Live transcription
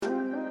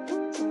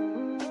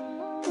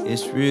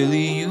It's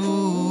really you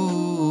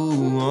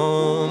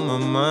on my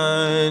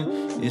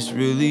mind. It's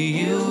really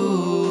you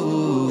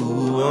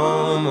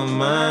on my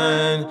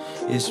mind.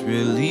 It's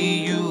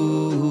really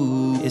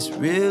you. It's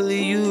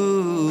really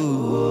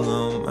you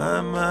on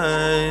my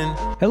mind.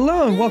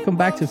 Hello and welcome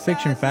back to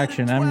Fiction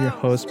Faction. I'm your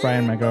host,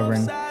 Brian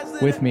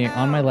McGovern. With me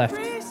on my left,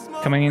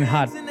 coming in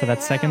hot for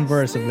that second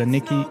verse of the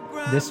Nicki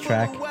diss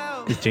track,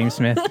 is James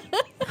Smith.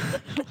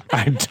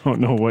 I don't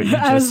know what you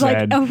just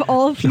said. I was like, of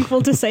all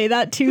people to say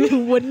that to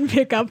who wouldn't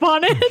pick up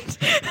on it.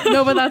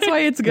 No, but that's why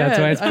it's good. That's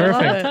why it's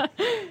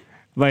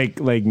perfect.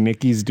 Like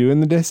Nikki's doing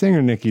the dissing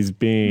or Nikki's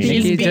being...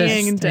 Nikki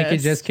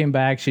just came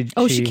back. She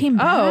came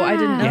back. Oh, I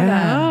didn't know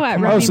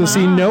that. Oh, so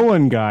see, no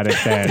one got it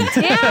then.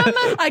 Damn.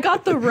 I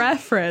got the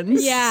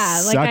reference.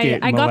 Yeah, like Suck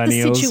it, I got the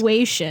millennials.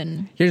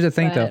 situation. Here's the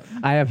thing, But- though.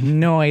 I have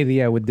no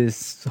idea what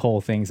this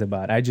whole thing's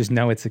about. I just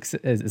know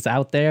it's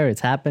out there.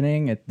 It's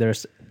happening.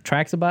 There's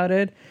tracks about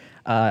it.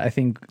 I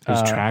think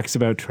There's tracks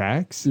about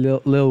tracks?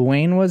 Lil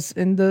Wayne was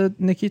in the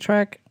Nicki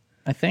track.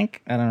 I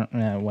think. I don't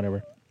know.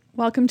 Whatever.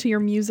 Welcome to your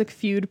music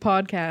feud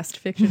podcast,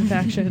 Fiction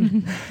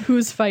Faction.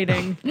 Who's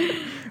fighting?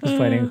 Who's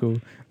fighting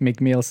who? Meek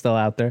Mill's still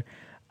out there.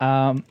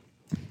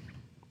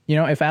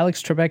 If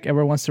Alex Trebek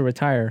ever wants to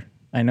retire,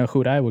 I know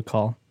who I would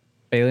call.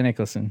 Bailey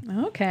Nicholson.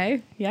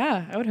 Okay.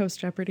 Yeah, I would host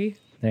Jeopardy.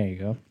 There you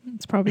go.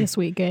 It's probably a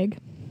sweet gig.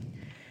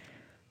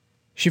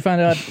 She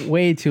found out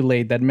way too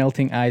late that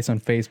melting ice on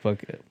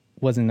Facebook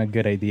wasn't a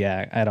good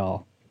idea at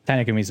all.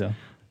 Tanya Camiso.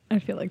 I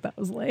feel like that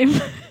was lame.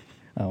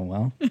 Oh,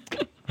 well.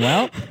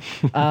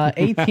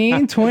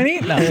 18, 20?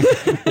 No.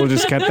 We'll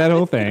just cut that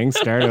whole thing.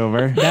 Start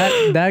over.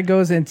 That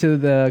goes into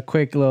the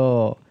quick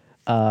little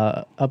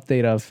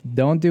update of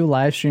don't do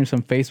live streams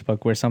on Facebook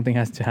where something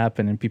has to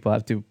happen and people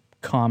have to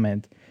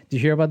comment. Did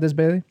you hear about this,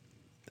 Bailey?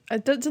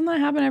 Doesn't that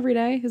happen every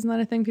day? Isn't that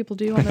a thing people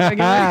do on the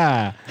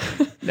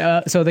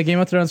regular? So the Game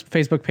of Thrones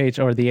Facebook page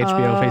or the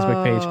HBO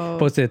Facebook page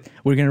posted,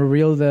 we're going to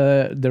reveal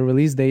the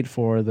release date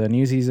for the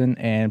new season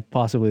and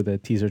possibly the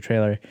teaser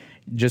trailer.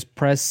 Just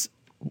press,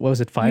 what was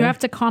it, fire? You have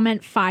to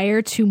comment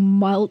fire to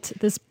melt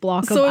this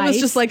block of ice. So it was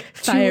just like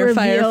to fire,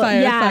 fire, reveal-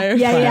 fire, yeah, fire,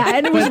 Yeah, fire. yeah.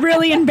 And it was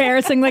really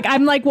embarrassing. Like,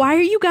 I'm like, why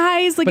are you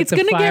guys? Like, But it's the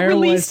going to get fire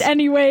released was-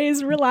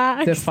 anyways.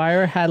 Relax. The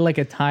fire had like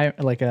a time,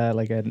 like a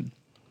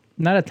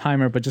not a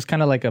timer, but just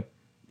kind of like a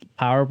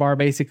power bar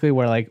basically,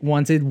 where like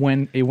once it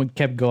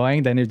kept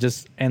going, then it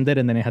just ended,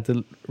 and then it had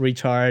to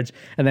recharge,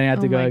 and then it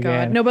had to go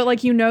again. No, but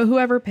like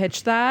whoever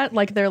pitched that,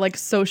 like their like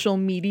social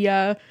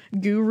media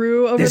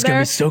guru over This is gonna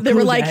there, be so they cool,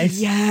 were like,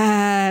 guys.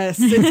 yes,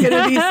 it's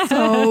gonna be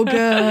so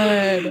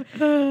good.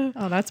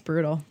 Oh, that's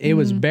brutal. It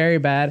was very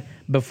bad.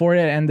 Before it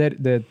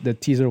ended, the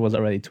teaser was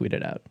already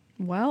tweeted out.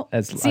 Well,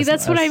 That's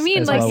what I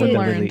mean. Like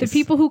the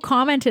people who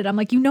commented, I'm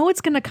like,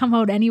 it's going to come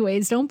out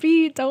anyways. Don't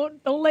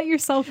let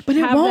yourself. but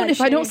it won't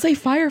if I don't say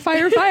fire,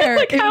 fire, fire.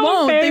 Like, it how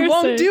won't. They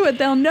won't embarrassing. do it.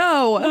 They'll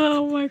know.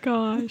 Oh my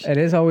gosh. It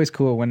is always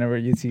cool whenever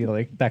you see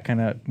like that kind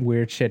of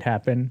weird shit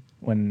happen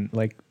when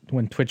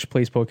Twitch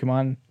Plays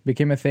Pokemon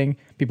became a thing.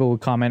 People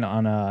would comment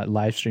on a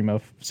live stream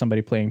of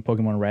somebody playing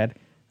Pokemon Red,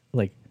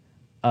 like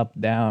up,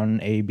 down,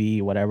 A,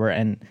 B, whatever,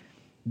 and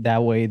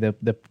that way the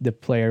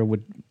player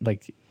would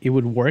like it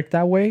would work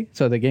that way.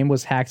 So the game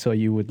was hacked, so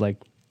you would like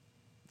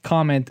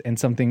comment and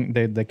something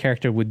the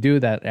character would do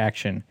that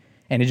action,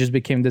 and it just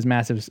became this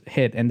massive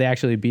hit. And they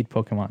actually beat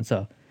Pokemon,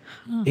 so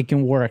it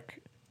can work.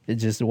 It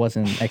just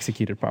wasn't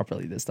executed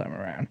properly this time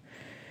around,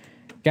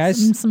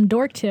 guys. Some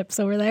dork tips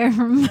over there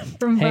from Hey,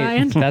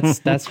 Brian.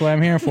 that's what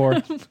I'm here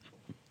for.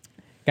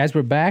 Guys,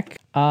 we're back.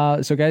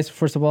 So guys,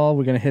 first of all,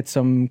 we're gonna hit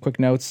some quick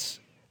notes.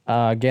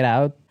 Get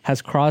Out has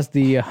crossed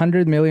the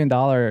 $100 million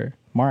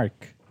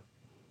mark.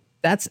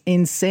 That's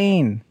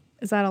insane.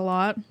 Is that a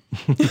lot?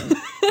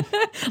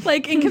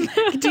 Like,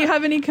 do you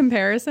have any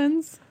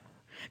comparisons?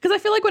 Because I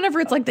feel like whenever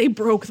it's like they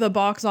broke the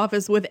box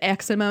office with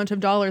X amount of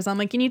dollars, I'm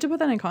like, you need to put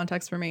that in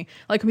context for me.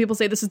 Like when people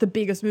say this is the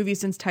biggest movie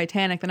since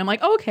Titanic, then I'm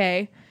like,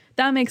 okay,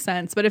 that makes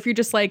sense. But if you're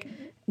just like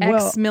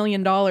X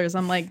million dollars,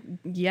 I'm like,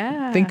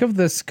 yeah. Think of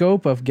the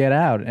scope of Get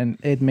Out and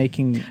it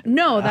making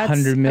that's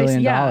 $100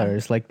 million. yeah.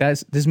 Like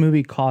this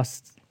movie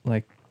costs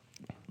like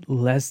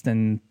less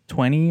than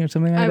 20 or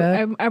something like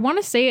that. I want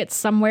to say it's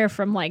somewhere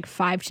from like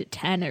 5 to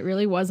 10. It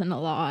really wasn't a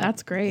lot.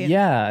 That's great.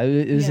 Yeah,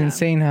 it was Yeah.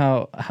 insane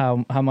how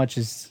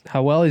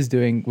well he's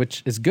doing,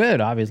 which is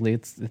good. Obviously,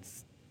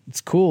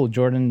 it's cool.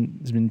 Jordan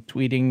has been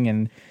tweeting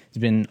and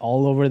he's been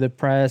all over the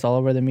press, all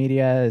over the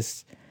media.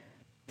 It's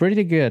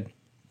pretty good.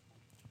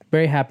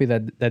 Very happy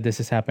that this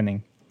is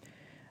happening.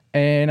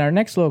 And our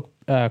next little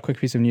quick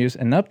piece of news,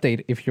 an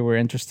update if you were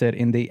interested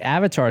in the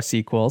Avatar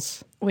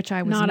sequels. Which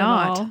I was Not at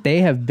all. not. They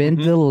have been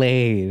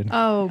delayed.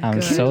 Oh, I'm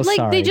good. so like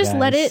sorry, they just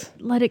guys.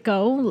 let it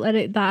go, let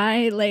it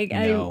die. Like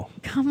No.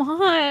 come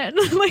on.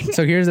 Like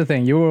So here's the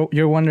thing.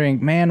 You're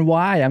wondering, man,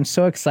 why? I'm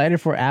so excited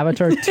for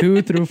Avatar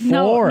 2 through 4.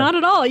 no, not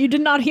at all. You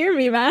did not hear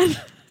me, man.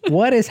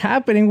 What is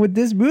happening with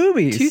these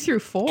movies? 2 through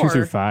 4. 2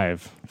 through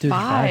 5. 2 through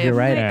 5, Five. you're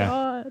right. Yeah.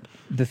 God.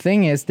 The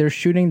thing is, they're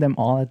shooting them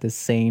all at the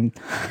same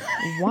time.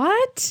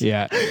 What?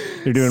 Yeah.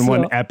 They're doing So-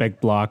 one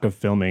epic block of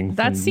filming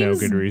That for seems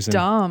no good reason.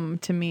 dumb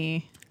to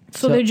me.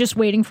 So they're just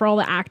waiting for all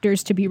the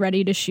actors to be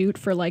ready to shoot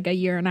for like a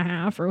year and a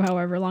half or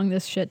however long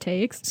this shit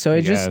takes. So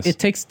it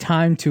takes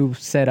time to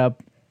set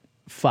up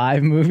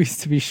 5 movies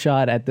to be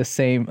shot at the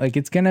same. Like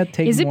it's gonna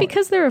take. Is it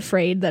because they're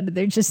afraid that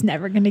they're just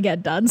never gonna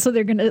get done? So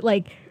they're gonna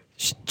like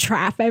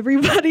trap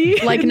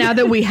everybody. Like now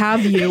that we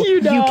have you,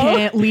 you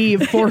can't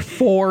leave for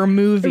 4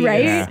 movies,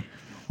 right? Yeah.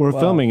 We're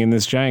filming in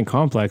this giant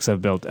complex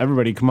I've built.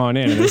 Everybody, come on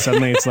in. And then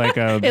suddenly it's like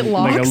a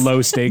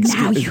low stakes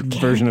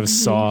version of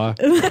Saw.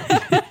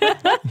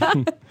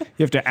 You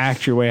have to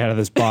act your way out of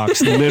this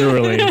box,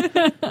 literally.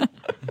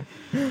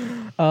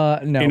 No,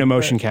 in a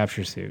motion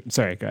capture suit.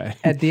 Sorry, guy.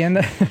 At the end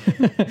of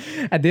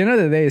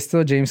the day, it's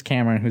still James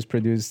Cameron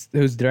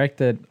who's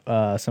directed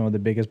some of the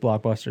biggest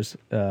blockbusters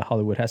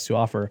Hollywood has to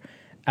offer.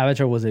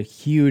 Avatar was a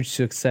huge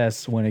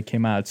success when it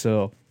came out,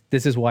 so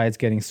this is why it's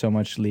getting so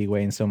much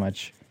leeway and so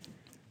much.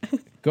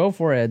 Go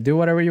for it. Do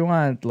whatever you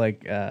want.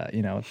 Like,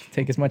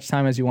 take as much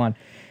time as you want.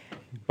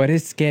 But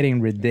it's getting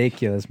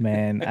ridiculous,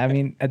 man. I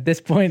mean, at this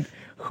point,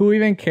 who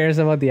even cares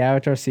about the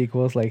Avatar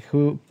sequels? Like,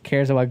 who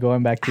cares about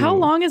going back to... How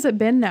long has it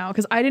been now?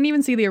 Because I didn't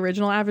even see the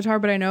original Avatar,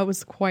 but I know it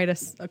was quite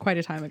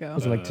a time ago.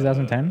 Was it like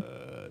 2010?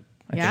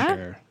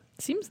 Yeah?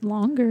 Seems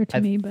longer to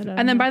me, but...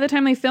 And then by the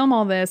time they film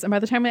all this, and by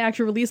the time they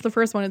actually release the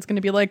first one, it's going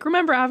to be like,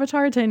 remember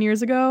Avatar 10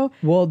 years ago?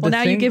 Well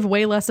now you give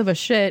way less of a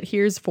shit.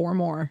 Here's 4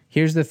 more.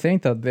 Here's the thing,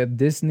 though. The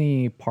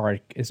Disney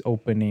park is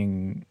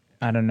opening...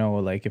 I don't know,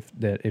 like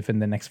if in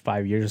the next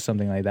 5 years or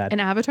something like that. An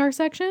Avatar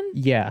section?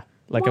 Yeah.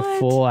 Like a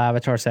full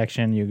Avatar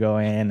section. You go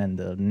in and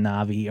the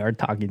Na'vi are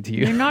talking to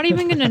you. They're not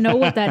even going to know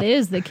what that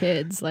is, the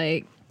kids.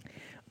 Like...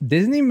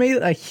 Disney made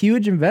a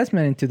huge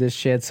investment into this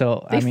shit,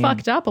 so they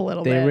fucked up a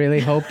little bit. They really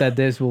hope that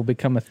this will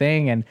become a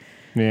thing, and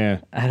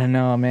I don't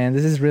know, man.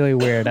 This is really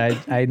weird.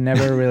 I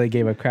never really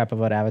gave a crap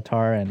about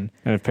Avatar, and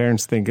if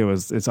parents think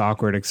it's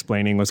awkward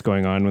explaining what's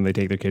going on when they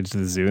take their kids to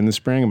the zoo in the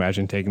spring,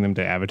 imagine taking them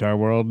to Avatar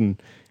World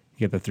and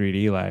you get the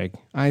 3D like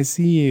I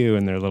see you,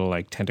 and their little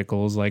like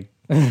tentacles like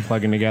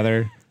plugging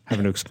together,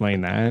 having to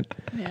explain that.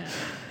 Yeah.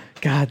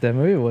 God, that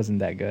movie wasn't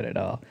that good at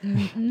all.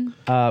 Mm-hmm.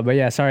 But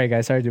yeah, sorry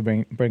guys, sorry to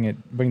bring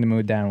the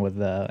mood down with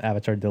the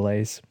Avatar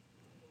delays.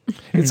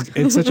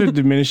 It's such a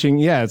diminishing,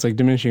 it's like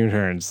diminishing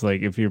returns.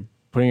 Like if you're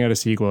putting out a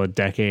sequel a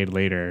decade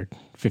later,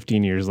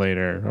 15 years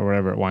later, or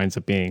whatever it winds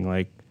up being,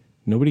 like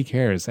nobody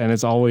cares, and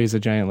it's always a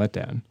giant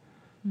letdown.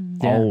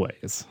 Yeah.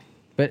 Always.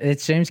 But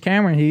it's James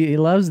Cameron. He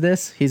loves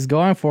this. He's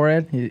going for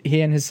it.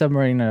 He and his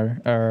submarine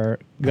are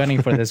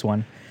gunning for this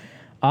one.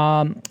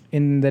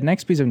 In the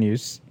next piece of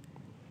news,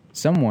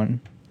 someone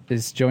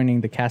is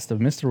joining the cast of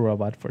Mr.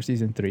 Robot for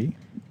season 3.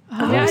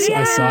 I saw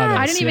this.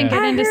 I didn't even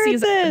get into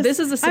season. This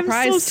is a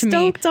surprise I'm so to me.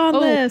 stoked on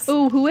this.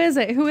 Oh, who is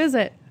it? Who is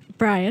it?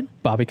 Brian.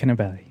 Bobby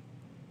Cannavale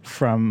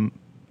from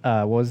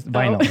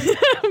Vinyl.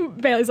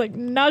 Bailey's like,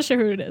 not sure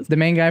who it is. The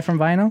main guy from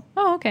Vinyl.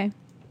 Oh, okay.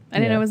 I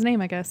didn't know his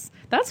name, I guess.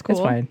 That's cool.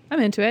 It's fine. I'm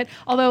into it.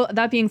 Although,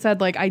 that being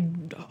said, like,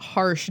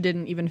 Harsh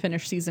didn't even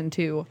finish season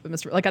 2 of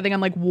Mr. Like, I think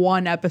I'm like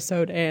 1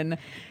 episode in,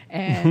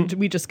 and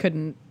we just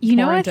couldn't.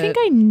 I think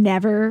I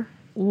never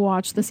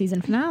watched the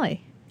season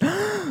finale.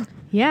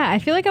 Yeah, I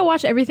feel like I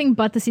watched everything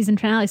but the season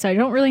finale, so I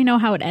don't really know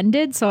how it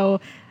ended. So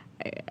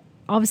I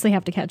obviously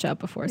have to catch up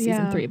before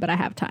season 3, but I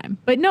have time.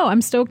 But no,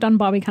 I'm stoked on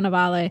Bobby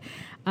Cannavale.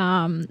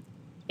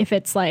 If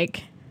it's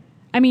like,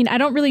 I mean, I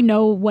don't really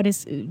know what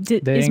is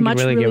much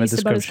really released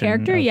about his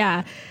character.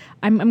 Yeah,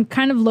 I'm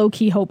kind of low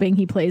key hoping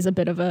he plays a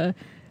bit of a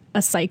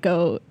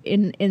psycho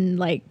in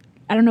like,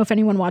 I don't know if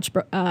anyone watched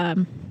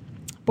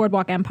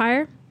Boardwalk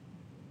Empire.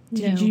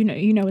 Did you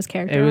know his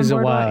character? It was a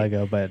while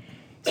ago, but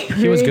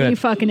he was good.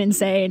 Fucking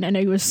insane, and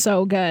he was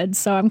so good.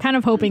 So I'm kind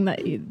of hoping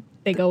that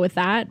they go with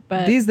that.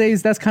 But these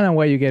days, that's kind of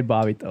why you get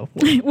Bobby, though.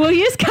 Well,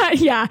 he is kind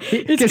of,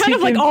 it's kind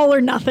of like all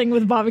or nothing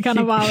with Bobby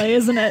Cannavale,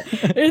 isn't it?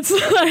 It's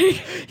like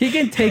he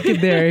can take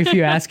it there if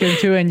you ask him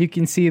to, and you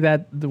can see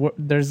that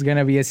there's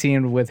gonna be a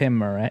scene with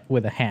him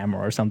with a hammer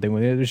or something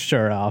with his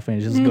shirt off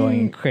and just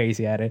going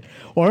crazy at it,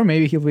 or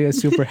maybe he'll be a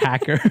super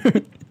hacker.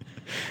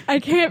 I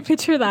can't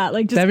picture that.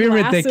 Like, just that'd be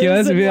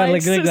ridiculous. And,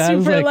 like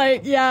that.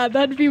 Super, yeah,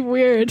 that'd be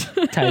weird.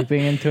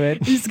 Typing into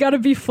it. He's got to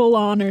be full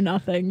on or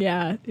nothing.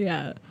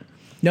 Yeah.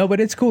 No,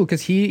 but it's cool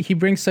because he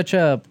brings such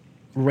a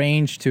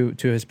range to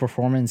his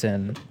performance,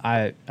 and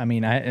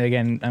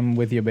I'm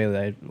with you, Bailey.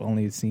 I've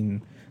only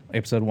seen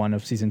episode 1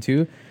 of season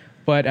 2,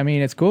 but I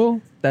mean, it's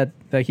cool that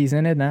he's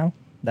in it now.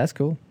 That's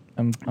cool.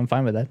 I'm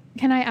fine with that.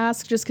 Can I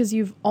ask, just because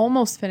you've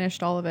almost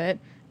finished all of it,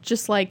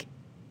 just like,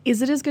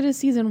 is it as good as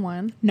season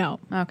 1? No.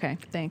 Okay,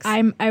 thanks.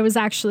 I was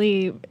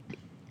actually,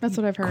 that's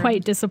what I've heard,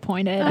 quite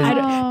disappointed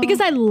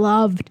because I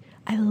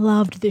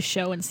loved this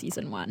show in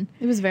season 1.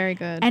 It was very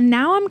good. And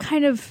now I'm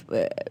kind of,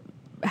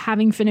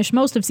 having finished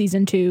most of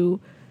season 2,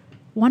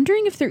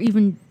 wondering if there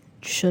even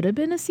should have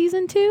been a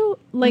season 2.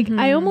 Like,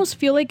 I almost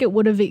feel like it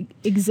would have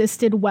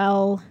existed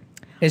well.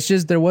 It's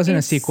just there wasn't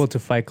a sequel to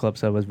Fight Club,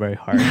 so it was very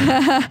hard.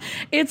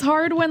 It's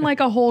hard when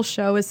like a whole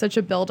show is such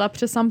a build up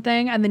to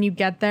something, and then you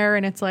get there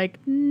and it's like,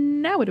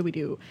 now what do we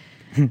do?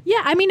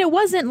 Yeah, I mean, it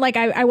wasn't like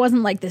I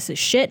wasn't like, this is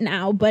shit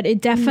now, but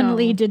it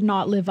definitely did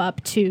not live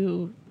up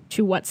to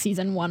to what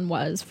season 1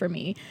 was for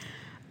me.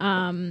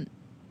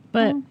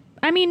 But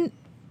I mean,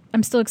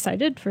 I'm still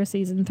excited for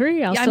season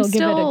 3. I'll still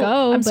give it a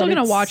go. I'm still but going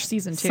to it's- watch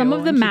season 2. Some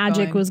of the and keep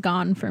magic going. was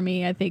gone for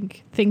me. I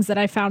think things that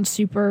I found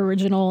super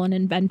original and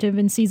inventive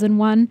in season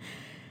 1.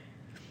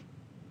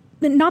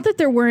 Not that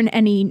there weren't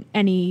any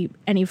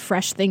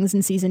fresh things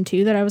in season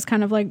 2 that I was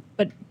kind of like,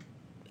 but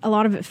a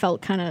lot of it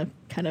felt kind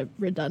of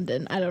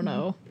redundant. I don't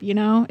know. You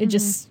know, it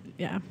just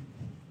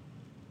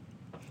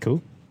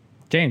Cool.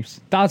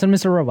 James, thoughts on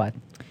Mr. Robot?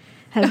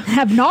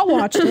 have not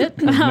watched it.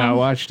 I've not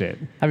watched it.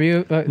 Have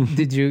you?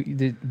 Did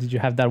you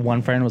have that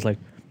one friend who was like,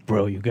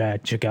 bro, you gotta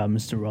check out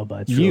Mr.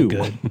 Robot. It's You.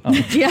 real good. Oh.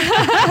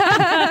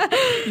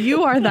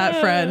 You are that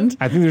friend.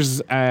 I think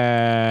there's.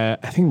 I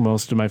think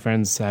most of my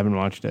friends haven't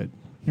watched it.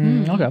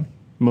 Okay.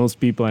 Most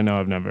people I know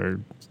have never.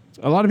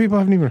 A lot of people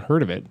haven't even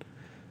heard of it.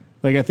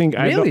 Like I think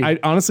Really? I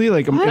honestly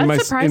like in my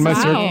surprising.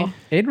 circle. Wow.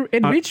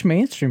 It reached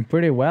mainstream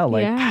pretty well.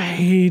 Like, Yeah.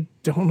 I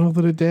don't know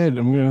that it did.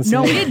 I'm gonna say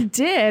No, it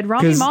did.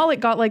 Rami 'Cause- Malek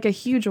got like a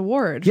huge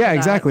award. Yeah, for that.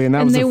 exactly, and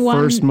that And was they the won-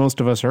 first most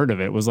of us heard of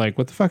it. Was like,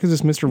 what the fuck is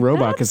this Mr.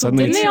 Robot? Because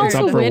suddenly Didn't it's, they it's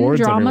up also for win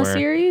awards drama everywhere.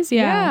 series?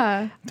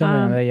 Yeah.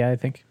 yeah, I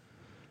think.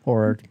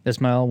 Or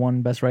Ismail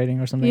won best writing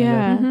or something.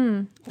 Yeah. Like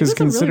It Because was a really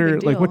consider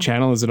big like what deal.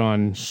 channel is it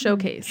on?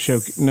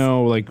 Showcase.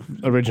 No, like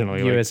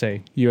originally like,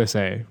 USA.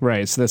 USA,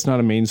 right? So that's not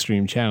a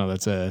mainstream channel.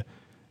 That's a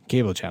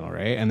cable channel,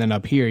 right? And then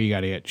up here you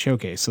got to get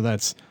Showcase. So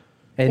that's that.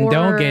 And Or-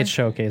 don't get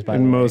showcased by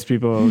and the way. most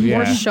people, Or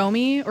yeah. Show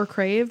Me or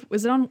Crave.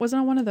 Was it on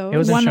one of those? It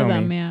was on One Show of Me.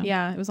 them, yeah.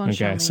 Yeah, it was on Okay,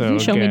 Show Me. so- Isn't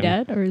Show Me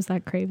again- Dead, or is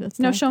that Crave? That's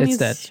No, dead? Show It's Me's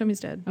dead. Show Me's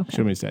dead.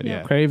 Show Me's dead,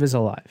 yeah. Crave is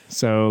alive.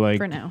 So like,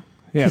 For now.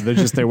 yeah,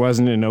 there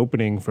wasn't an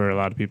opening for a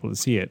lot of people to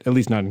see it. At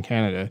least not in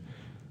Canada.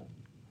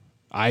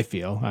 I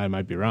feel I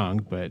might be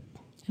wrong, but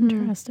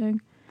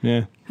Interesting.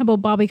 yeah. How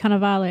about Bobby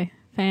Cannavale?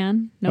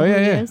 Fan? Know Oh who yeah,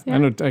 he yeah. is? I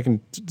know. I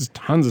can just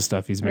tons of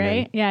stuff he's been in.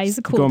 Right? Yeah, he's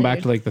a cool Going back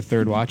dude. to like the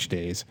Third Watch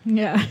days.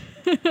 Yeah.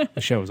 The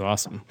show was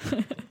awesome.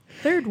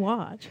 Third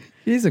watch.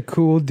 He's a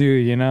cool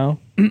dude, you know?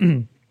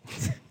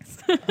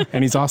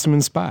 And he's awesome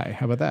in Spy.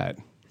 How about that?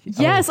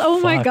 Yes. Oh,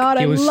 my fuck. God.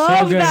 He I was so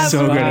love good that at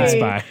So movie. good at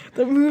Spy.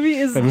 The movie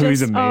is That movie's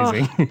just,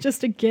 amazing.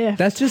 just a gift.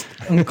 That's just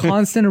a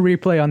constant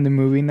replay on the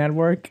movie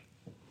network.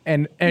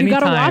 And you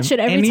anytime, gotta watch it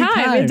every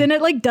time. And then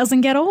it like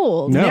doesn't get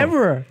old. No.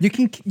 Never. You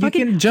can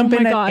Fucking- jump oh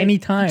in my at God. any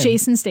time.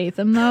 Jason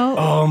Statham though.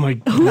 Oh my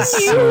god. Who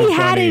knew he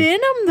had it in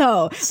him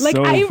though? Like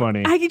So I,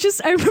 funny.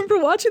 I remember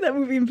watching that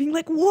movie and being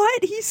like,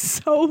 "What? He's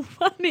so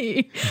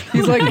funny."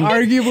 He's like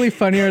arguably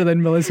funnier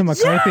than Melissa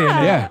McCarthy. in it.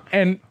 Yeah.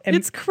 And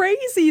It's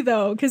crazy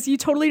though because you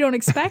totally don't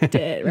expect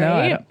it, no, I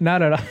right? don't-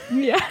 not at all.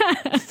 Yeah.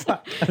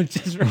 I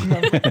just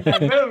remember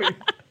that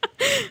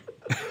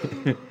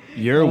movie.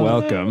 You're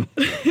welcome.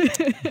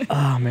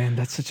 Oh man,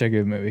 that's such a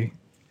good movie.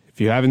 If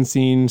you haven't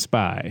seen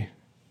Spy,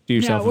 do Yeah,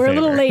 yourself we're a a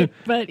favor. little late,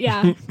 but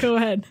yeah, go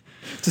ahead.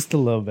 Just a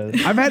little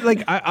bit. I've had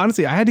like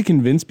honestly, I had to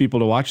convince people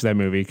to watch that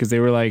movie because they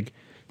were like,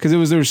 because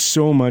there was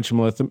so much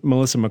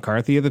Melissa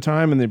McCarthy at the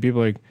time, and then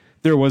people like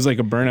there was like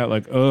a burnout,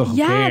 like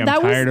Yeah, okay, I'm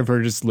that was- tired of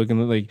her just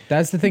looking like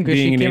That's the thing. 'Cause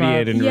being she an came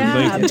idiot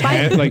out, and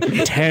Yeah, like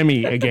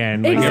Tammy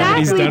again. Like,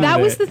 everybody's Exactly. done That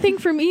with was it. the thing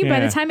for me. By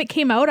Yeah. the time it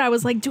came out, I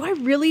was like, do I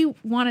really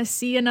want to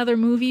see another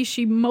movie?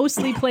 She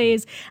mostly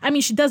plays, I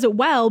mean, she does it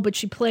well, but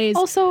she plays.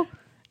 Also,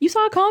 you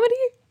saw a comedy?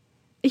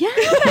 Yeah,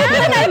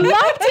 man, I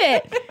loved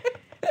it.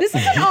 This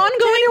is an ongoing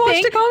You thing.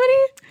 watched a comedy?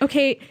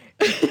 Okay.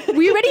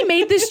 We already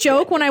made this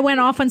joke when I went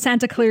off on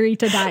Santa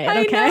Clarita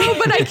diet, okay? I know,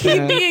 but I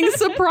keep being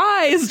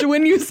surprised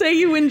when you say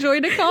you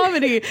enjoyed a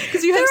comedy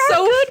because you have There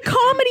so are good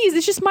comedies.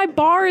 It's just my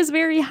bar is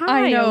very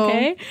high, I know.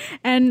 okay?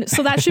 And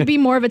so that should be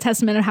more of a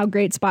testament of how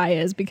great Spy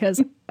is because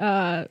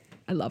I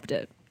loved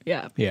it.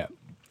 Yeah. Yeah.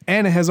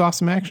 And it has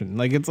awesome action.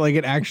 Like it's like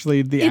it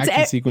actually the It's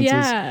action e- sequences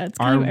yeah, it's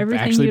kind are of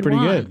everything actually you'd pretty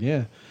want. good.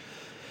 Yeah.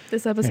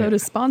 This episode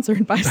is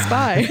sponsored by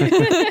Spy.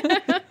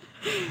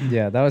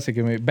 Yeah, that was a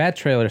good movie. Bad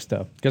trailers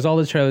though, because all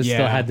the trailers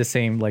still Yeah. had the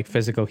same like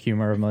physical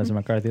humor of Melissa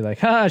McCarthy, like,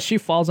 she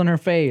falls on her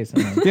face.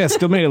 And, like, Yeah,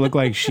 still made it look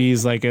like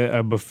she's like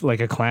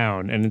like a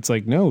clown, and it's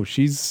like no,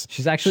 she's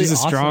actually a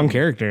strong awesome.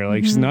 character.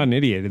 Like she's not an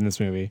idiot in this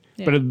movie,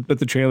 Yeah. but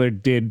the trailer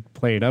did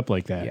play it up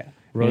like that. yeah,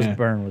 Rose Yeah.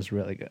 Byrne was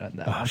really good at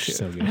that. Oh, one, she's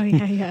too. so good. Oh,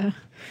 yeah, yeah.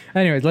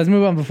 Anyways, let's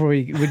move on before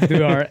we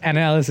do our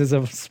analysis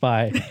of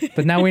Spy.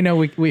 But now we know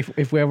we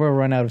if we ever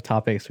run out of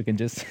topics, we can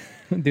just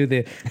do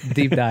the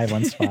deep dive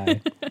on Spy.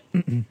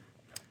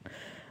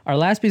 Our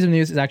last piece of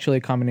news is actually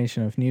a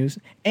combination of news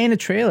and a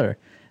trailer.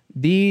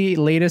 The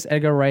latest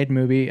Edgar Wright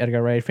movie,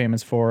 Edgar Wright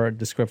famous for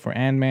the script for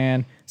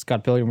Ant-Man,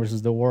 Scott Pilgrim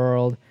vs. the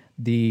World,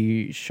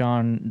 the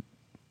Shaun...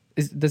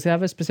 does it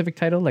have a specific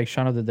title, like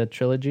Shaun of the Dead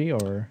trilogy,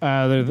 or...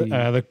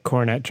 The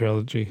Cornet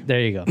trilogy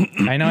There you go.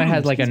 I know it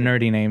had like a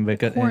nerdy name,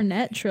 but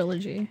Cornet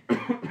trilogy.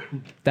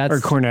 that's... or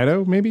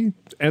Cornetto maybe,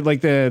 and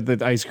like the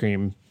ice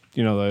cream.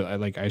 You know, the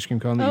like ice cream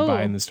cone that you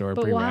buy in the store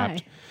but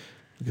pre-wrapped. why?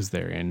 Because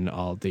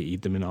they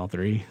eat them in all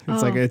three.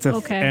 It's Oh, like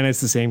okay. and it's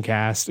the same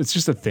cast. It's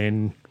just a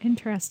thin,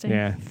 Interesting.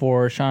 yeah,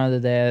 for Shaun of the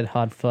Dead,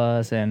 Hot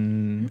Fuzz,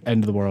 and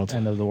end of the world.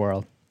 End of the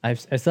World. I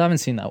still haven't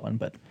seen that one,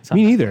 but it's on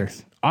Me Netflix. neither.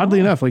 Oddly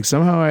enough, like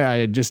somehow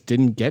I just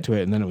didn't get to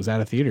it, and then it was out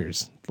of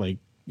theaters like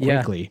Yeah.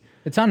 quickly.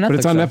 It's on Netflix. But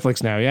it's on though.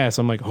 Netflix now. Yeah,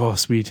 so I'm like, oh,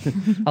 sweet.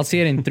 I'll see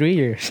it in 3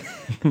 years.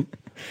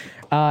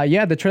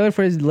 Yeah, the trailer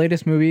for his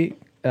latest movie,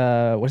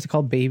 what's it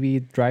called? Baby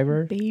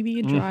Driver?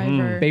 Baby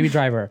Driver. Baby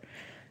Driver.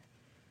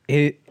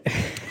 It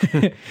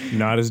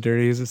Not as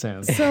dirty as it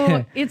sounds.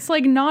 So it's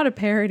like not a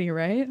parody,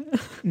 right?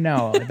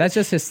 no, that's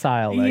just his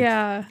style. Like,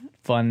 yeah.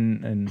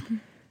 fun, and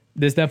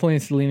this definitely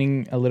is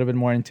leaning a little bit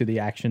more into the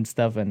action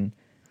stuff, and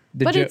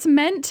But it's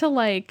meant to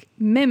like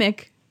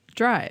mimic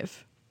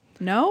Drive.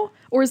 No?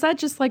 Or is that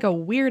just like a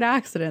weird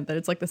accident that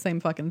it's like the same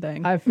fucking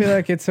thing? I feel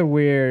like it's a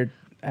weird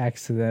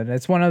accident.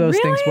 It's one of those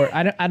things Really?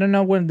 where I don't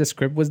know when the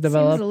script was Seems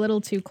developed. a little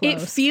too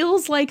close. It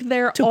feels like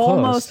they're Too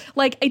almost close.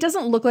 like it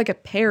doesn't look like a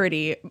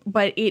parody,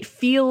 but it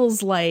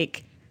feels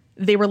like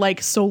they were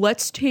like, so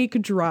let's take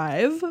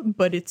Drive,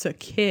 but it's a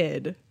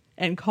kid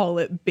and call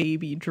it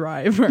Baby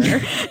Driver.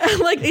 And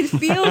like it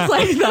feels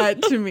like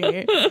that to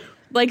me.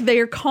 Like they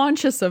are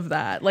conscious of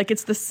that. Like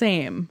it's the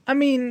same. I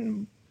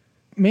mean,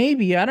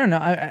 maybe, I don't know.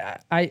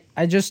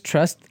 I just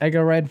trust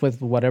Edgar Wright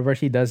with whatever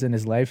he does in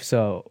his life.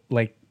 So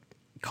like,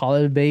 call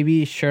it a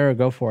baby, sure,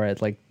 go for it.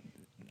 Like,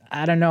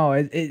 I don't know.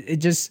 It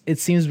just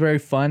seems very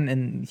fun,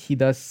 and he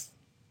does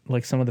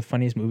like some of the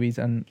funniest movies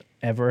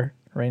ever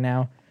right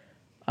now.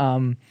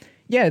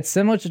 Yeah, it's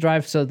similar to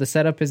Drive. So the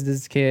setup is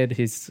this kid.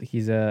 He's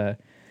a,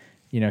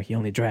 he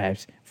only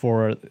drives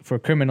for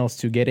criminals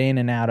to get in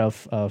and out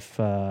of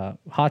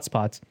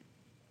hotspots,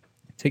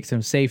 take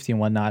some safety and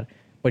whatnot.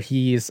 But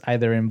he is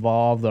either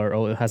involved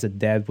or has a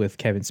debt with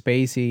Kevin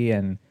Spacey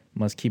and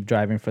must keep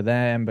driving for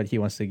them. But he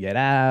wants to get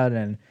out,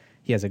 and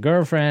he has a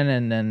girlfriend,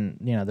 and then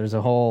there's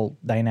a whole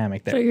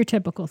dynamic there. So your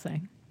typical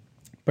thing.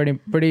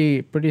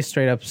 Pretty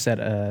straight up set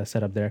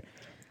up there.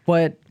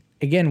 But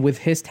again, with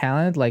his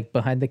talent, like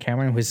behind the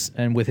camera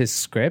and with his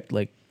script,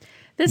 like.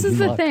 This is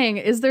the Luck. thing,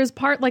 is there's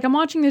part, like I'm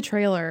watching the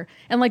trailer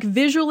and like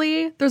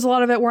visually there's a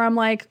lot of it where I'm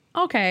like,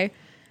 okay.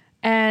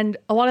 And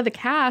a lot of the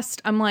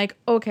cast, I'm like,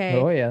 okay.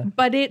 Oh, yeah.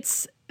 But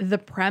it's the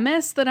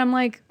premise that I'm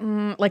like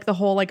the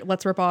whole, like,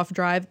 let's rip off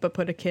Drive, but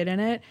put a kid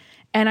in it.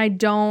 And I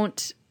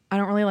don't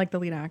really like the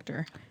lead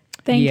actor.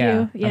 Thank Yeah,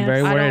 you. Yes. I'm very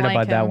I don't worried like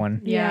about that him.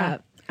 one. Yeah.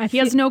 I He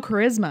has no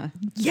charisma.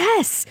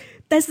 Yes.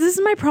 This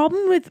is my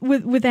problem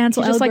with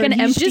Ansel He's just like Elgort. an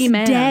He's empty just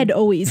man. dead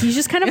always. He's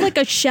just kind of like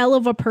a shell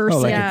of a person.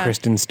 Oh, like Yeah. a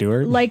Kristen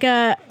Stewart? Like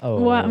a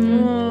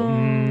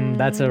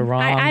That's a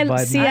wrong. I but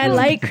see. I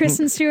like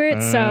Kristen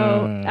Stewart,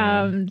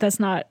 so that's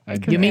not. A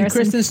You mean comparison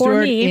Kristen for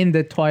Stewart me. in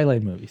the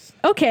Twilight movies?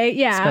 Okay,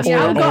 yeah. Especially-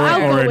 I'll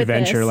go or with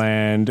this.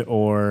 Adventureland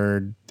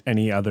or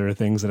any other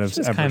things that I've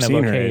She's ever kind of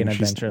seen her okay in. in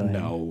She's- Adventureland.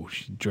 No,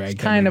 she dragged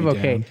that Kind of movie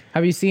okay. down.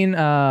 Have you seen?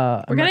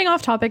 We're getting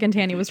off topic and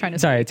Tanny was trying to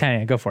say. Sorry,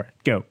 Tanya, go for it.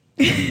 Go.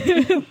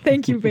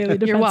 Thank you, Bailey.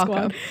 Defense You're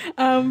welcome.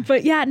 Squad.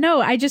 But yeah,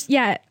 no, I just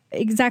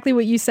exactly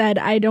what you said.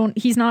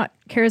 He's not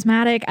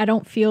charismatic.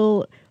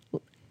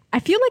 I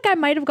feel like I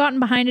might have gotten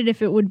behind it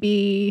if it would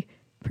be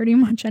pretty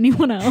much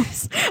anyone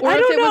else. Or I if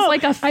don't it know. was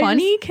like a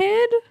funny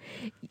kid.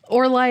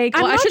 Or like,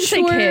 I'm well, I not shouldn't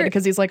say sure- kid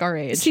because he's like our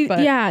age. See, but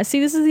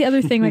this is the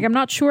other thing. Like, I'm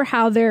not sure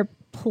how they're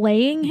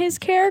playing his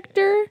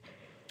character.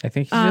 I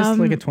think he's just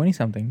like a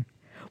 20-something.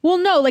 Well,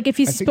 no, like if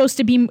he's supposed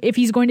to be, if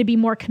he's going to be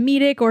more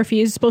comedic, or if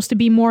he is supposed to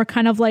be more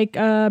kind of like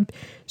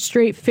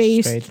straight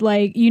faced, Straight.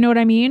 like, you know what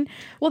I mean?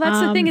 Well, that's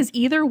the thing, is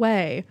either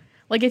way,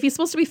 like if he's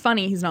supposed to be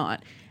funny, he's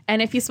not.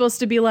 And if he's supposed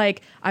to be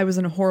like, I was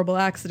in a horrible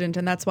accident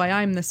and that's why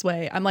I'm this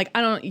way, I'm like,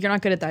 you're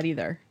not good at that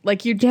either.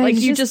 Like you, Yeah, like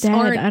he's you just just dead.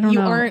 aren't, I don't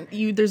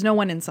know. there's no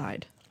one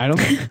inside. I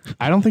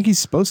don't think he's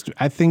supposed to.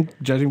 I think,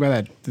 judging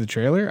by the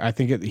trailer, I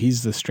think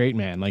he's the straight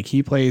man. Like,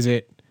 he plays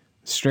it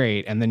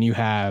straight, and then you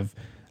have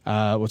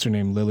what's her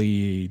name,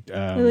 Lily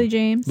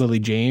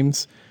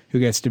James, who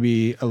gets to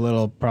be a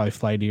little probably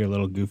flighty or a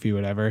little goofy,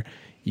 whatever.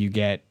 You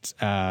get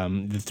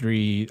the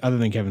three, other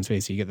than Kevin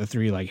Spacey, you get the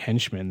three like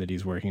henchmen that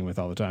he's working with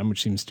all the time,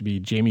 which seems to be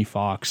Jamie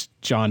Foxx,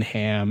 John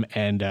Hamm,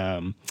 and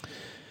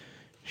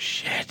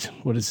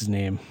what is his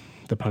name,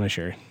 the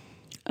Punisher.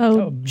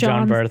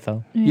 John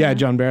Berthel. Yeah,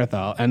 John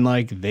Barathol. And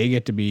like they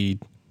get to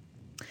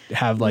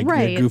have like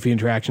Right. the goofy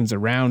interactions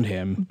around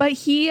him. But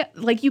he,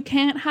 like, you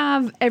can't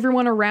have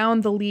everyone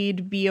around the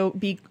lead be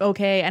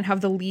okay and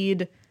have the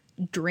lead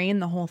drain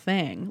the whole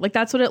thing. Like,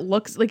 that's what it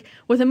looks like.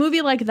 With a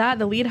movie like that,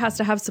 the lead has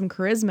to have some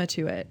charisma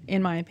to it,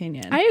 in my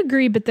opinion. I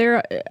agree, but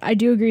I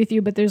do agree with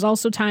you, but there's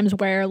also times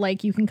where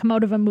like you can come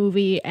out of a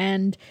movie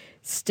and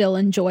still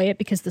enjoy it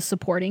because the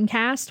supporting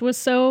cast was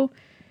so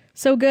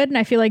good. And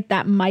I feel like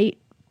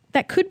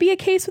that could be a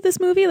case with this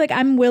movie. Like,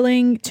 I'm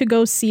willing to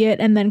go see it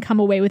and then come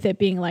away with it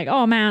being like,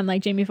 oh man,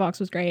 like Jamie Foxx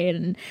was great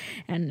and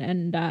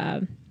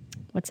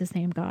what's his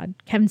name? God,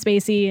 Kevin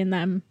Spacey and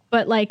them.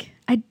 But like,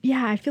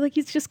 I feel like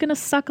he's just gonna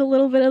suck a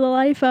little bit of the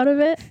life out of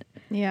it.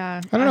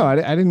 yeah. I don't know. I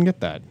didn't get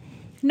that.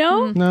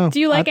 No? No. Do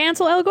you like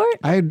Ansel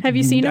Elgort? Have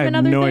you seen him in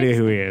other I have no things? idea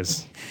who he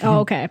is. Oh,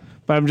 okay.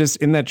 But I'm just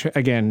in that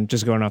again,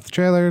 just going off the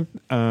trailer.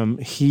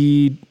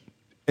 He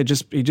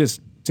just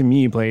to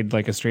me played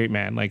like a straight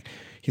man. Like,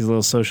 he's a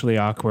little socially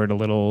awkward, a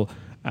little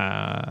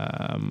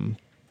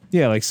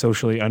like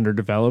socially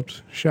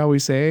underdeveloped, shall we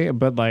say?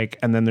 But like,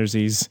 and then there's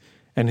these,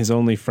 and his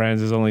only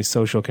friends, his only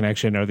social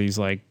connection are these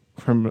like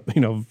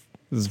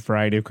this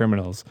variety of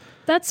criminals.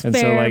 That's And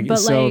fair, so but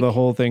so like the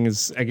whole thing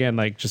is again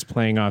like just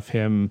playing off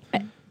him.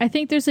 I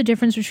think there's a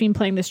difference between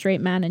playing the straight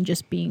man and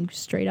just being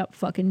straight up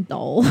fucking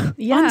dull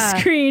Yeah. on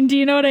screen. Do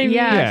you know what I mean?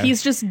 Yeah,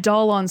 he's just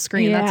dull on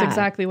screen. That's Yeah.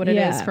 exactly what it is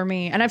Yeah. for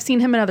me. And I've seen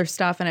him in other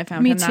stuff, and I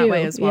found Me him that too.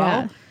 way as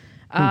well.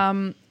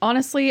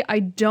 Honestly,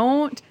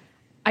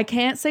 I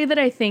can't say that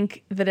I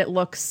think that it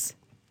looks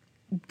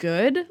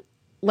good.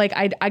 Like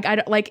I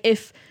like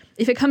if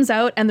it comes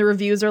out and the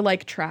reviews are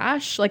like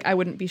trash, like I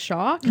wouldn't be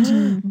shocked.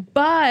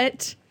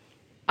 But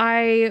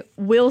I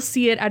will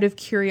see it out of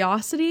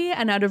curiosity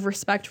and out of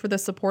respect for the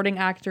supporting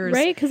actors.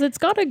 Right? Because it's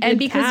got a good And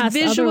because cast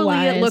visually it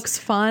otherwise. looks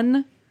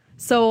fun.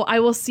 So I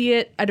will see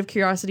it out of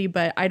curiosity,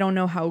 but I don't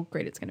know how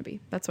great it's going to be.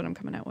 That's what I'm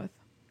coming out with.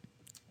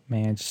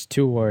 Man, just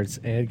 2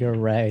 words. Edgar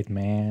Wright,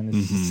 man.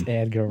 It's just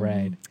Edgar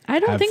Wright. I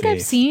don't Have think I've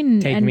faith.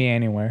 seen Take me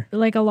anywhere.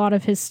 like a lot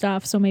of his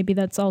stuff, so maybe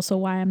that's also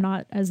why I'm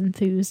not as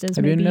enthused as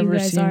Have you maybe never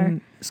guys seen are.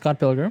 Scott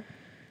Pilgrim?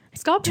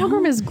 Scott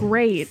Pilgrim is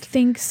great.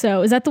 Think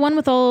so. Is that the one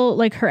with all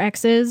like her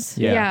exes?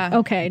 Yeah.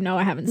 Okay, no,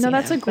 I haven't seen No,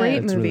 that's it, a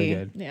great It's movie. really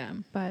good. Yeah.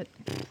 But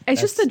it's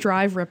just the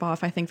Drive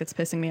ripoff, I think, that's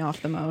pissing me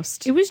off the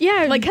most. It was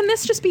Like, can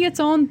this just be its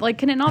own? Like,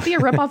 can it not be a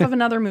ripoff of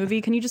another movie?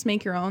 Can you just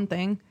make your own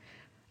thing?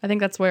 I think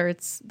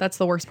that's that's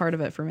the worst part of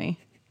it for me.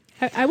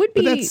 I would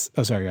But be that's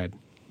sorry, go ahead.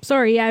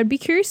 sorry. Yeah, I'd be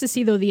curious to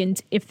see though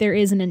if there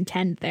is an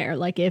intent there.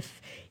 Like if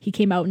he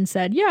came out and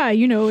said, yeah,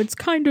 it's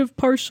kind of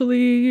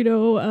partially,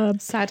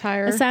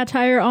 Satire. a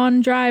satire on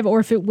Drive,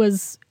 or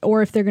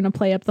if they're gonna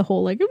play up the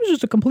whole like it was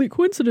just a complete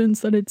coincidence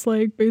that it's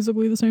like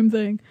basically the same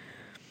thing.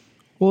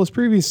 Well, his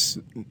previous,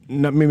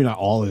 maybe not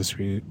all his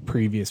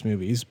previous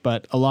movies,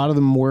 but a lot of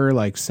them were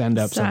like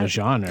send-ups of a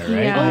genre,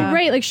 right? Yeah. Oh,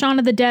 right, like Shaun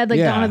of the Dead, like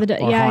Dawn of the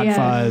Dead. Or Yeah, Hot yeah.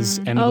 Fuzz,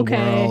 End of the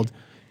Okay. World.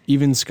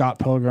 Even Scott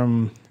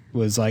Pilgrim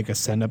was like a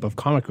send-up of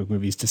comic book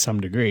movies to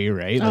some degree,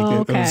 right? Like Oh,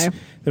 okay.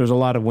 there was a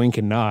lot of wink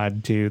and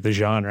nod to the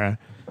genre.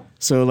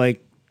 So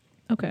like,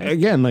 Okay.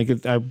 again,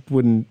 like I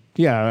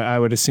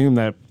would assume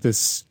that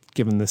this,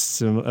 given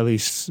this at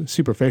least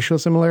superficial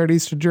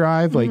similarities to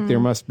Drive, like there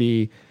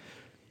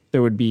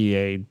would be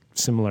a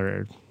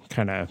similar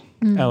kind of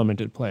element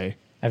at play.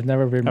 I've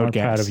never been I more would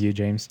proud guess. of you,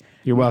 James.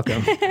 You're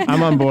welcome.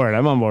 I'm on board.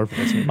 I'm on board for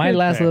this. My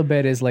last Fair. little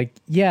bit is like,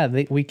 yeah,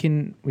 we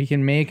can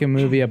make a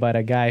movie about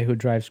a guy who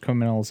drives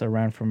criminals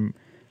around from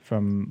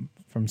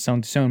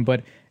zone to zone.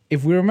 But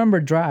if we remember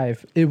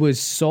Drive, it was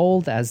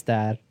sold as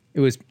that. It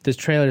was this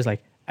trailer is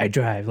like, I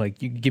drive,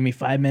 like you give me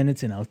 5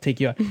 minutes and I'll take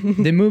you out.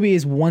 The movie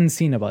is one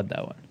scene about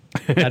that one.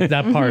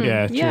 That part.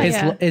 Yeah,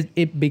 Yeah,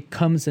 It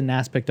becomes an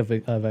aspect of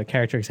a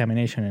character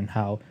examination and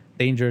how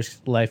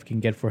dangerous life can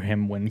get for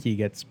him when he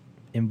gets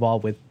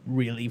involved with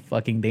really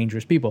fucking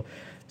dangerous people.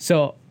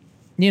 So,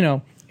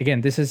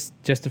 again, this is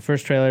just the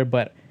first trailer,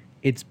 but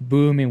it's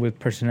booming with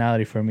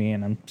personality for me,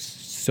 and I'm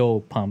so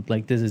pumped.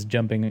 Like this is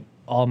jumping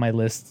all my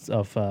lists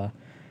of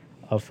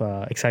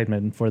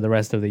excitement for the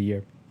rest of the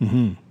year.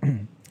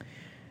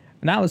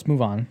 Now let's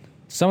move on.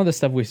 Some of the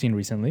stuff we've seen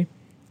recently.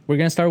 We're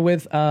gonna start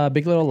with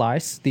Big Little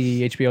Lies,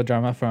 the HBO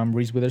drama from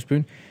Reese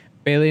Witherspoon.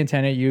 Bailey and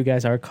Tanya, you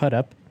guys are caught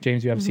up.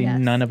 James, you have seen Yes.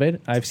 none of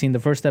it. I've seen the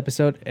first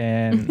episode,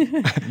 and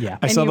yeah.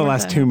 I saw you the were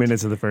last the- 2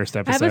 minutes of the first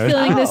I episode. have a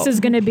feeling this Oh. is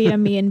going to be a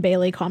me and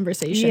Bailey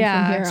conversation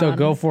Yeah. from here So on.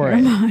 go for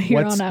it.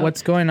 Here on out.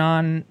 What's going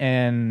on,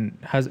 and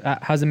how's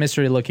the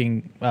mystery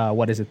looking?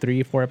 What is it?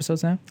 3-4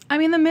 episodes now? I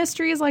mean, the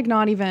mystery is like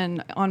not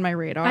even on my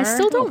radar. I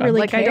still don't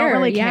really care. I don't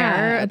really yeah,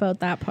 care about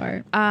that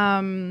part.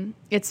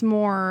 It's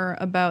more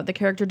about the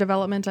character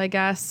development, I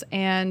guess.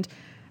 And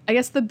I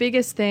guess the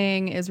biggest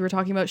thing is we're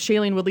talking about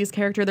Shailene Woodley's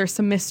character. There's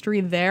some mystery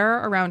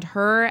there around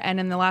her. And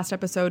in the last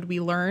episode, we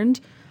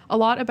learned a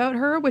lot about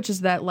her, which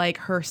is that like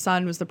her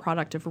son was the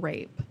product of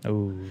rape,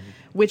 Oh,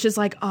 which is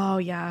like, oh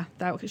yeah,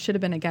 that should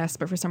have been a guess.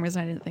 But for some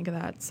reason, I didn't think of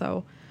that.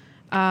 So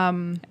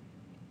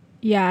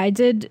Yeah, I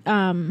did.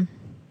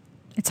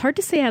 It's hard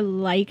to say I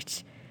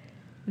liked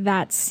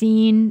that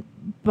scene,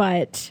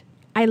 but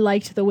I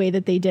liked the way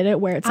that they did it,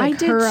 where it's I like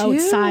did her too.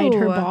 outside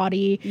her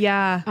body,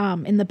 yeah,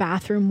 in the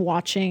bathroom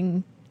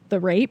watching the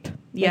rape,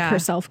 Yeah. like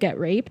herself get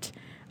raped,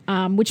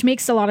 which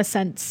makes a lot of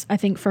sense, I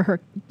think, for her,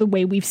 the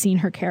way we've seen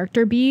her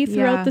character be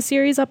throughout Yeah. the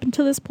series up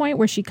until this point,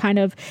 where she kind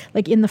of,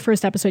 like in the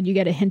first episode, you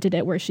get it hinted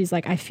at where she's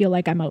like, I feel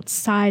like I'm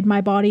outside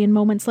my body in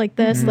moments like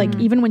this, like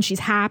even when she's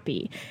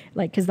happy,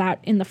 like, because that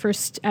in the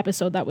first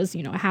episode, that was,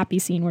 a happy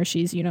scene where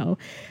she's,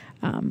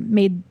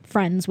 made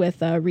friends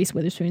with Reese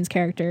Witherspoon's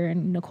character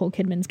and Nicole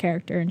Kidman's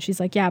character, and she's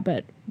like, yeah,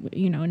 but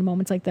in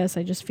moments like this,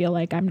 I just feel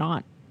like I'm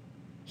not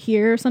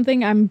here or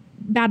something. I'm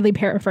badly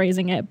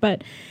paraphrasing it,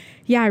 but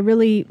yeah, I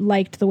really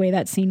liked the way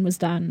that scene was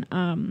done.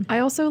 I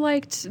also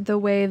liked the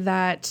way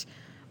that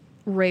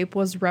rape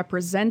was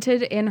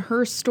represented in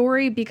her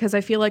story, because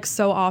I feel like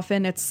so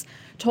often it's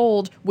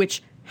told,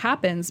 which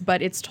happens,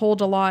 but it's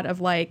told a lot of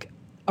like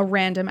a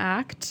random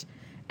act.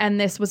 And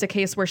this was a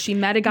case where she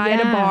met a guy at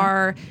a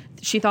bar.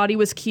 She thought he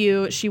was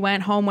cute. She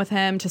went home with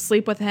him to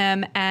sleep with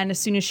him. And as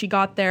soon as she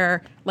got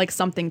there, like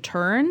something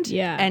turned.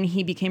 Yeah. And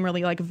he became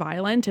really like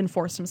violent and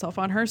forced himself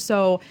on her.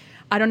 So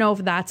I don't know if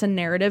that's a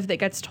narrative that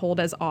gets told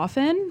as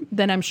often.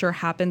 Then I'm sure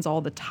happens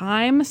all the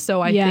time.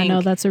 So I think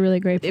no, that's a really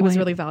great point. it was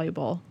really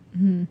valuable.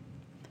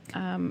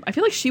 I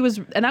feel like she was,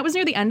 and that was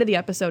near the end of the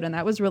episode. And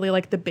that was really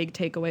like the big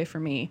takeaway for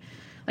me.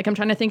 Like I'm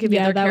trying to think of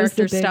other that was the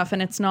character big stuff,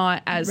 and it's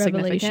not as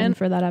revelation significant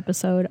for that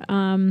episode.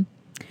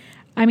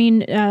 I mean,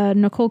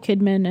 Nicole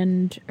Kidman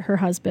and her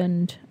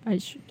husband, I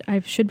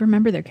should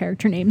remember their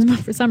character names, but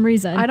for some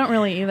reason. I don't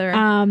really either.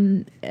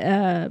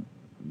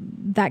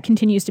 That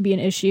continues to be an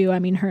issue. I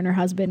mean, her and her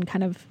husband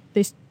kind of,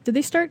 did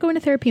they start going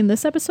to therapy in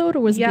this episode, or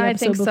was it the episode I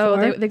think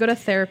before? so. They go to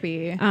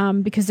therapy.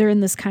 Because they're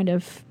in this kind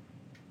of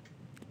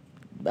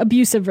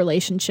abusive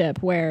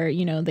relationship where,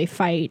 you know, they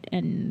fight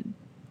and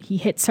he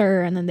hits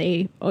her and then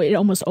it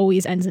almost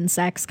always ends in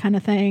sex kind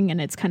of thing. And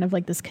it's kind of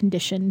like this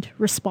conditioned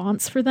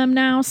response for them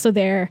now. So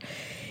they're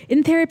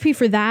in therapy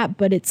for that,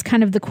 but it's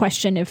kind of the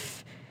question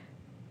if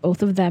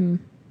both of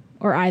them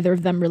or either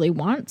of them really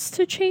wants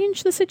to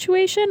change the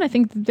situation. I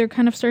think they're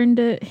kind of starting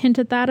to hint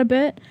at that a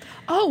bit.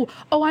 Oh,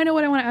 I know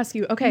what I want to ask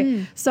you.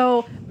 Okay,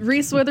 so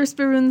Reese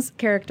Witherspoon's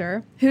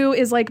character, who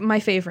is like my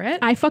favorite.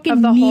 I fucking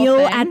of the kneel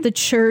whole thing. at the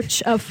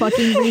church of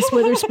fucking Reese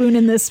Witherspoon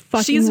in this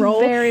fucking She's role.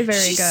 very, very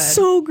She's good.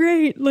 so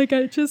great. Like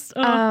I just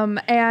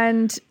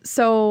And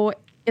so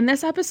in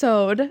this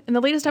episode, in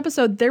the latest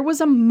episode, there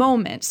was a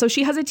moment. So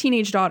she has a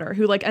teenage daughter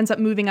who like ends up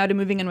moving out and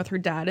moving in with her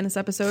dad in this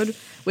episode,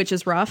 which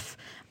is rough.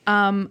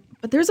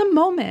 But there's a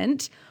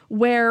moment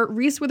where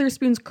Reese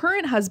Witherspoon's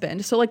current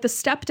husband, so like the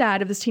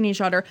stepdad of this teenage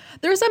daughter,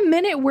 there's a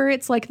minute where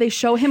it's like they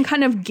show him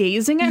kind of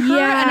gazing at her,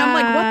 and I'm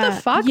like, what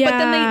the fuck? Yeah.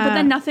 But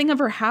then nothing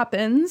ever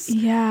happens.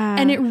 Yeah.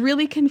 And it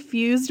really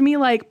confused me.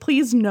 Like,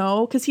 please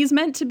no, because he's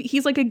meant to be.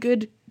 He's like a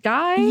good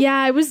guy. Yeah,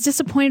 I was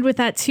disappointed with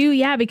that too.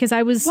 Yeah, because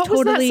I was What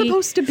totally was that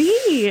supposed to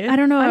be? I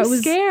don't know. I'm I was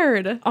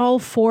scared. all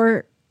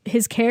for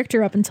his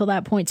character up until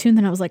that point too, and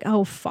then I was like,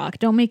 oh fuck,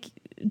 don't make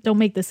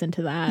this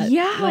into that.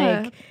 Yeah.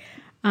 Like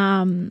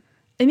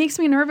It makes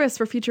me nervous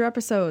for future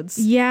episodes.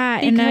 yeah,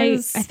 and I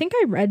Because- think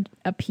I read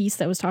a piece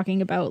that was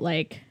talking about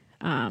like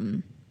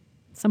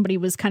somebody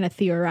was kind of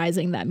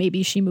theorizing that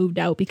maybe she moved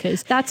out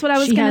because That's what I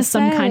was she gonna has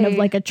some kind of say.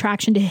 like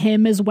attraction to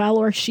him as well,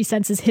 or she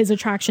senses his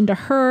attraction to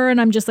her, and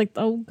I'm just like,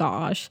 oh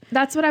gosh.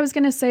 That's what I was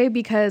gonna say,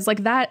 because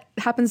like that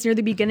happens near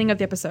the beginning of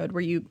the episode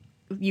where you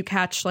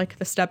catch like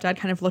the stepdad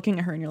kind of looking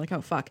at her and you're like,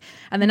 oh fuck,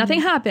 and then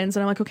nothing happens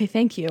and I'm like, okay,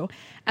 thank you.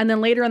 And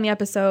then later in the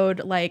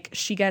episode, like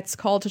she gets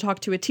called to talk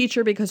to a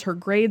teacher because her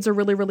grades are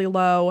really, really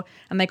low,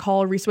 and they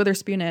call Reese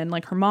Witherspoon in,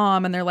 like her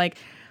mom, and they're like,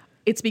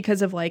 it's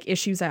because of like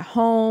issues at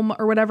home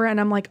or whatever. And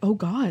I'm like, oh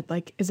God,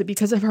 like, is it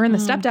because of her and the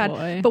stepdad?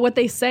 boy. But what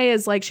they say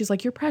is like, she's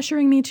like, you're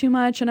pressuring me too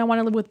much and I want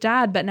to live with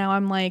dad. But now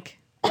I'm like,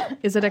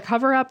 is it a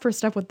cover up for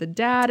stuff with the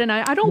dad? And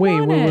I don't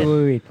want it.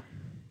 Wait.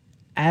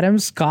 Adam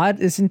Scott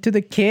is into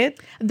the kid?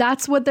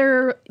 That's what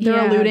they're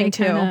Yeah, alluding they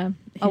to kinda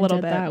a little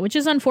hint bit. at that, which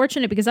is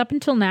unfortunate because up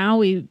until now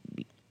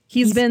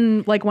He's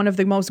been like one of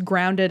the most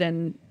grounded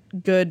and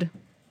good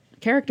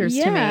characters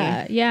to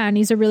me. Yeah, and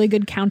he's a really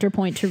good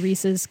counterpoint to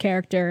Reese's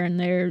character, and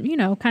they're, you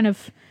know, kind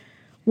of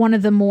one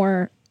of the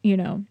more, you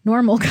know,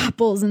 normal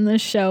couples in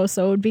this show.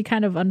 So it would be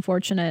kind of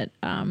unfortunate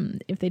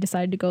if they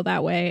decided to go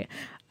that way.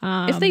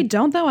 If they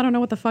don't, though, I don't know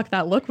what the fuck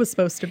that look was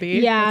supposed to be.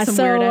 Yeah, That's some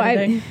so weird I-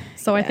 editing.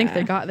 So I think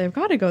yeah. they've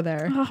got to go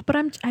there. Oh, but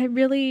I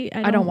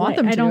don't want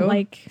them I don't to.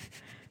 like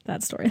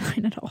that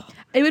storyline at all.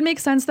 It would make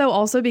sense though,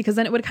 also because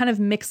then it would kind of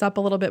mix up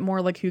a little bit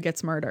more like who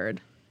gets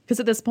murdered. Because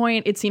at this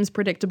point, it seems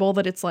predictable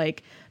that it's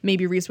like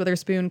maybe Reese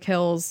Witherspoon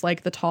kills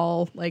like the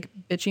tall, like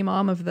bitchy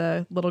mom of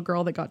the little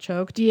girl that got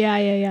choked.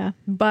 Yeah.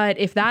 But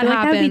if that I feel like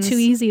happens, that'd be too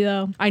easy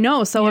though. I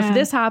know. So Yeah. if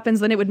this happens,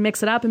 then it would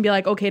mix it up and be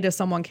like, okay, does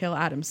someone kill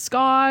Adam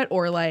Scott?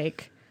 Or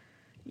like,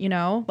 you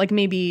know, like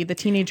maybe the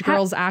teenage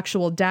girl's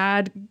actual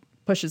dad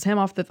pushes him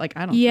off the, like,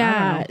 I don't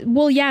know.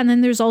 Well, yeah, and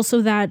then there's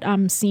also that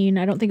scene,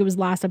 I don't think it was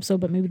last episode,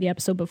 but maybe the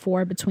episode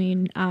before,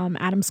 between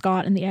Adam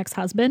Scott and the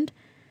ex-husband.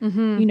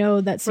 Mm-hmm. You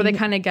know, that scene Where they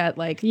kind of get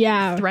like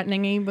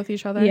threatening-y with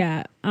each other.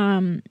 Yeah.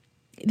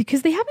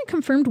 Because they haven't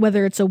confirmed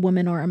whether it's a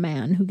woman or a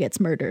man who gets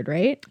murdered,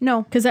 right?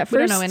 No, Because at we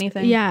first, don't know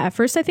anything. Yeah, at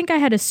first I think I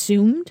had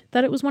assumed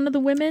that it was one of the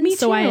women. Me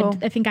So too.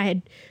 I think I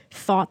had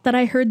thought that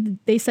I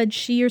heard they said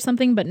she or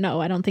something, but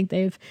no, I don't think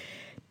they've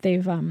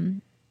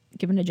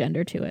given a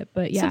gender to it.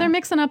 But yeah, So they're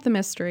mixing up the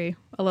mystery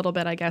a little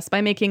bit, I guess,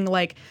 by making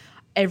like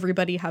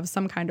everybody have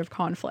some kind of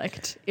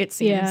conflict, it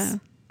seems. Yeah.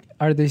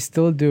 Are they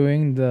still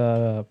doing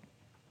the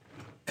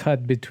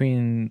cut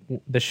between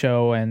the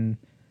show and...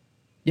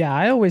 Yeah,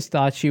 I always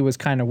thought she was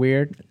kind of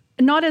weird.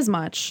 Not as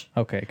much.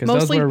 Okay, because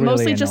those were really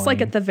mostly just like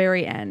annoying. at the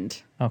very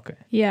end. Okay.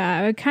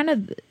 Yeah, I kind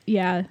of,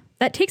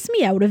 that takes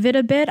me out of it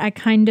a bit. I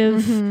kind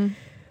of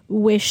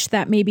wish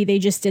that maybe they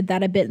just did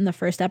that a bit in the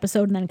first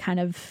episode and then kind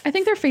of, I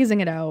think they're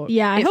phasing it out.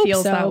 yeah, I it hope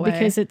feels so that way.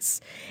 because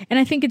and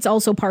I think it's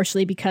also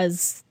partially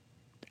because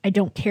I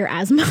don't care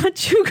as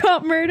much who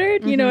got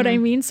murdered. You know what I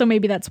mean? So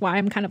maybe that's why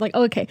I'm kind of like,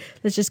 oh, okay,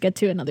 let's just get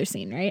to another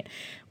scene, right?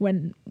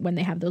 When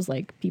they have those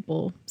like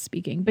people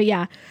speaking. But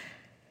yeah,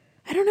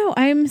 I don't know.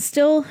 I'm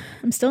still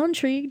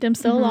intrigued. I'm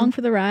still along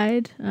for the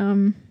ride.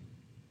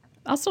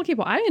 I'll still keep.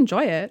 I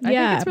enjoy it. I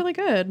think it's really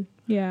good.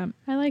 Yeah,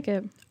 I like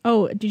it.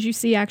 Oh, did you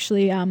see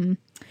actually?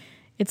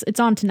 It's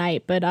on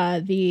tonight, but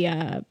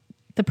the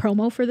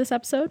promo for this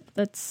episode.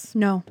 That's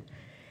No.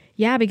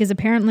 yeah, because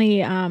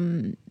apparently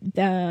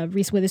the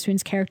Reese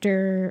Witherspoon's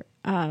character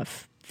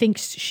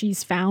thinks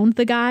she's found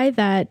the guy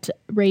that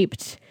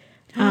raped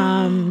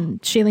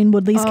Shailene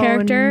Woodley's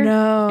character.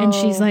 No. And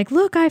she's like,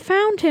 "Look, I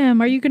found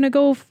him. Are you gonna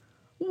go?"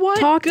 What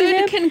talk to good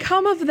him? can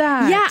come of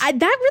that? Yeah,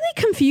 that really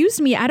confused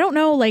me. I don't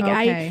know, like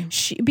Okay.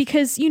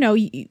 because you know,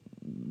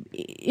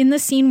 in the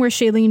scene where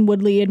Shailene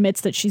Woodley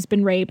admits that she's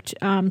been raped,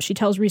 she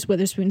tells Reese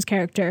Witherspoon's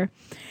character,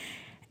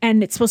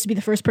 and it's supposed to be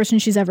the first person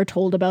she's ever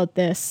told about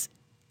this.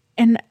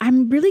 And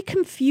I'm really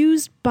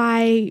confused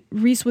by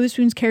Reese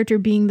Witherspoon's character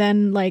being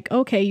then like,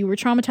 okay, you were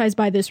traumatized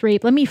by this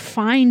rape. Let me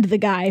find the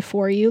guy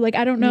for you. Like,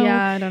 I don't know.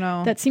 Yeah, I don't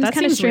know. That seems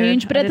kind of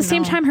strange. weird. But I at the didn't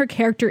same know. time, her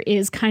character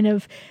is kind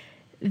of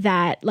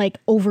that like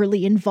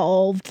overly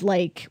involved,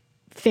 like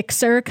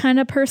fixer kind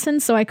of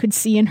person. So I could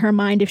see in her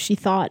mind if she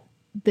thought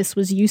this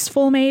was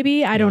useful,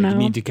 maybe. I don't know. You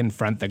need to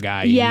confront the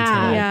guy. Yeah,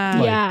 you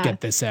need to, yeah.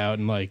 get this out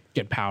and like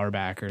get power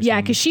back or something.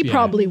 Yeah, because she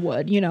probably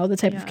would, you know, the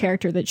type of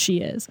character that she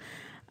is.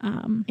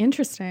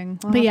 Interesting.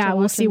 But yeah,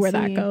 we'll see where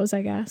that goes,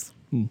 I guess.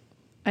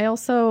 I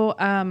also,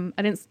 I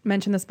didn't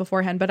mention this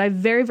beforehand, but I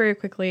very, very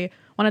quickly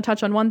want to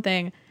touch on one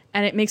thing,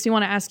 and it makes me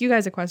want to ask you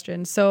guys a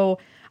question. So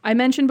I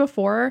mentioned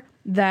before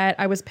that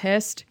I was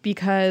pissed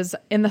because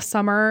in the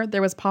summer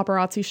there was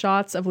paparazzi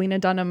shots of Lena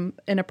Dunham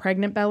in a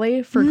pregnant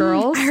belly for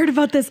girls. I heard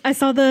about this. I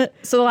saw the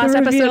last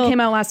reveal. episode came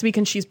out last week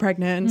and she's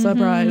pregnant.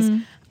 Surprise.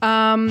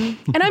 And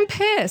I'm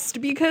pissed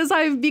because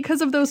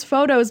of those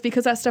photos,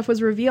 because that stuff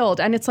was revealed.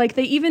 And it's like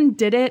they even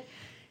did it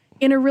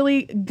in a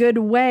really good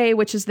way,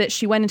 which is that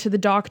she went into the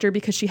doctor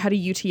because she had a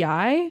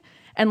UTI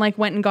and like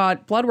went and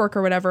got blood work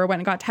or whatever, went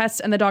and got tests.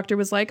 And the doctor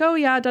was like, oh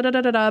yeah, da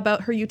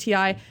about her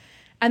UTI.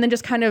 And then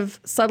just kind of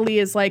subtly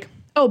is like,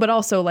 oh, but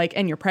also like,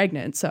 and you're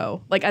pregnant.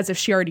 So like as if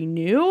she already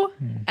knew.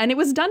 And it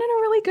was done in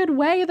a really good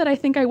way that I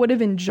think I would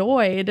have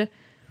enjoyed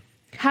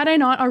had I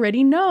not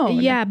already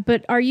known. Yeah,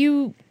 but are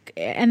you...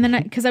 And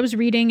then, because I was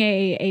reading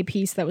a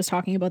piece that was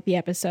talking about the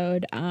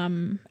episode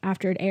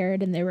after it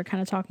aired, and they were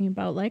kind of talking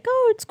about like,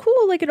 oh, it's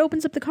cool, like it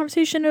opens up the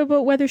conversation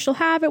about whether she'll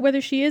have it,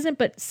 whether she isn't.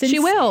 But since She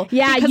will,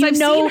 yeah, because you I've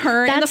know, seen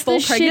her in the that's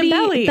full pregnant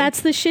belly.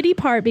 That's the shitty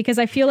part, because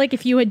I feel like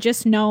if you had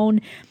just known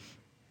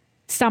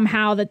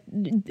somehow that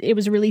it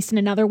was released in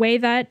another way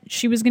that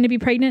she was going to be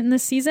pregnant in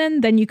this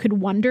season, then you could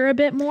wonder a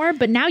bit more.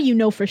 But now you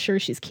know for sure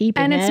she's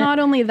keeping And it. it's not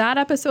only that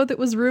episode that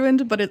was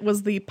ruined, but it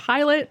was the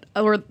pilot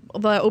or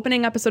the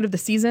opening episode of the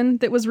season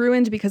that was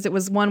ruined, because it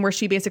was one where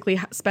she basically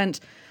spent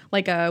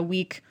like a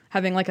week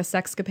having like a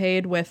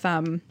sexcapade with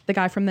the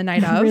guy from the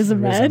night of. Riz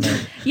Ahmed.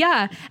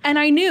 Yeah. And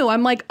I knew,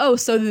 I'm like, oh,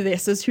 so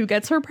this is who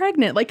gets her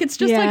pregnant. Like, it's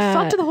just like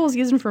fucked the whole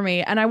season for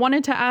me. And I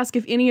wanted to ask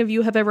if any of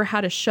you have ever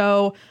had a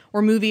show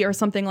or movie or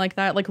something like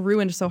that, like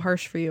ruined so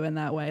harsh for you in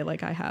that way,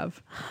 like I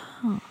have.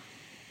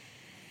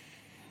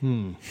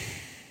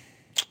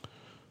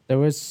 There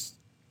was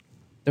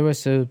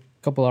a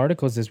couple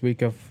articles this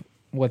week of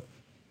what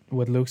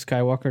Luke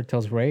Skywalker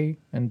tells Rey,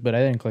 but I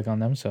didn't click on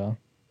them, so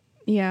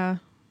Yeah.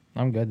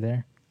 I'm good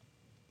there.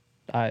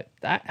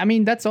 I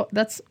mean, that's all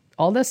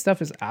that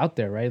stuff is out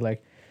there, right?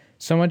 Like,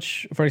 so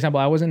much. For example,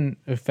 I wasn't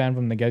a fan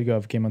from the get-go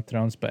of Game of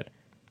Thrones, but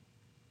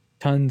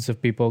tons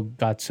of people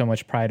got so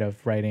much pride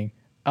of writing,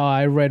 oh,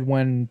 I read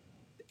when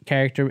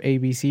character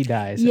ABC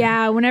dies.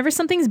 Yeah, whenever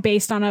something's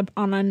based on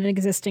an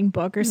existing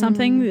book or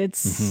something,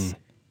 it's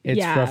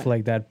rough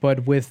like that.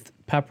 But with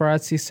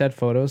paparazzi set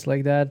photos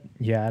like that,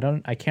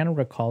 I can't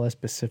recall a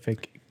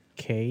specific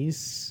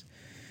case.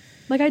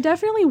 Like, I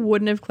definitely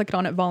wouldn't have clicked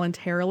on it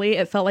voluntarily.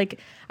 It felt like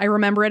I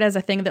remember it as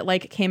a thing that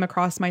like came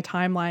across my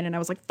timeline and I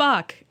was like,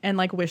 fuck, and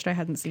like wished I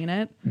hadn't seen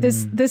it.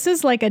 This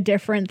is like a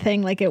different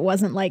thing. Like, it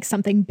wasn't like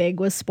something big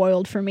was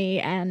spoiled for me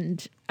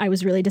and I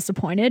was really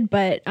disappointed.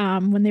 But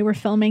when they were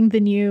filming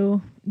the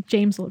new,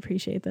 James will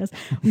appreciate this,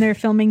 when they were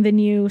filming the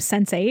new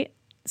Sense8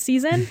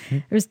 season,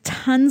 there's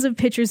tons of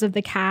pictures of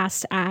the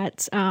cast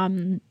at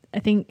I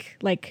think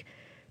like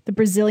the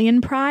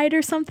Brazilian Pride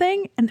or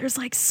something, and there's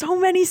like so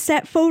many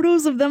set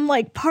photos of them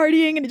like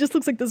partying, and it just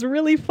looks like this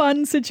really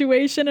fun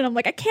situation, and I'm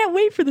like, I can't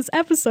wait for this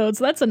episode.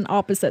 So that's an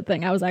opposite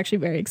thing. I was actually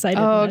very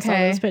excited when I saw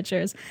those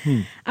pictures.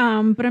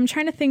 But I'm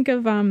trying to think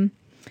of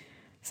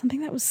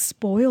something that was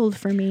spoiled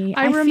for me.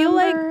 I feel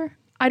like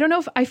I don't know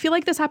if I feel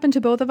like this happened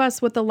to both of us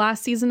with the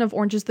last season of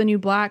Orange is the New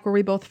Black, where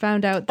we both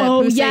found out that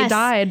Poussey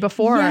died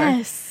before.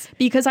 Yes.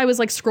 Because I was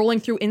like scrolling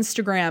through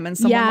Instagram and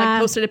someone like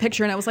posted a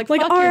picture and I was like,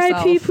 fuck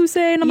R.I.P. yourself.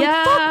 Poussey, and I'm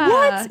like, fuck,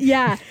 what?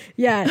 Yeah.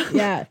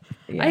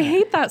 I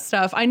hate that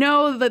stuff. I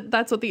know that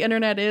that's what the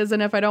internet is,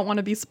 and if I don't want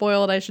to be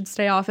spoiled, I should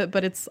stay off it,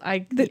 but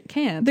I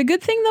can't. The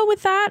good thing though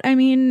with that, I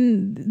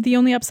mean, the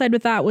only upside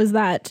with that was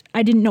that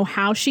I didn't know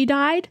how she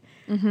died.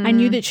 I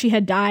knew that she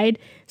had died.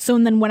 So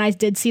and then when I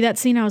did see that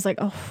scene, I was like,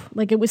 oh,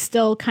 like it was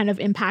still kind of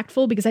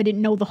impactful because I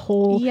didn't know the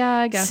whole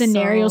I guess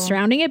scenario so.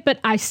 surrounding it. But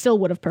I still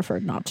would have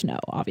preferred not to know,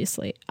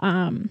 obviously.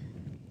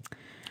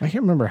 I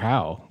can't remember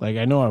how. Like,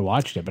 I know I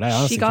watched it, but I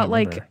honestly She got can't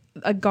like remember.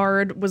 a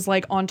guard was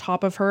like on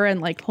top of her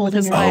and like Holding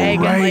with his her. leg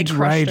and like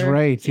crushed her.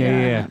 right.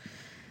 Yeah.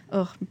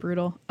 Ugh,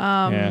 brutal.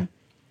 Yeah.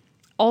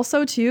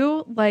 Also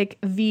too, like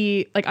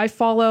I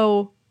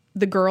follow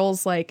the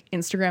girls' like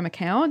Instagram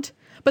account,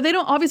 but they're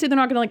not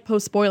gonna like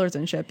post spoilers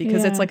and shit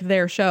because it's Yeah. like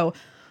their show.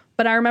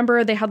 But I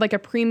remember they had like a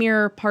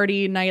premiere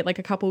party night like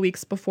a couple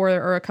weeks before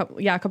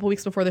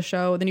the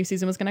show, the new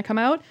season was gonna come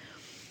out.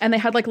 And they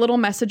had like little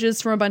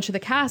messages from a bunch of the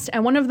cast.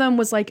 And one of them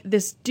was like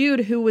this dude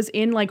who was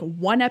in like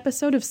one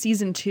episode of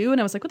season 2. And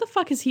I was like, what the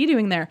fuck is he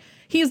doing there?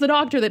 He's the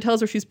doctor that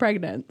tells her she's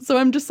pregnant. So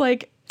I'm just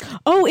like,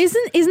 Oh,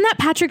 isn't that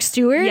Patrick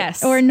Stewart?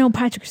 Yes. Or no,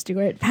 Patrick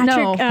Stewart. Patrick.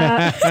 No.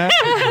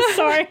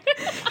 Sorry.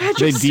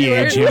 They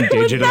de-age him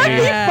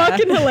digitally.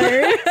 Fucking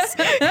hilarious. If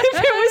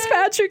it was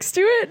Patrick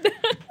Stewart.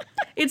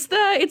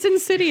 it's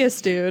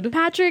Insidious, dude.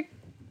 Patrick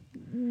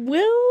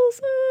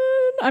Wilson.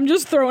 I'm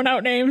just throwing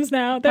out names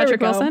now. There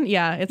Patrick we go. Wilson?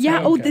 Yeah. It's Yeah.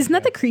 him. Oh, isn't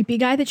that the creepy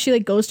guy that she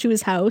like goes to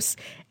his house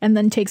and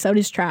then takes out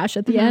his trash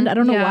at the end? I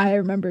don't know yeah. why I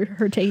remember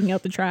her taking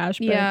out the trash.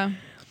 But Yeah.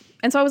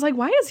 And so I was like,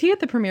 why is he at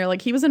the premiere?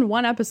 Like he was in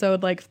one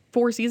episode like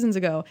 4 seasons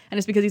ago. And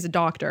it's because he's a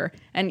doctor.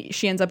 And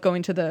she ends up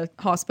going to the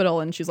hospital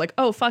and she's like,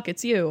 oh, fuck,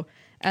 it's you.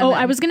 And Oh, then-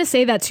 I was gonna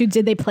say that too.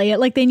 Did they play it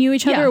like they knew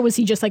each other, Yeah. or was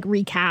he just like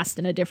recast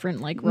in a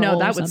different like role? No, or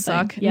that would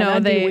something? suck. Yeah, No,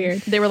 that'd be they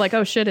weird. they were like,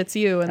 oh shit, it's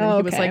you. And then Oh,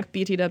 he was okay. like,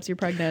 BT dubs, you're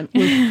pregnant.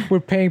 We're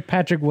paying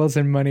Patrick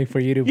Wilson money for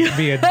you to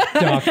be a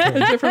doctor.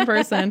 A different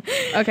person.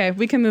 Okay,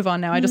 we can move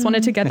on now. I just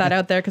wanted to get that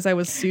out there because I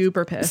was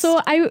super pissed.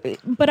 So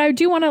I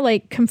do want to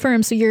like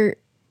confirm. So you're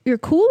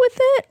cool with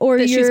it, or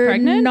That she's you're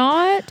pregnant?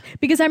 not?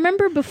 Because I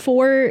remember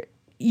before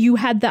you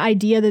had the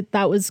idea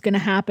that was going to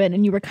happen,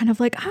 and you were kind of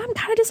like, I'm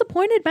kind of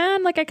disappointed,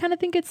 man. Like I kind of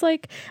think it's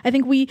like I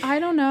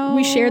don't know.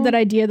 we shared that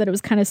idea that it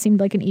was kind of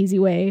seemed like an easy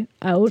way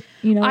out.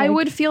 You know, I like-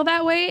 would feel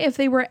that way if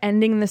they were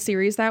ending the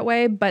series that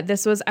way, but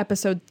this was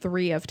episode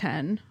 3 of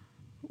 10.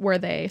 Were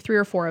they 3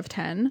 or 4 of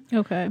 10?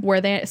 Okay.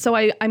 So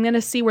I'm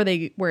gonna see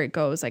where it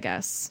goes, I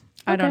guess.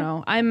 I don't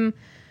Okay. know.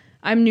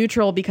 I'm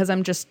neutral because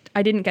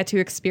I didn't get to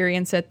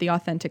experience it the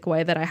authentic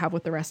way that I have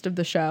with the rest of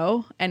the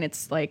show, and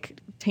it's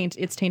like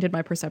it's tainted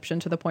my perception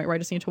to the point where I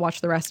just need to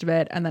watch the rest of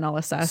it and then I'll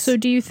assess. So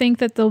do you think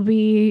that there'll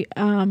be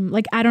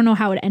like I don't know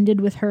how it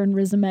ended with her and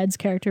Riz Ahmed's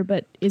character,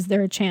 but is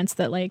there a chance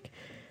that like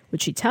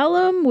would she tell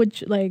him? Would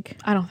she, like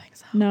I don't think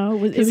so.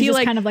 no? It was he, just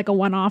like- kind of like a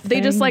one-off. They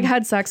just thing? like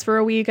had sex for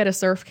a week at a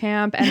surf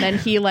camp, and then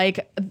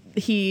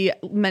he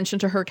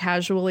mentioned to her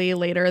casually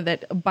later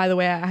that, by the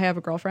way, I have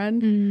a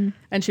girlfriend,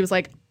 and she was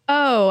like,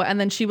 oh, and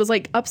then she was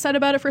like upset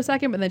about it for a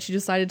second, but then she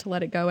decided to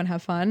let it go and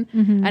have fun,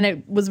 and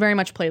it was very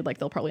much played like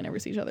they'll probably never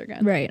see each other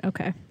again. right.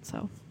 Okay.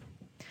 So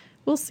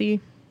we'll see.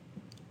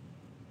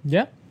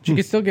 Yeah, she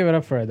could still give it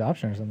up for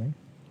adoption or something.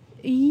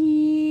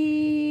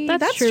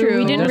 That's true.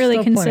 We didn't There's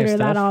really still plenty of consider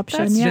that stuff. option.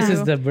 That's Yeah. This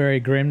is the very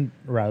grim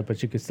route,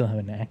 but you could still have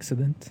an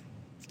accident.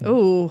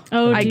 Ooh,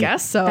 Oh, I do you-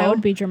 guess so. That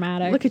would be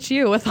dramatic. Look at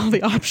you with all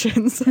the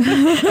options.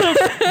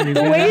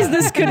 the ways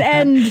this could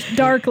end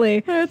darkly.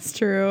 That's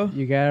true.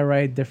 You gotta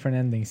write different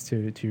endings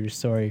to your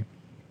story.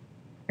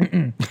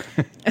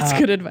 That's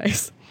good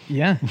advice.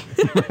 Yeah.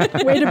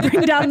 Way to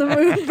bring down the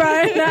mood,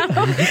 Brian.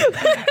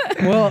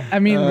 Now. Well, I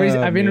mean,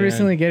 I've been man.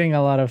 recently getting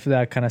a lot of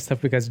that kind of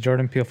stuff because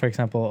Jordan Peele, for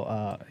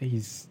example,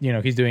 he's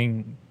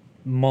doing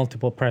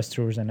multiple press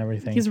tours and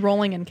everything. He's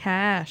rolling in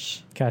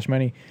cash. Cash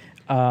money,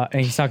 and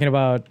he's talking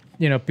about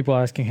people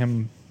asking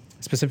him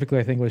specifically.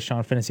 I think it was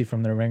Sean Finney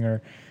from The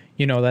Ringer.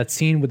 That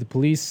scene with the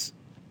police.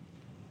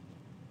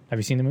 Have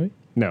you seen the movie?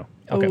 No.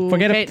 Okay, Ooh,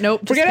 forget okay, it.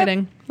 Nope, just Forget it.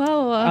 kidding. La,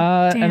 la,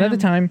 la. Damn. Another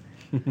time.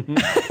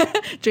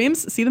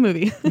 James, see the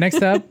movie.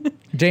 Next up,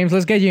 James,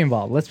 let's get you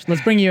involved.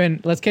 Let's bring you in.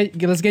 Let's get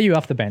you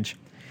off the bench.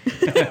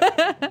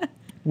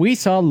 We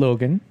saw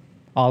Logan,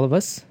 all of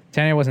us.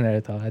 Tanya wasn't there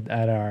though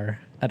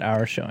at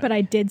our showing, But I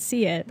did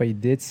see it but you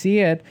did see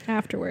it.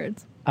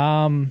 afterwards.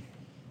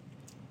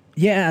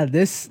 Yeah,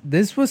 this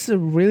was a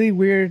really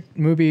weird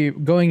movie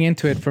going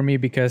into it for me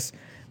because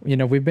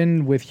we've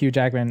been with Hugh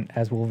Jackman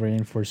as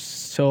Wolverine for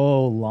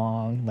so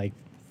long, like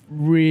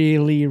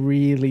really,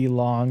 really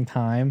long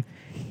time,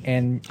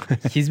 and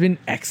he's been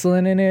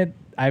excellent in it.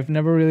 I've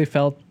never really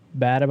felt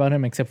bad about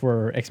him except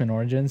for X-Men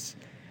Origins,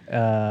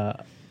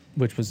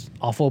 which was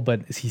awful,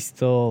 but he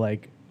still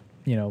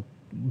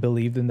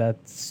believed in that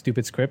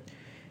stupid script.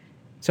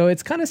 So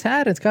it's kind of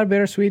sad. It's kind of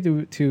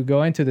bittersweet to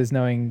go into this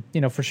knowing,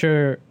 for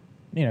sure,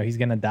 he's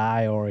going to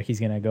die or he's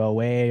going to go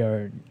away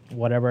or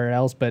whatever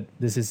else. But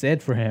this is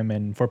it for him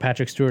and for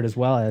Patrick Stewart as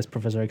well as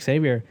Professor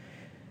Xavier.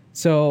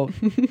 So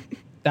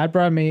that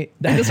brought me...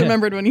 I just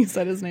remembered when you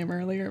said his name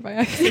earlier by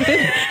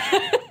accident.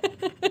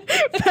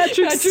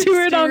 Patrick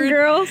Stewart on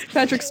Girls.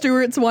 Patrick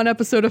Stewart's one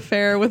episode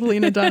affair with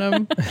Lena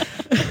Dunham.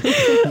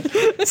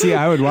 See,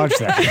 I would watch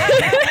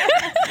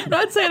that. I'm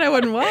not saying I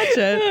wouldn't watch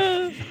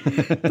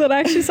it. That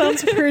actually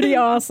sounds pretty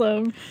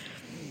awesome.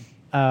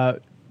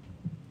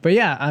 But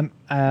yeah,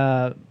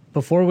 I'm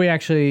before we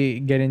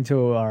actually get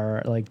into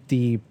our like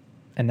deep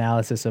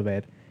analysis of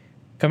it,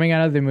 coming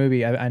out of the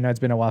movie, I know it's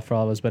been a while for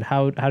all of us, but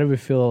how do we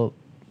feel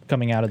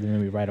coming out of the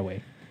movie right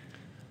away?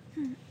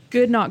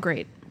 Good, not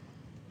great.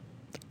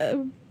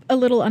 A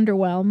little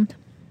underwhelmed.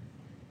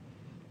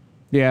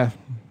 Yeah,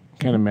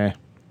 kind of meh.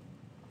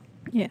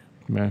 Yeah.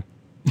 Meh.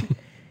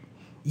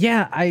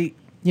 Yeah, I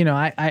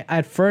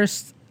at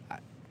first I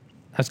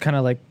was kind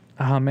of like,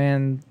 oh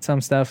man, some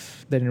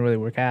stuff didn't really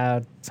work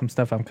out. Some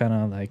stuff I'm kind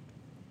of like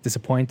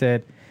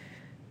disappointed.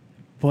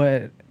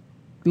 But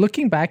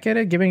looking back at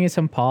it, giving it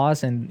some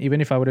pause, and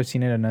even if I would have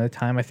seen it another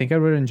time, I think I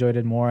would have enjoyed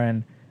it more.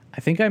 And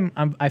I think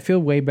I feel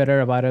way better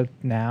about it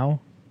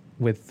now,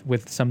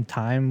 with some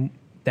time.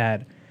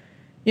 That,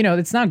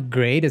 it's not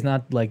great. It's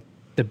not like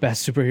the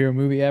best superhero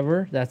movie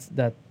ever.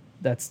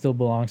 That still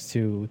belongs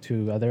to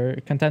other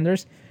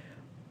contenders.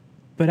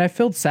 But I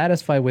felt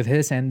satisfied with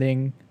his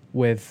ending,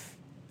 with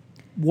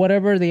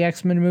whatever the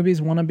X-Men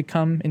movies want to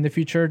become in the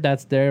future.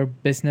 That's their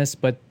business.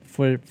 But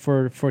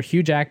for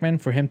Hugh Jackman,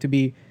 for him to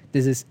be,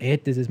 this is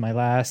it. This is my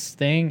last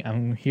thing.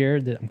 I'm here.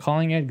 I'm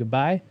calling it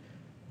goodbye.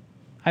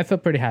 I feel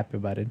pretty happy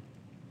about it.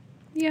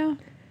 Yeah.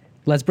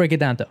 Let's break it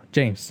down though.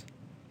 James,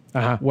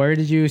 where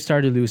did you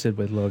start to lose it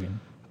with Logan?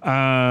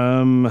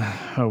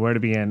 Where to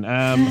begin?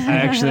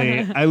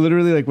 I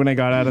literally, like, when I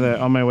got out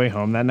of on my way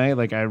home that night,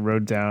 like, I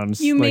wrote down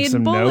You like made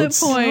some bullet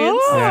notes.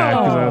 points. Yeah,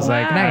 because I was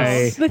like,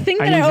 Nice. The thing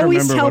I that need I to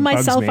always remember tell what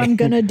bugs myself me. I'm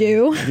gonna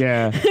do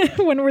Yeah.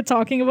 when we're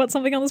talking about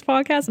something on this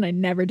podcast, and I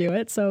never do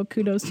it. So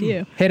kudos to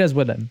you. Hit us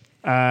with them.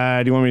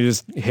 Do you want me to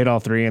just hit all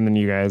three and then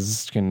you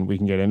guys we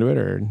can get into it,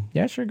 or?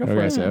 Yeah, sure, go for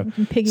Okay, it. so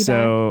Piggyback.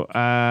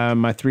 so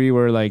my three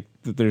were like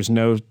there's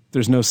no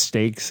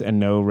stakes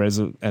and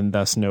and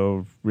thus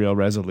no real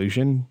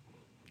resolution.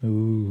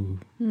 Ooh.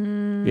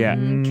 Yeah.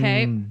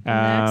 Okay.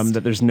 Next.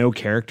 That there's no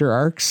character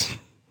arcs.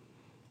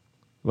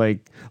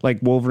 Like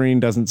Wolverine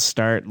doesn't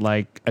start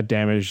like a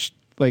damaged,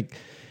 like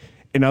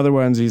in other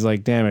ones he's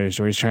like damaged,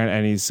 or he's trying,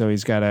 and he's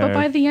got But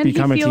by the to end, he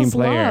become a team feels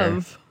player.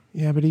 love.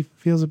 Yeah, but he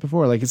feels it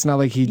before. Like, it's not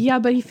like he Yeah,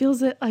 but he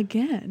feels it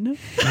again.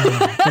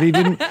 but he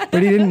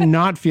didn't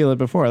not feel it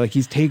before. Like,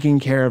 he's taking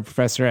care of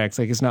Professor X.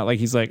 Like, it's not like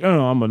he's like,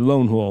 oh, I'm a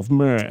lone wolf,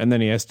 meh, and then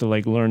he has to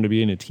like learn to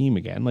be in a team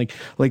again. Like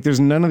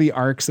there's none of the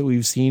arcs that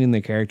we've seen in the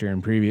character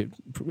in previous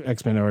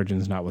X-Men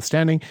Origins,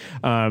 notwithstanding,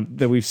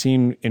 that we've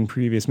seen in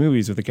previous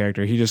movies with the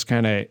character. He just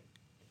kind of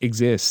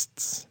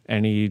exists,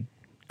 and he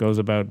goes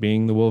about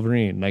being the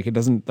Wolverine. Like, it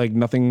doesn't, like,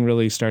 nothing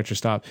really starts or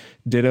stops.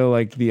 Ditto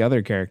like the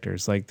other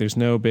characters. Like, there's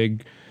no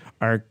big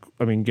arc.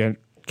 I mean,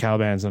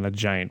 Caliban's not a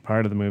giant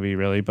part of the movie,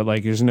 really, but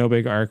like, there's no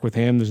big arc with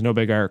him. There's no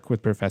big arc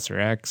with Professor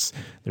X.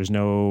 There's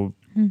no,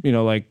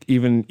 like,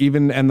 even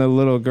and the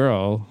little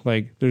girl,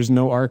 like, there's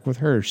no arc with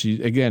her.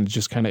 She, again,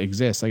 just kind of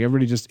exists. Like,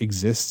 everybody just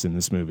exists in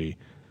this movie.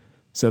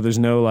 So there's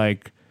no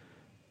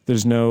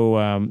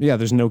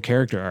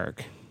character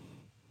arc.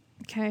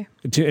 Okay.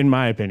 In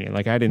my opinion,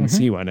 like, I didn't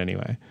see one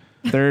anyway.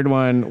 Third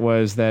one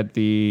was that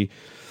the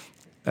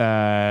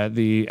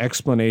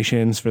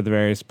explanations for the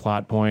various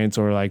plot points,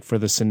 or like for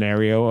the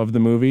scenario of the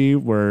movie,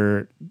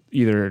 were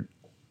either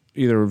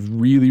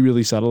really,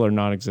 really subtle or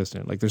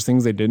non-existent. Like, there's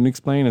things they didn't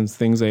explain, and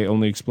things they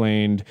only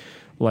explained,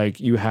 like,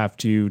 you have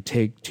to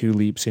take 2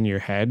 leaps in your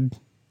head to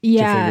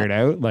figure it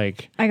out.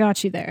 Like, I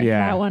got you there.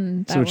 yeah, That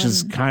one. which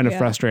is kind of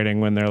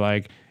frustrating when they're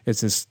like,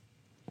 it's this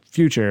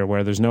future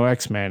where there's no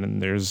X-Men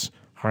and there's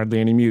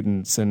hardly any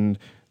mutants, and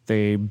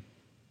they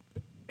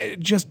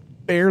just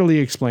barely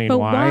explain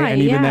why,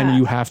 and even then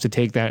you have to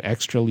take that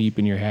extra leap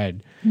in your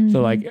head.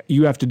 So like,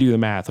 you have to do the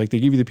math. Like, they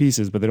give you the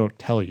pieces, but they don't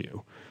tell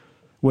you,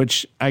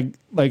 which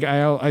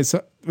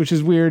which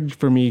is weird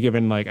for me,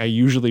 given like I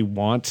usually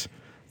want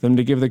them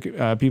to give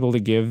the people to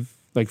give,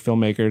 like,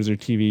 filmmakers or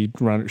TV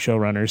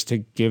showrunners to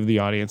give the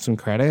audience some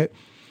credit.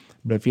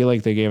 But I feel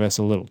like they gave us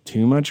a little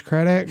too much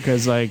credit,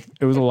 because like,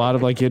 it was a lot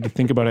of like, you had to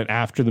think about it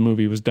after the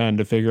movie was done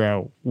to figure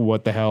out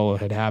what the hell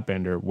had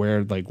happened, or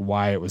where, like,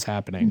 why it was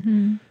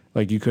happening.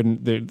 Like, you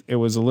couldn't, it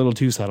was a little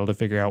too subtle to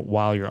figure out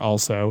while you're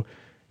also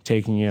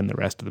taking in the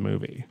rest of the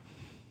movie.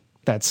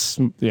 That's,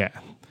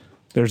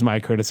 there's my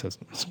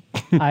criticisms.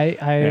 I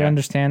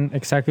understand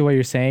exactly what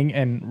you're saying,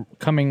 and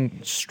coming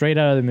straight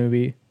out of the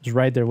movie, is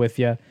right there with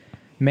you.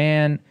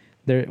 Man,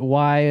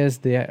 why are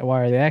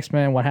the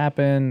X-Men? What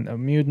happened?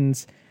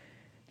 Mutants.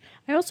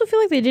 I also feel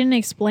like they didn't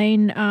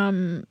explain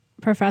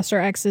Professor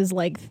X's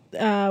like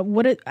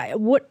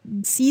what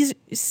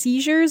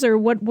seizures, or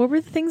what were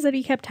the things that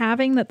he kept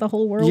having that the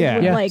whole world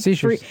would like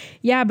seizures.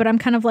 But I'm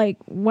kind of like,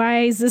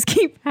 why does this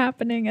keep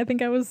happening? I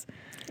think I was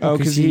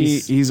because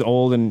he's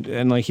old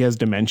and like, he has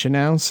dementia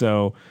now,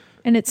 so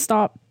and it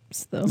stops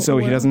the so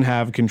whole he doesn't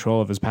have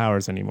control of his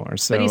powers anymore.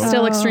 So But he's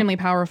still extremely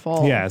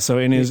powerful. yeah, so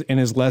in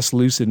his less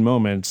lucid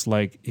moments,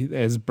 like,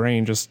 his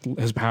brain his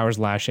powers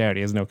lash out.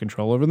 He has no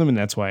control over them, and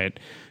that's why it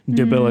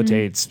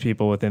debilitates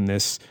people within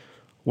this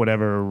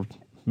whatever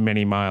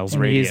many miles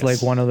radius. He's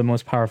like one of the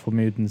most powerful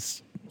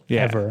mutants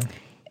ever.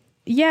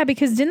 Yeah,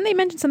 because didn't they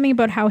mention something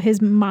about how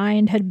his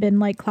mind had been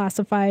like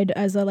classified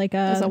as a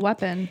As a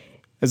weapon.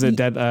 As a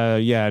dead,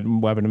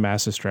 weapon of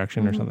mass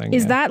destruction or something.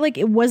 Is yeah. that like,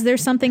 was there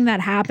something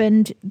that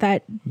happened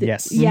that?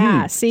 Yes.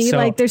 Yeah. See, So-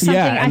 like there's something.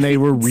 Yeah, and they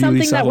were really something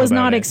that subtle was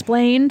about not it.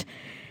 explained.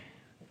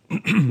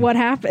 What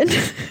happened?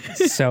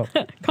 So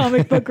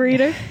Comic book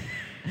reader.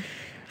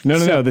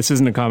 No. This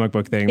isn't a comic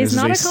book thing. It's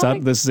This not is a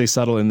comic? this is a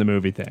subtle in the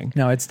movie thing.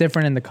 no, it's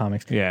different in the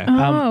comics. Yeah.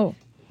 Oh,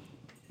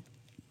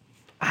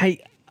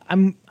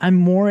 I'm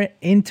more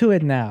into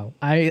it now.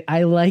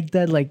 I like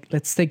that. Like,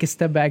 let's take a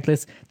step back.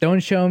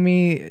 Don't show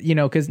me,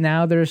 because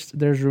now there's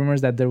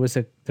rumors that there was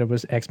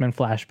X-Men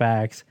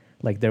flashbacks.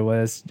 Like there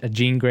was a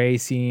Jean Grey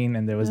scene,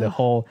 and there was a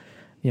whole,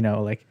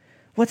 like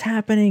what's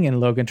happening, and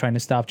Logan trying to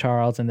stop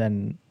Charles, and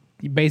then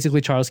basically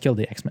Charles killed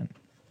the X-Men.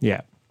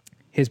 Yeah.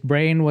 His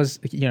brain was,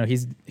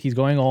 he's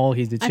going old.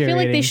 He's I deteriorating. feel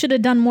like they should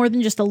have done more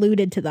than just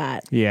alluded to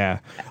that. Yeah.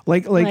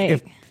 Like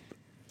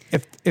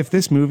if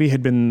this movie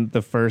had been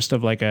the first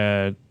of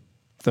the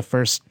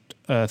first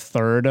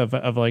third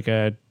of like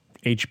a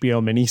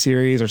HBO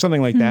miniseries or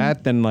something like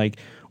that, then like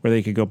where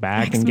they could go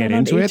back and get X-Men on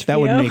into it, that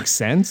would HBO. make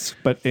sense.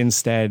 But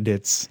instead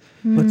it's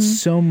But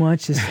so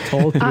much is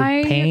told through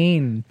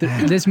pain.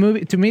 This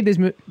movie,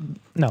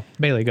 no,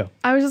 Bailey, go.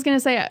 I was just going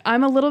to say,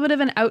 I'm a little bit of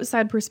an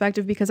outside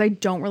perspective because I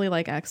don't really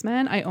like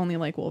X-Men. I only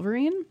like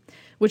Wolverine,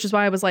 which is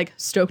why I was like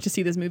stoked to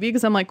see this movie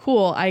because I'm like,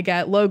 cool, I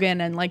get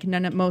Logan and like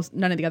none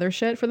of the other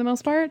shit for the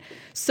most part.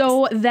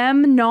 So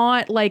them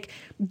not like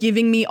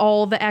giving me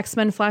all the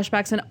X-Men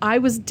flashbacks, and I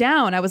was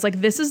down. I was like,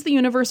 this is the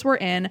universe we're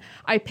in.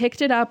 I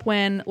picked it up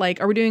when like,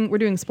 we're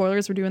doing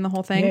spoilers? We're doing the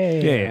whole thing.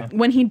 Yeah.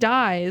 When he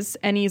dies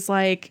and he's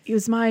like, it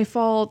was my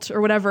fault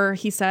or whatever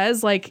he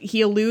says, like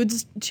he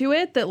alludes to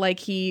it that like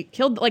he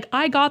killed, like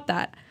I got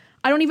that.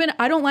 I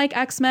don't like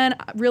X-Men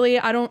really.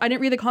 I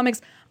didn't read the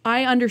comics.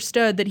 I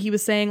understood that he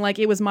was saying like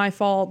it was my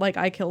fault, like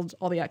I killed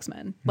all the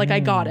X-Men. Like I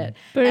got it.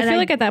 But And I feel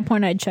like at that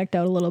point I'd checked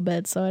out a little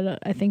bit, so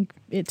I think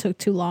it took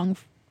too long.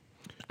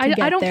 I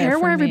don't there care for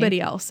where me.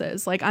 everybody else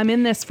is. Like I'm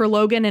in this for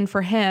Logan and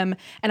for him,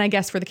 and I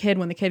guess for the kid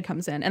when the kid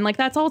comes in, and like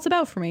that's all it's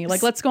about for me.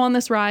 Like let's go on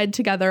this ride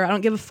together. I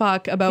don't give a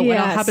fuck about what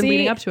Yeah, happened see,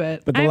 leading up to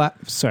it. but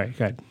sorry,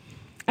 go ahead.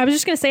 I was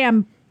just gonna say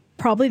I'm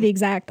probably the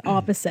exact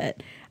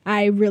opposite.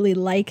 I really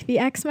like the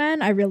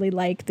X-Men. I really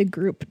like the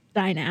group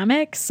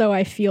dynamic. So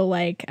I feel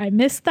like I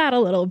missed that a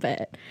little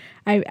bit.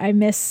 I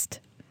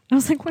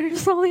was like,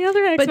 where's all the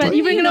other X-Men?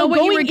 didn't you know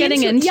what you were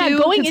getting into? Yeah,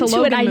 going It's a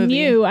into it, Logan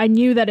movie. I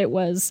knew that it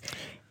was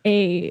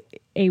a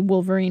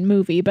Wolverine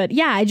movie. But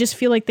yeah, I just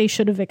feel like they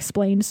should have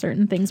explained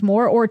certain things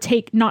more, or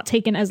not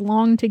taken as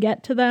long to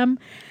get to them.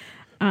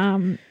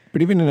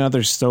 But even in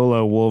other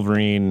solo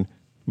Wolverine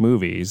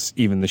movies,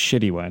 even the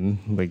shitty one,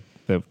 like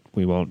that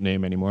we won't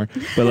name anymore,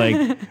 but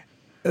like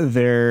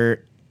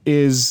there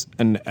is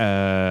an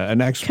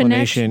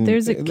explanation.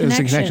 There's a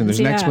connection. There's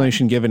an yeah.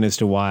 explanation given as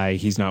to why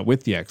he's not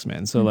with the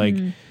X-Men. So like,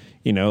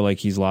 like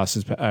he's lost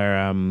his, like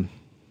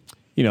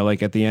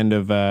at the end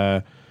of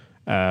the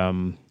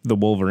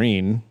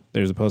Wolverine,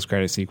 there's a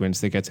post-credit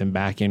sequence that gets him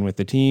back in with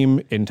the team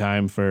in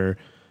time for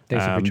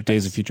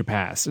Days of Future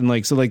Past. And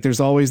like, so like there's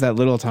always that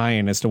little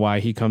tie-in as to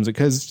why he comes,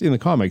 because in the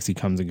comics he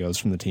comes and goes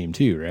from the team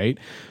too, right?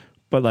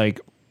 But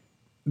like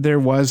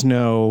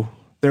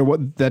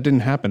that didn't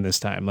happen this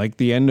time. Like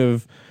the end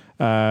of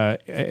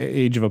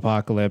Age of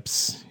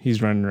Apocalypse,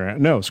 he's running around.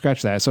 No,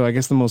 scratch that. So I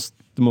guess the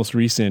most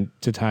recent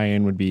to tie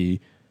in would be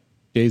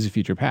Days of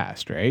Future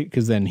Past, right?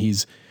 Because then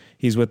he's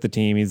with the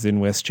team. He's in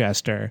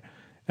Westchester,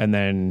 and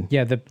then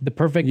the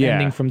perfect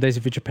ending from Days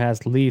of Future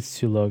Past leads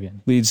to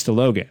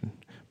Logan.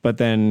 But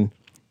then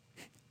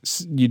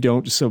you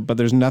don't. So, but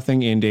there's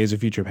nothing in Days of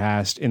Future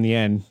Past in the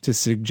end to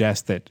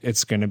suggest that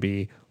it's going to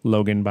be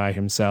Logan by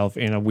himself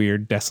in a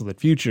weird desolate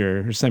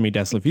future or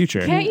semi-desolate future.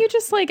 Can't you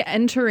just like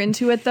enter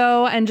into it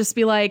though and just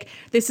be like,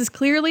 this is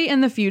clearly in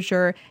the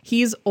future.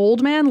 He's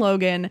old man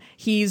Logan.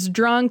 He's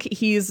drunk.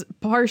 He's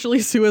partially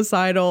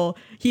suicidal.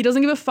 He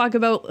doesn't give a fuck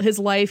about his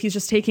life. He's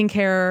just taking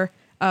care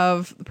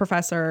of the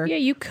professor. Yeah,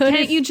 you could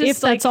Can't you just if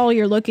that's all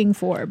you're looking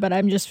for. But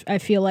I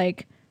feel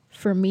like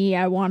for me,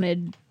 I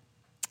wanted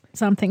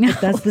something else.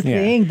 That's the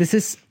thing. This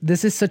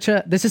is such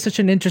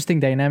an interesting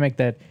dynamic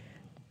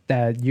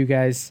that you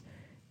guys,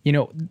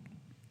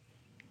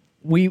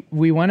 we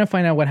want to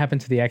find out what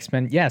happened to the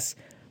X-Men. Yes,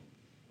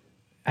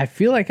 I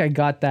feel like I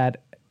got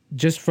that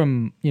just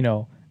from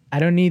I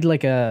don't need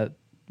like a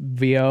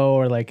VO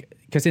or like,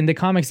 because in the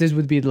comics this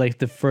would be like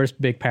the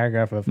first big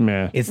paragraph of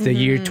it's the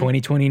year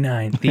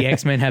 2029. The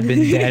X-Men have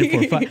been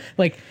dead for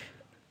like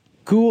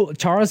cool.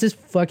 Charles is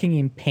fucking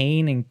in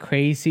pain and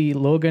crazy.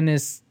 Logan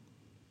is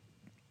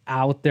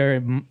out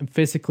there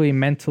physically,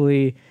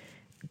 mentally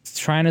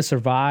trying to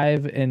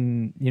survive,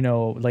 and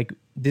like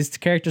these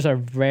characters are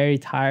very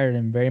tired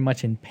and very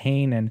much in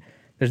pain, and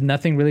there's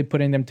nothing really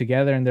putting them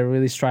together, and they're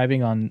really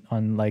striving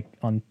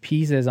on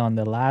pieces, on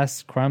the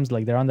last crumbs,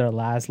 like they're on their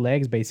last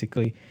legs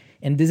basically.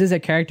 And this is a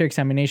character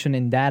examination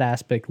in that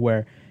aspect,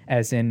 where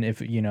as in if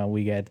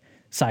we get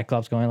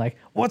Cyclops going like,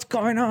 what's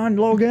going on,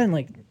 Logan,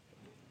 like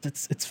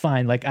it's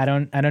fine, like I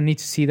don't need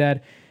to see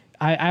that.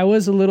 I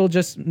was a little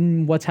just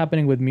what's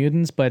happening with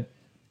mutants, but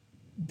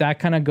that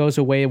kind of goes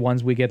away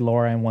once we get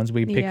Laura and once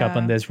we pick up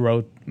on this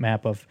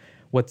roadmap of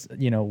what's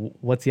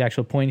the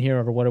actual point here,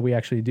 or what are we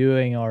actually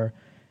doing, or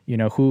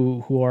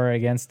who are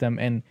against them.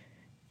 And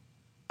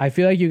I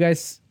feel like you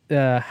guys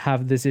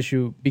have this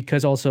issue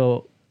because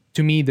also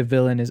to me the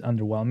villain is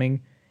underwhelming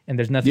and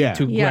there's nothing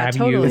to grab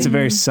you. It's a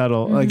very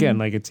subtle again,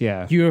 like it's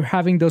you're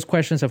having those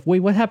questions of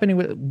wait, what's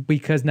happening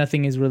because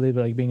nothing is really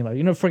like being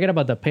like, forget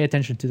about that, pay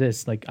attention to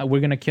this, like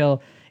we're gonna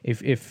kill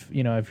if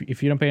you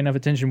don't pay enough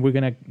attention, we're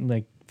gonna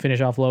like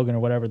finish off Logan or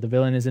whatever. The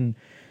villain isn't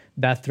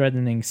that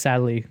threatening,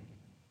 sadly.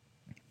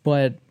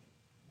 But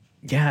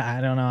yeah,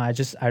 I don't know,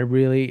 I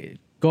really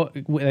go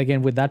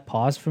again with that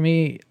pause. For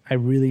me, I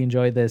really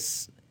enjoy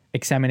this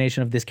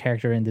examination of this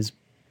character in this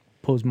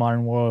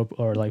postmodern world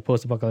or like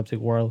post-apocalyptic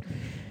world.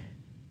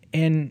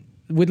 And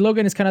with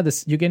Logan, it's kind of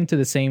this, you get into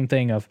the same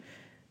thing of,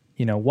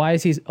 why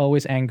is he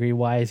always angry?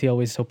 Why is he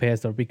always so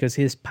pissed? Or because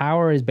his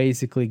power is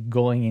basically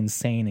going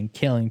insane and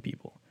killing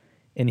people.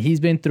 And he's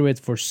been through it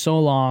for so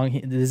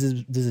long. This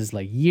is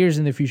like years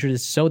in the future.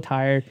 He's so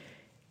tired.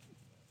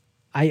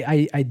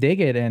 I dig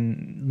it.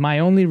 And my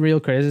only real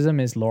criticism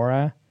is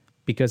Laura,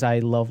 because I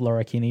love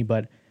Laura Kinney,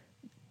 but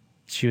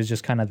she was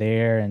just kind of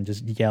there and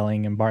just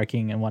yelling and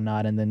barking and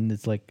whatnot. And then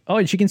it's like,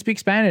 oh, she can speak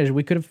Spanish.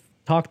 We could have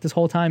talked this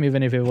whole time,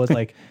 even if it was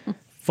like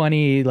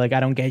funny, like I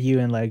don't get you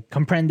and like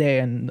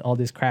comprende and all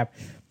this crap.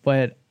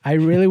 But I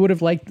really would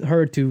have liked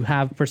her to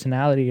have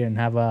personality and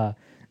have a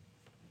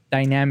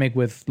dynamic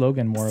with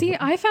Logan more. See,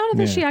 I found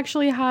that she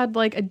actually had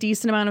like a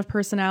decent amount of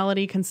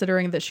personality,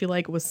 considering that she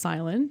like was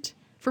silent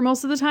for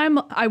most of the time.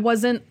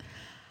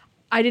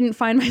 I didn't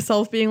find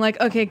myself being like,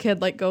 okay,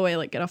 kid, like go away,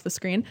 like get off the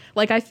screen.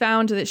 Like I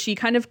found that she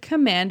kind of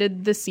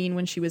commanded the scene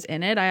when she was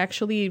in it. I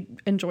actually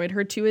enjoyed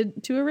her to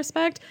a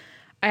respect.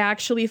 I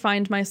actually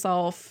find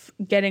myself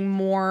getting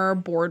more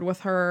bored with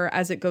her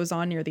as it goes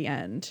on near the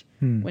end.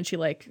 When she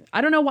like,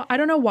 I don't know why.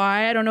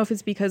 I don't know if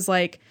it's because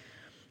like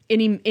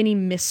any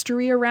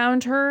mystery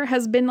around her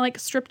has been like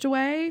stripped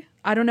away.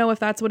 I don't know if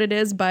that's what it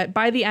is, but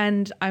by the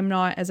end, I'm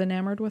not as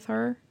enamored with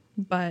her.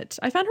 But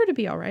I found her to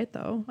be all right,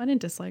 though. I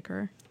didn't dislike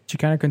her. She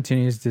kind of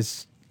continues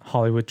this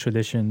Hollywood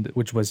tradition,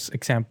 which was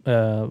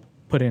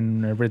put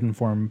in a written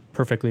form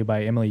perfectly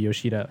by Emily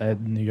Yoshida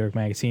at New York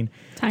Magazine.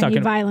 Tiny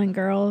Violent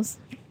Girls.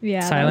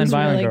 Yeah, Silent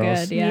Violent really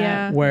Girls. Good.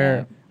 Yeah.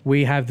 Where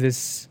we have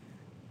this,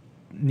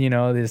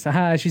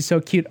 she's so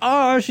cute.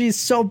 Oh, she's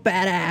so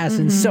badass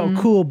and so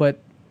cool,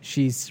 but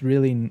she's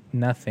really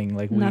nothing.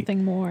 Like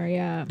nothing more.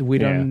 Yeah. We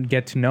don't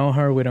get to know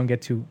her. We don't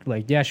get to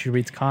she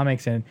reads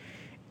comics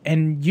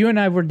and you and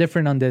I were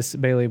different on this,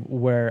 Bailey,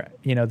 where,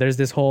 there's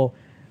this whole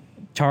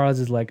Charles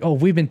is like, oh,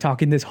 we've been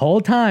talking this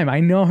whole time. I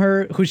know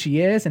her, who she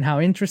is and how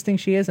interesting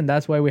she is. And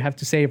that's why we have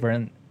to save her.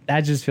 And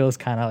that just feels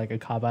kind of like a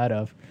cop out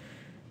of.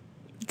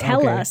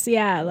 Tell us.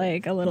 Yeah.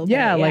 Like a little bit.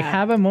 Yeah. Like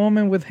have a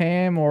moment with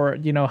him or,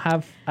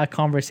 have a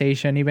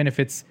conversation, even if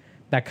it's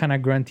that kind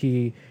of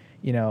grunty,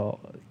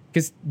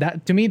 because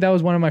that to me, that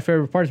was one of my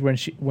favorite parts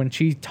when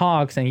she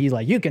talks and he's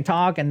like, you can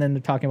talk. And then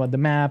they're talking about the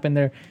map and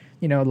they're,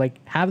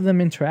 have them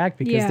interact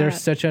because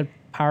there's such a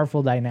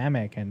powerful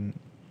dynamic. And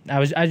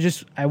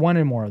I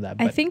wanted more of that.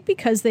 But. I think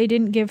because they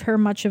didn't give her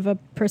much of a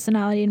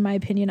personality, in my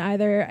opinion,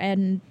 either.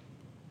 And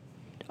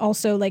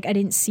also, like, I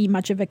didn't see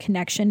much of a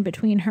connection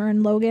between her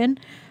and Logan,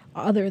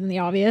 other than the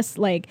obvious.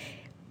 Like,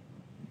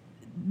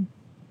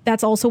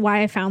 that's also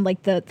why I found,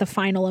 like, the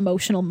final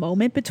emotional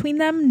moment between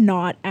them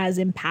not as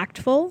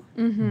impactful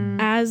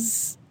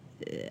as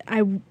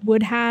I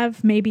would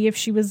have maybe if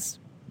she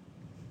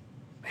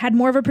had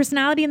more of a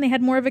personality and they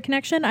had more of a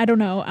connection. I don't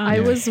know.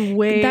 That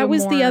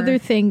was the other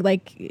thing.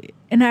 Like,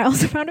 and I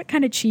also found it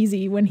kind of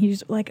cheesy when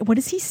he's like, what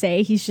does he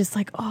say? He's just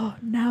like, oh,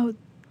 now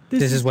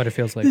this is what it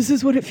feels like. This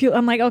is what it feels.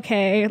 I'm like,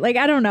 okay. Like,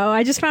 I don't know.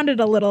 I just found it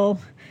a little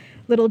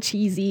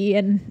cheesy.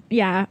 And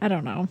yeah, I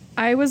don't know.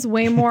 I was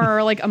way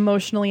more like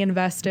emotionally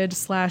invested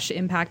 /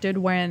 impacted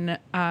when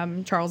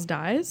Charles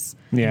dies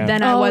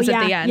than I was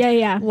at the end.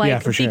 Yeah.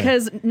 Like, for sure.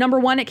 Because number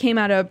one, it came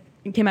out of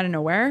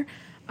nowhere.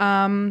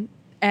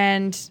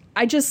 And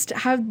I just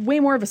have way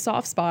more of a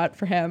soft spot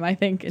for him, I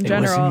think, in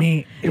general.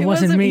 It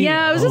wasn't me.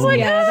 Yeah, I was just like,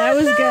 that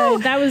was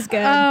good. That was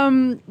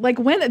good. Like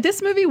when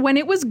this movie, when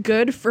it was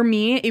good for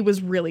me, it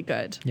was really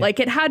good. Yeah. Like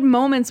it had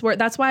moments where,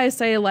 that's why I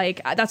say like,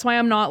 that's why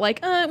I'm not like,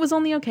 it was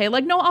only okay.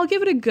 Like, no, I'll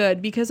give it a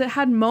good, because it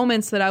had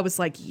moments that I was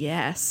like,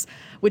 yes.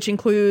 Which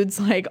includes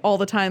like all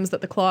the times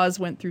that the claws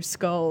went through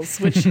skulls,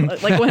 which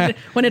like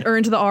when it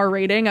earned the R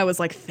rating, I was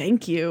like,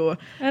 thank you.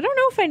 I don't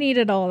know if I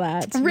needed all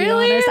that.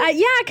 Really?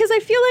 Because I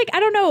feel like,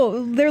 I don't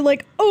know, they're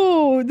like,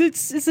 oh,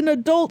 this is an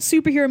adult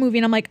superhero movie.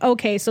 And I'm like,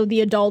 okay, so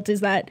the adult is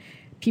that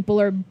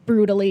people are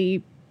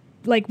brutally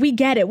like we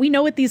get it. We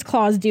know what these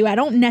claws do. I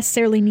don't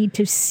necessarily need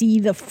to see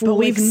the full But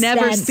we've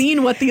never extent.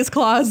 seen what these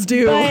claws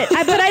do. But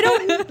I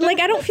don't like.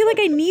 I don't feel like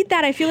I need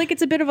that. I feel like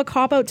it's a bit of a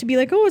cop out to be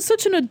like, oh, it's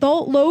such an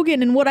adult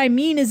Logan, and what I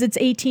mean is it's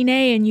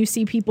 18A, and you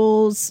see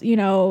people's,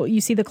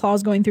 you see the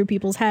claws going through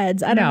people's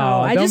heads. I don't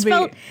know. I just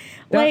felt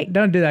like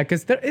don't do that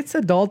because it's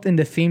adult in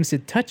the themes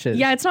it touches.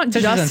 Yeah, it's not It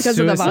touches just on because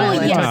of the suicide,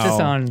 violence. It Well,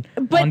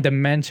 touches But- on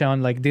dementia,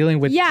 on like dealing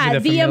with the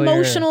familiar-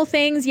 emotional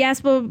things, yes,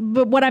 but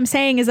what I'm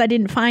saying is I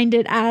didn't find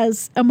it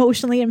as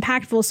emotionally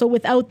impactful. So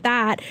without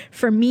that,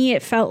 for me,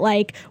 it felt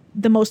like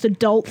the most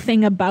adult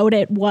thing about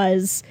it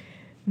was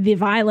the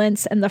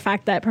violence and the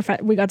fact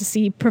that we got to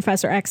see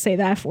Professor X say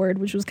the F word,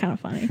 which was kind of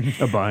funny.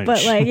 A bunch.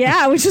 But like,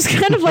 yeah, which is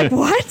kind of like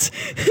what?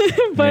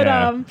 But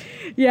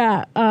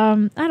Yeah.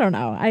 I don't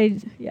know.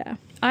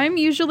 I'm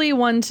usually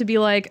one to be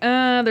like,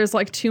 there's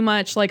like too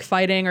much like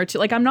fighting or too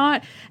like I'm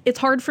not. It's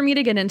hard for me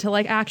to get into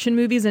like action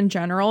movies in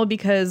general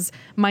because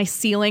my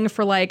ceiling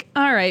for like,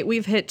 all right,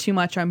 we've hit too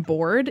much, I'm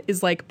bored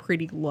is like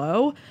pretty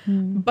low.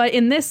 But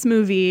in this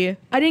movie,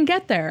 I didn't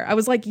get there. I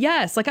was like,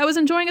 yes, like I was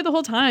enjoying it the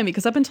whole time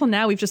because up until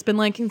now we've just been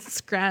like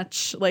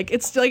scratch, like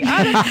it's like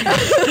I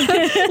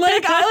don't,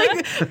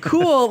 like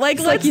cool, like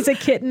It's let's like he's a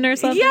kitten or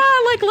something. yeah,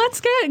 like let's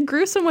get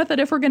gruesome with it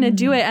if we're gonna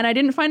do it. And I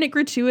didn't find it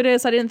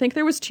gratuitous. I didn't think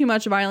there was too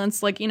much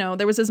violence. Like,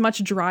 there was as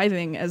much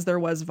driving as there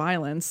was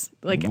violence.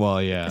 Like, Well,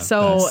 yeah.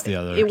 so that's the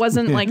other. it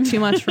wasn't like too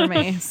much for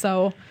me.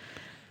 So,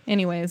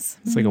 anyways,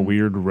 It's like a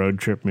weird road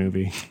trip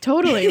movie.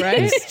 totally right.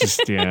 It's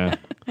just, yeah.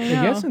 I It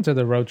know. gets into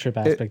the road trip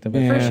aspect of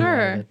it. For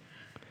sure.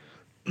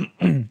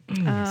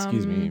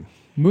 Excuse me.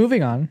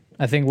 Moving on,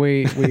 I think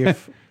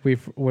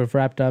we've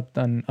wrapped up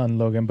on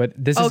Logan, but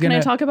this Oh, is can gonna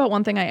I talk about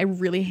one thing I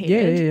really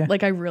hated? Yeah.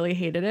 Like I really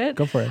hated it.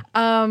 go for it.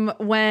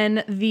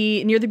 When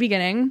near the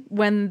beginning,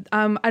 when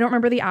I don't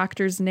remember the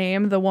actor's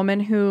name, the woman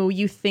who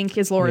you think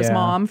is Laura's Yeah.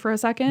 mom for a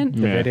second.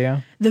 The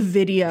Yeah.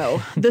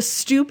 video. The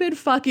stupid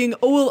fucking,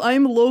 oh, well,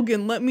 I'm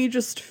Logan. Let me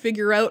just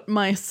figure out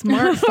my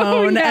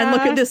smartphone and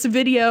look at this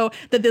video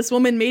that this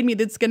woman made me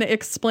that's going to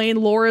explain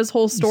Laura's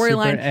whole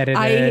storyline. edited,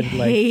 I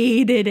like-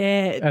 hated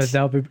it.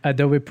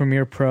 Adobe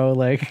Premiere Pro,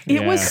 like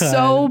It was Yeah.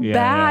 so Yeah,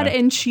 bad yeah.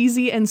 and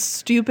cheesy and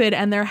stupid,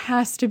 and there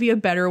has to be a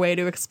better way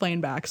to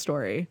explain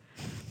backstory.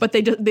 But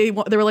they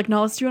were like,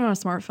 no, let's do it on a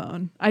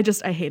smartphone. I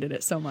hated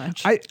it so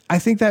much. I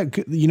think that,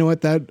 you know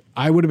what, that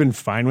I would have been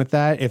fine with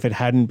that if it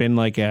hadn't been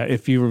like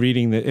if you were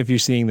if you're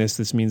seeing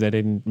this means I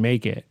didn't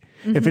make it.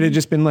 If it had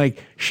just been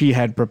like she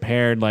had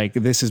prepared like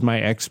this is my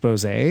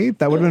expose, that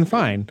would have been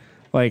fine.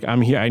 Like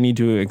I'm here, I need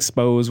to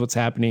expose what's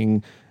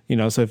happening.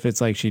 So if it's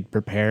like she'd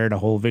prepared a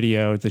whole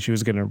video that she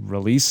was going to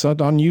release on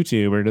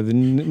YouTube or to the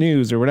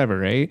news or whatever,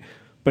 right?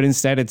 But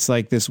instead it's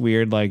like this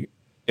weird like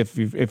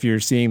if you're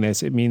seeing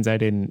this, it means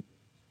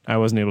I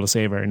wasn't able to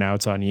save her. Now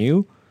it's on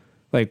you.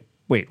 Like,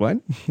 wait, what?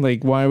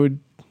 Like, why would?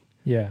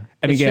 yeah.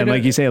 And It again, should've-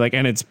 like you say, like,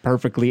 and it's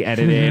perfectly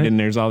edited, and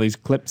there's all these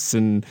clips,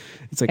 and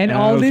it's like, and oh,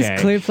 all these okay.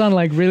 clips on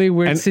like really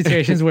weird And-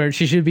 situations where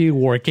she should be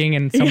working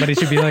and somebody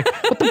should be like,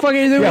 "What the fuck are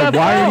you doing?" Yeah, with that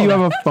why do you phone?"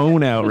 have a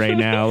phone out right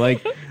now?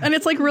 Like, And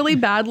it's like really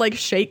bad, like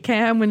shake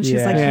cam when she's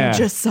Yeah. like, Yeah. you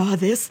just saw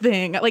this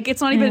thing. Like it's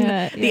not even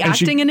Yeah, the yeah. And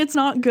she- acting, and it's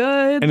not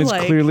good. and it's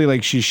like, clearly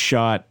like she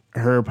shot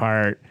her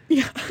part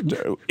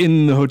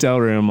in the hotel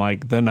room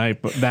like that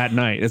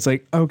night. It's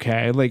like,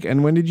 okay, like,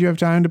 and when did you have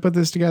time to put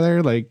this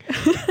together? Like,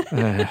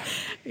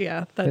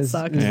 yeah, that It's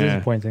sucks. Yeah.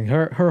 disappointing.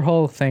 Her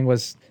whole thing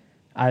was,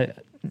 I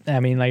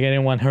mean, like I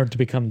didn't want her to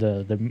become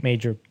the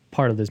major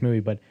part of this movie,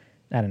 but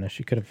I don't know.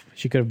 She could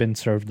have been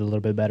served a little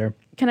bit better.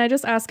 Can I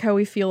just ask how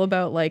we feel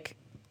about like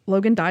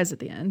Logan dies at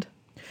the end,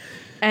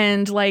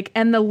 and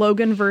the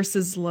Logan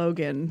versus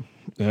Logan.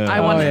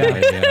 I want.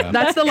 yeah.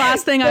 That's the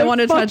last thing I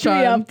want to touch me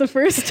on. up the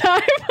first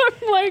time.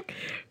 I'm like,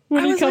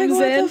 when I he was like, comes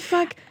what in, the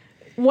fuck?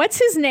 what's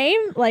his name?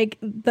 Like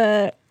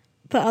the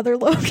other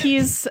Logan.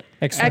 He's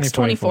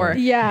X-24. X24.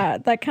 Yeah,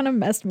 that kind of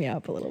messed me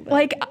up a little bit.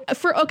 Like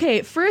for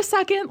a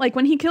second, like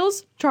when he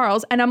kills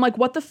Charles, and I'm like,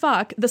 what the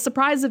fuck? The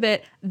surprise of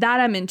it, that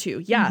I'm into.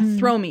 Yeah,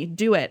 throw me,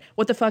 do it.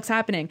 What the fuck's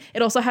happening?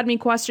 It also had me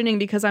questioning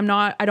because I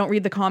don't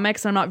read the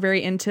comics, and I'm not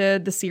very into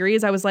the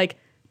series. I was like,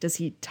 does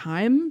he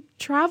time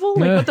travel?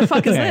 Like, what the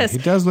fuck is yeah, this? he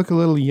does look a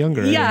little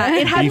younger. Yeah, and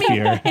it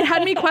beefier.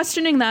 had me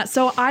questioning that.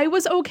 So I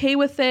was okay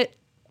with it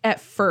at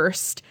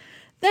first.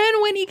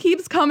 Then when he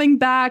keeps coming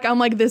back, I'm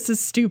like, this is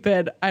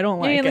stupid. I don't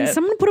like yeah, like it.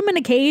 someone put him in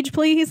a cage,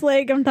 please.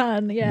 Like, I'm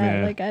done. Yeah,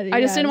 Yeah. like I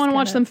just didn't want to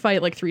watch them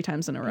fight like 3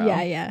 times in a row. Yeah.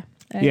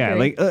 I Yeah,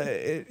 agree.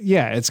 like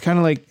yeah, it's kind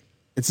of like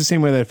it's the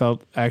same way that I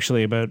felt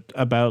actually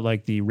about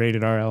like the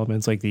rated R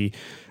elements, like the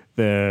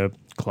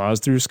claws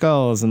through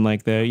skulls and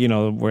like the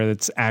where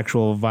it's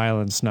actual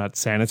violence, not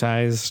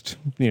sanitized,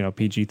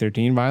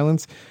 PG-13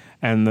 violence,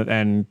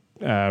 and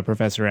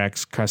Professor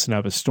X cussing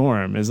up a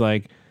storm is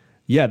like.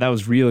 Yeah, that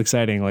was real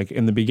exciting. Like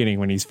in the beginning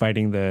when he's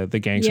fighting the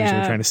gangsters who are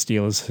Yeah. trying to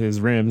steal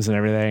his rims and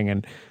everything,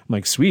 and I'm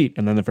like, sweet.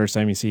 And then the first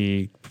time you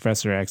see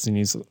Professor X and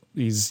he's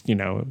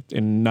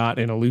not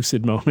in a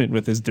lucid moment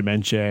with his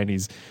dementia and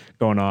he's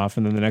going off,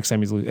 and then the next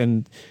time he's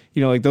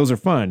like those are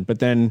fun. But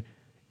then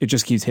it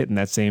just keeps hitting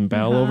that same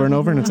bell over and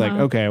over, and it's like,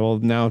 okay, well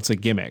now it's a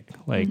gimmick.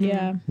 Like,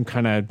 Yeah. I'm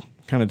kind of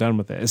done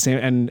with it.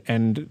 Same,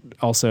 and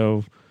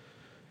also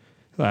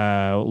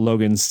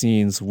Logan's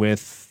scenes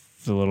with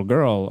the little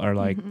girl are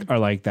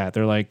like that.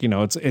 They're like,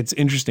 it's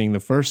interesting the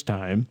first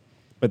time,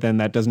 but then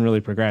that doesn't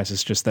really progress.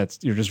 It's just that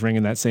you're just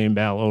ringing that same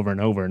bell over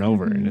and over and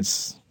over, and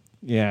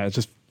it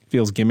just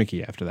feels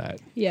gimmicky after that.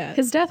 Yeah.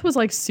 His death was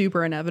like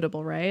super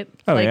inevitable, right?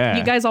 Oh, like, yeah.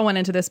 You guys all went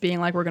into this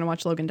being like, we're gonna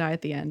watch Logan die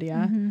at the end.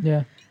 Yeah.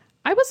 Yeah.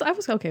 I was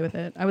okay with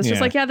it. I was just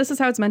Yeah. like, yeah, this is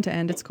how it's meant to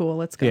end. It's cool.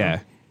 Let's go.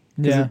 Yeah.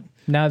 Yeah.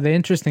 Now the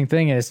interesting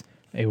thing is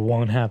it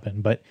won't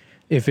happen. But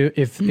if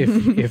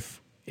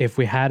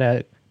we had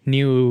a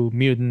new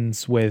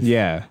mutants with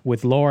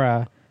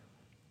Laura,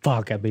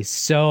 fuck, I'd be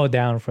so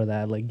down for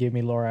that. Like, give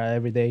me Laura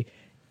every day.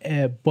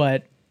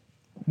 But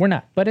we're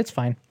not. But it's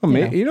fine. Well,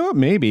 you know what?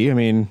 Maybe. I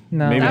mean,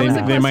 No. maybe That was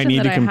a they might question need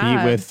to that I compete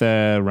had. with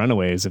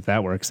Runaways if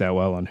that works out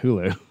well on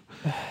Hulu.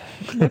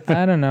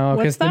 I don't know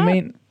because What's the that?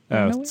 main.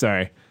 Oh,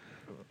 sorry.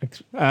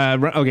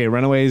 Okay,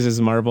 Runaways is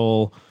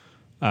Marvel,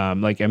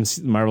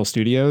 Marvel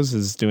Studios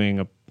is doing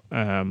a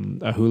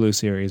Hulu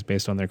series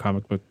based on their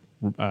comic book,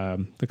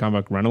 the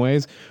comic book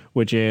Runaways,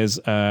 which is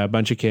a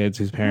bunch of kids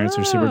whose parents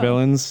are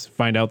supervillains,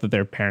 find out that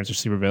their parents are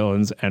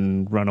supervillains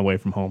and run away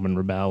from home and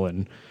rebel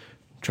and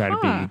try to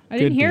be I good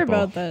didn't hear people.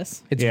 about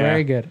this. It's Yeah.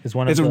 very good. It's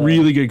one of It's a the,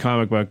 really good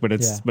comic book, but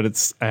it's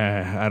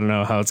Yeah. I don't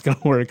know how it's going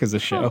to work as a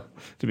show,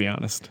 to be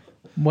honest.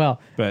 well.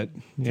 But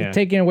yeah,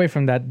 Taking away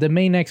from that, the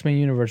main X-Men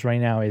universe right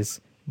now is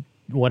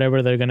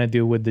whatever they're gonna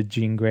do with the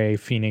Jean Grey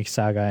Phoenix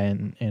saga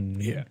and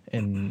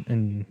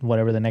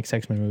whatever the next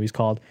X-Men movie is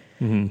called.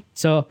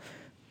 So,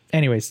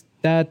 anyways,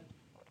 that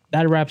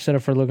wraps it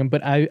up for Logan.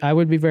 But I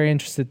would be very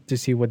interested to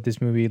see what this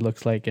movie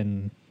looks like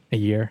in a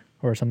year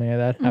or something like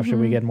that after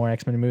we get more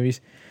X-Men movies.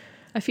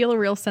 I feel a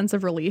real sense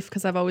of relief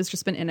because I've always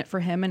just been in it for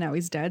him, and now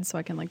he's dead, so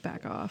I can like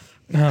back off.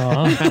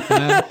 Oh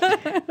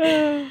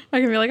I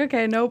can be like,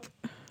 okay, nope.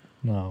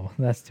 no,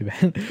 that's too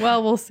bad.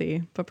 Well, we'll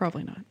see, but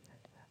probably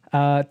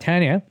not.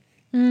 Tanya,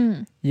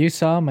 you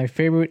saw my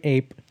favorite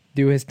ape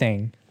do his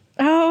thing.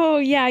 Oh,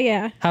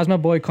 yeah. How's my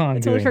boy Kong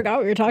Totally doing? forgot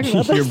we were talking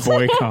about your this.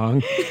 boy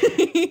Kong.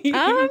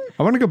 I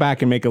want to go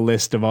back and make a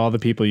list of all the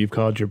people you've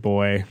called your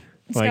boy.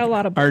 got a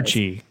lot of boys.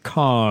 Archie,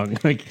 Kong,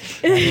 like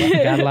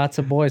Got lots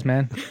of boys,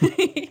 man.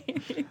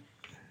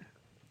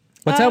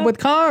 What's up with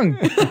Kong?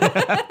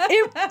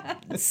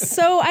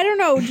 So, I don't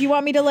know. Do you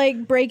want me to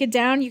like break it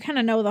down? You kind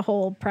of know the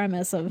whole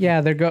premise of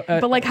Yeah, they're go.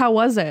 But like, how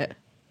was it?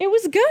 It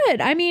was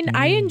good. I mean,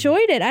 I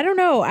enjoyed it. I don't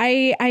know.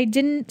 I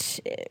didn't.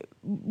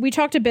 We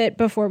talked a bit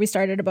before we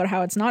started about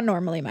how it's not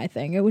normally my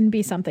thing. It wouldn't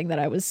be something that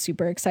I was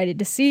super excited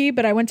to see,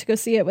 but I went to go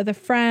see it with a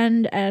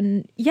friend,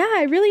 and yeah,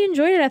 I really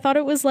enjoyed it. I thought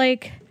it was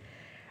like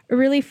a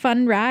really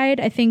fun ride.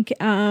 I think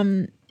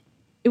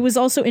it was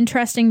also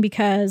interesting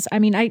because I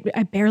mean, I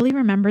barely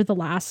remember the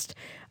last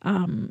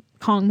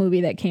Kong movie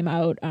that came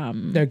out.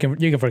 You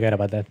can forget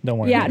about that. Don't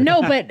worry. Yeah, about it.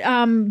 no, but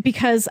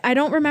because I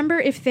don't remember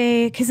if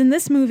because in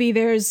this movie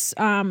there's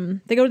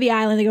they go to the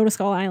island, they go to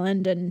Skull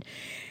Island, and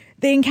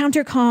they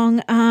encounter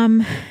Kong,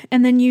 and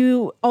then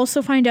you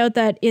also find out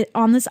that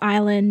on this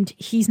island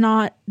he's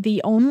not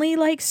the only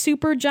like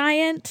super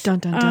giant. Dun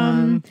dun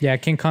dun. Yeah,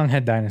 King Kong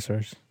had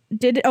dinosaurs.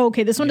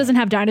 Okay, this one doesn't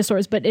have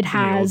dinosaurs, but it old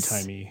has.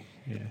 timey.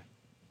 Yeah.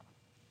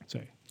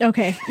 Sorry.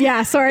 Okay,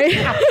 yeah, sorry.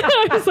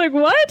 I was like,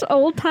 what?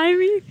 Old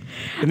timey?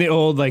 And the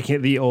old black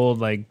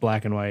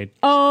and white.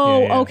 Oh,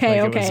 Yeah, yeah.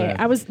 okay, Like, it was, okay.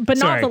 I was, but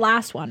sorry. not the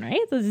last one, right?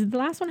 The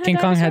last one had King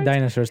Kong had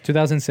dinosaurs? dinosaurs.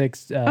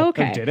 2006.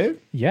 Okay. Oh, did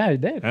it? Yeah, it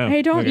did. Oh,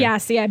 I don't. okay. Yeah,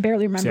 see, I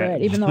barely remember Yeah.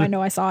 it, even though I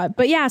know I saw it.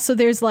 But yeah, so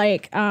there's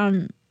like,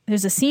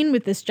 there's a scene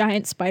with this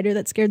giant spider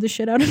that scared the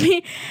shit out of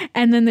me,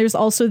 and then there's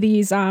also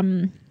these.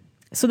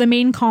 So the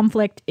main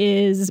conflict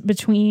is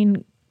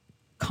between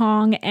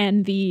Kong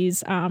and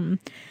these.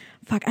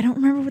 Fuck, I don't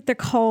remember what they're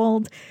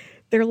called.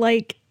 They're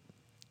like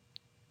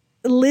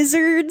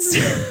lizards.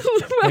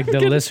 Like the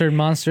lizard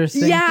monsters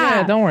thing.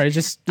 Yeah. Don't worry.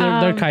 Just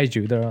they're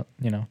kaiju. They're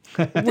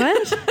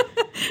What?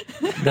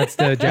 that's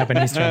the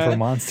Japanese term for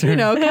monster. You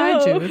know,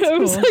 kaiju. It's I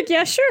was cool. like,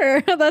 yeah,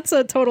 sure. That's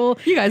a total.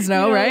 You guys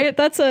know, right?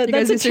 That's a. You that's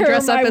guys a used to term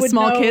dress up I as would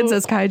small know. kids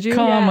as kaiju.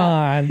 Come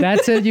on,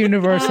 that's a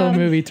universal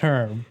movie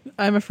term.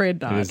 I'm afraid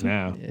It not. is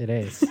now. It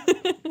is.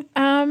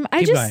 I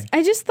Keep going.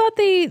 just thought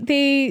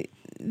they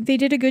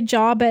did a good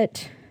job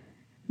at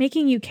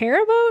making you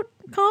care about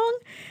Kong.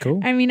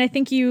 Cool. I mean, I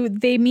think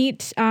they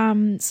meet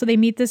the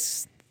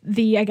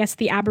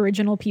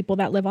Aboriginal people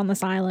that live on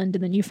this island,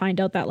 and then you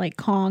find out that like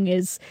Kong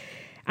is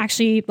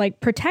actually like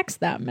protects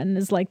them and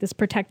is like this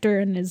protector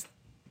and is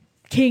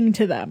king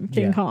to them,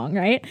 King Kong,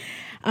 right?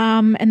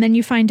 And then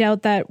you find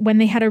out that when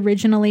they had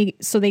originally,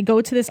 so they go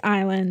to this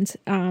island,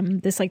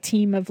 this like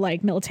team of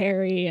like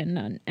military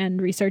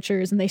and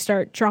researchers, and they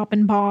start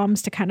dropping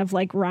bombs to kind of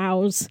like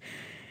rouse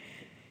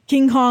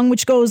King Kong,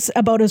 which goes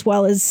about as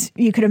well as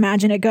you could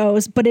imagine it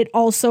goes, but it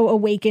also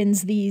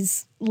awakens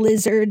these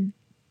lizard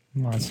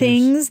Monsters.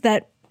 things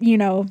that,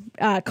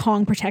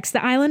 Kong protects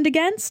the island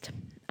against.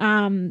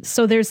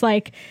 So there's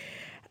like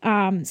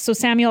So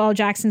Samuel L.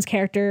 Jackson's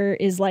character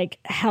is like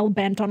hell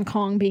bent on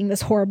Kong being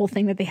this horrible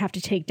thing that they have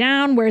to take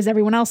down, whereas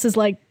everyone else is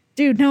like,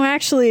 dude, no,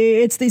 actually,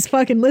 it's these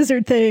fucking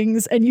lizard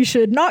things, and you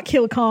should not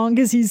kill Kong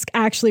because he's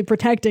actually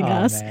protecting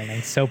us. Man,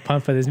 I'm so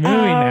pumped for this movie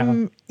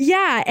now.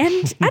 Yeah,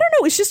 and I don't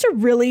know, it's just a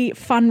really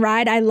fun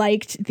ride. I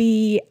liked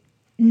the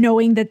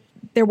knowing that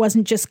there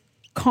wasn't just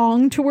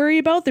Kong to worry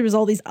about. There was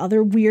all these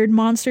other weird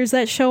monsters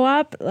that show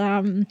up,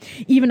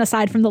 even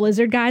aside from the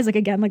lizard guys. Like,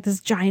 again, like this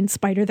giant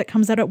spider that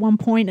comes out at one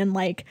point, and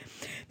like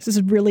this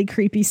is really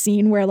creepy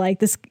scene where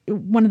like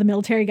one of the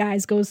military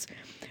guys goes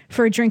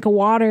for a drink of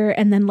water,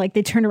 and then like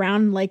they turn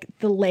around and like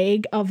the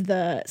leg of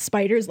the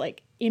spider's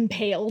like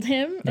impaled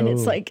him, and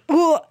it's like,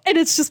 oh, and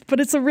it's just, but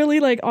it's a really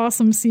like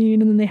awesome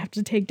scene, and then they have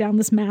to take down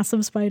this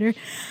massive spider.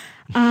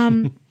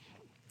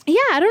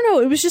 Yeah, I don't know,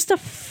 it was just a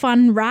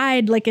fun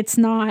ride. Like, it's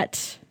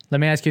not. Let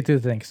me ask you two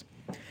things.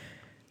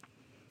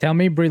 Tell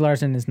me Brie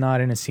Larson is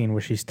not in a scene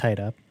where she's tied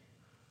up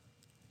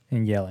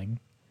and yelling.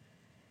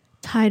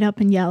 Tied up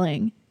and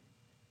yelling.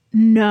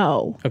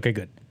 No. Okay,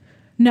 good.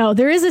 No,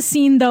 there is a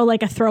scene though,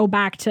 like a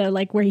throwback to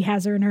like where he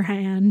has her in her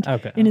hand,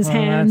 in his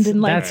hand,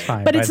 and like, that's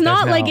fine. but it's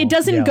not like, it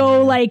doesn't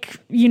go like,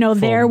 you know,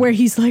 there where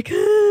he's like, I'm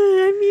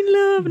in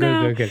love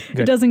now. Good.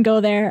 It doesn't go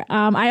there.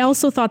 I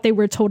also thought they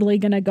were totally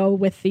gonna go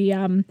with the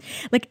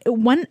like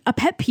a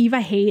pet peeve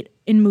I hate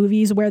in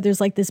movies where there's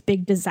like this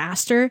big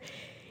disaster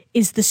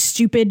is the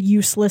stupid,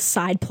 useless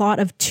side plot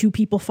of two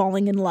people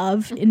falling in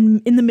love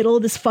in the middle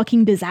of this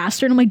fucking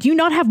disaster. And I'm like, do you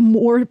not have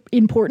more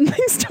important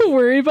things to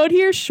worry about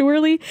here?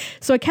 Surely.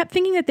 So I kept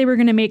thinking that they were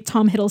going to make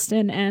Tom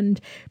Hiddleston and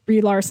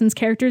Brie Larson's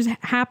characters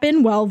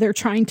happen while they're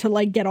trying to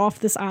like get off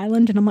this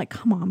island. And I'm like,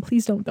 come on,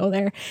 please don't go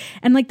there.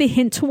 And like they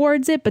hint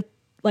towards it, but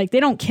like they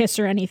don't kiss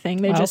or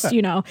anything. They just,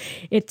 you know,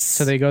 it's.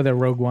 So they go the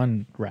Rogue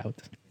One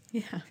route.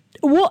 Yeah.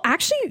 Well,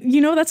 actually,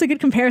 you know, that's a good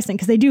comparison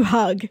because they do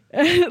hug,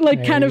 like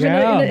There kind you of in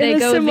go. a They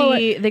go similar.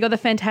 they go the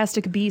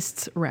Fantastic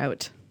Beasts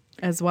route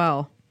as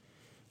well.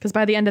 Because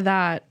by the end of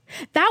that,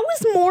 That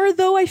was more,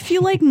 though. I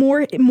feel like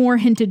more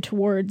hinted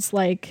towards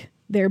like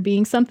there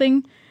being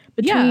something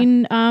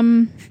between.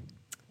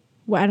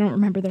 Well, I don't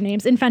remember their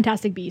names in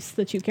Fantastic Beasts,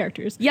 the two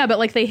characters. yeah, but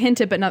like they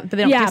hint it, but they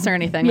don't Yeah, kiss or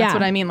anything. That's yeah.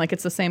 what I mean. Like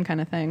it's the same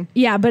kind of thing.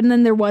 Yeah, but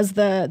then there was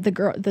the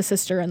girl, the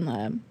sister, and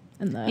the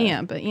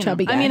Yeah, but you know,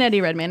 chubby guy. I mean Eddie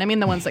Redmayne. I mean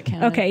the ones that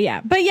count. Okay,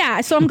 yeah, but yeah,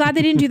 so I'm glad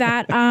they didn't do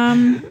that.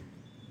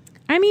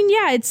 I mean,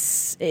 yeah,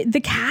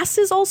 the cast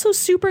is also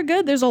super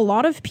good. There's a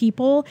lot of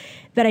people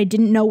that I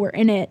didn't know were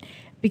in it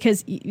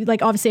because,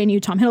 like, obviously I knew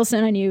Tom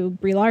Hiddleston, I knew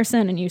Brie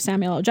Larson, I knew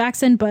Samuel L.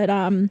 Jackson, but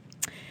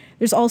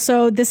there's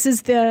also, this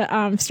is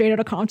the Straight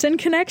Outta Compton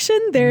connection.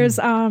 There's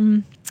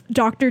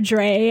Dr.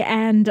 Dre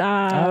and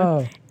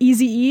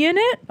Eazy-E in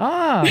it.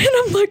 Ah, And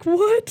I'm like,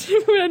 what?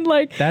 And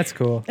like, that's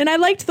cool. and I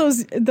liked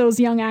those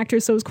young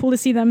actors, so it was cool to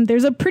see them.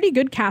 There's a pretty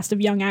good cast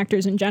of young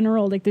actors in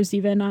general. Like there's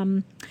even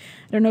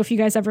I don't know if you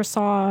guys ever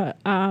saw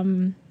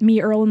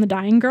Me, Earl, and the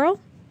Dying Girl.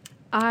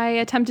 I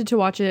attempted to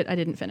watch it. I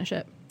didn't finish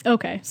it.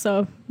 Okay,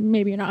 so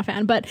maybe you're not a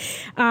fan, but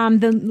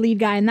the lead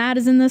guy in that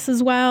is in this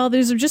as well.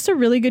 There's just a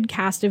really good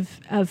cast of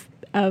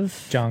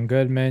John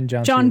Goodman,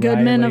 John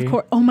Goodman, of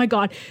course. Oh my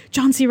God,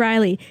 John C.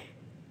 Reilly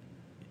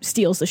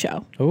steals the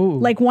show. Ooh.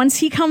 Like once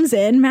he comes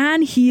in,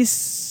 man,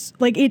 he's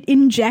like, it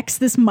injects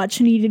this much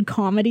needed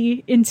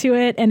comedy into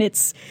it, and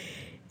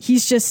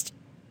he's just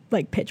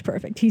like pitch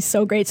perfect. He's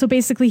so great. So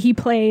basically, he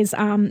plays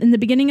in the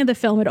beginning of the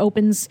film. It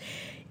opens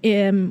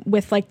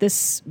with like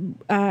this,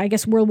 I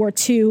guess, World War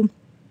II.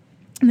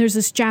 And there's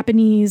this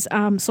Japanese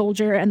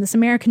soldier and this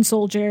American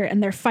soldier,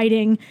 and they're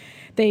fighting.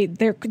 They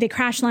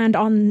crash land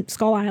on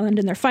Skull Island,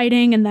 and they're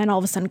fighting. And then all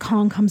of a sudden,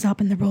 Kong comes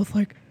up, and they're both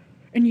like,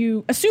 and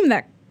you assume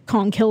that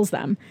Kong kills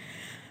them,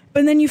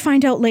 but then you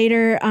find out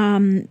later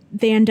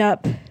they end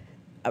up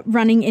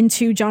running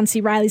into John C.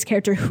 Reilly's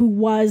character, who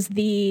was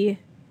the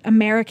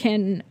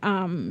American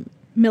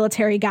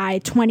military guy.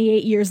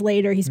 28 years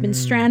later, he's been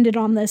stranded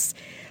on this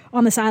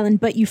island.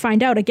 But you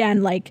find out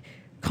again, like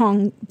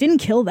Kong didn't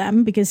kill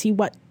them because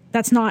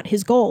that's not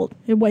his goal.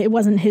 It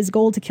wasn't his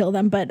goal to kill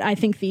them. But I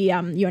think you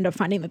end up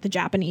finding that the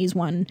Japanese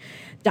one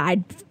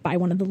died by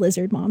one of the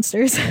lizard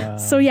monsters. Wow.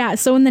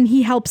 So and then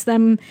he helps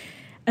them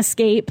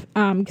escape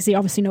because he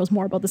obviously knows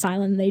more about this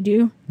island than they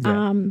do.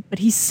 Yeah. But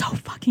he's so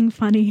fucking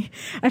funny.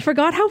 I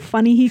forgot how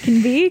funny he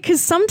can be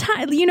because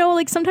sometimes, you know,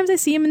 like sometimes I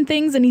see him in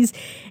things and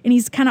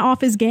he's kind of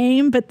off his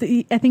game, but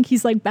I think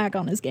he's like back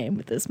on his game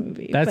with this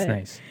movie. That's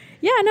nice.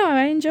 Yeah, no,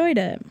 I enjoyed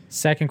it.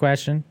 Second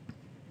question.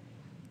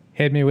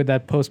 Hit me with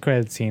that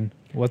post-credit scene.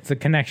 What's the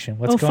connection?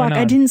 What's going on?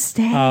 I didn't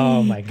stay.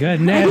 Oh my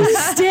goodness. I didn't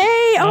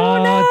stay.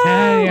 Oh, no.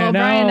 Tanya, Well, no.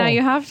 Brian, now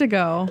you have to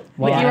go.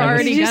 Well, you were I was-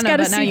 already You just gonna,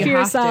 gotta but now see you for have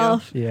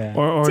yourself. Yeah.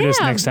 Or just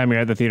Damn. next time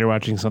you're at the theater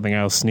watching something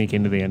else, sneak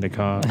into the end of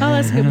Kong. Oh,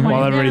 that's a good point.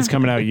 While everybody's Yeah.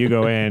 coming out, you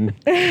go in.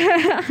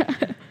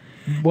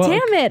 Well,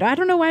 Damn it. I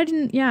don't know why I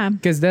didn't. Yeah.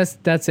 because that's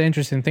the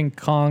interesting thing.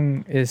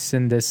 Kong is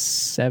in the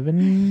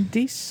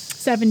 70s?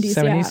 70s,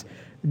 yeah.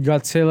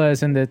 Godzilla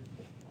is in the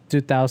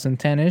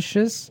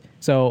 2010-ishes.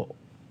 So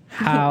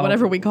how...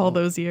 Whatever we call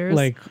those years.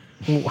 Like,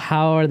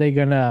 how are they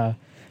going to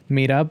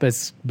meet up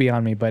is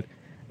beyond me, but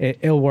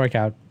it'll work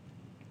out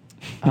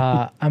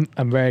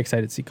I'm very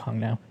excited to see Kong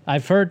now.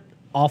 I've heard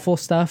awful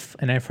stuff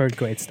and I've heard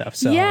great stuff.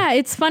 So yeah,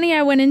 it's funny.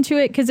 I went into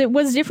it because it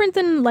was different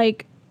than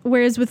like.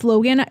 Whereas with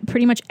Logan,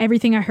 pretty much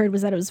everything I heard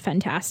was that it was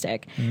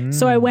fantastic.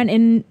 So I went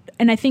in,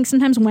 and I think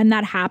sometimes when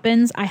that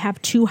happens, I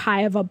have too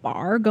high of a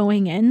bar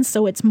going in,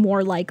 so it's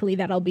more likely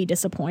that I'll be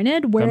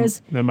disappointed.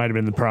 Whereas that might have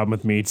been the problem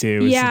with me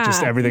too. Yeah.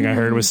 Just everything I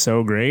heard was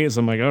so great.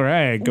 So I'm like, all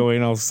right, go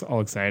in all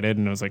excited,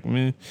 and I was like,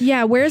 meh.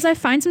 Yeah, whereas I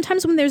find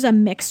sometimes when there's a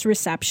mixed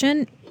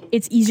reception,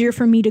 it's easier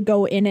for me to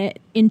go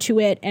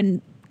into it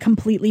and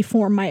completely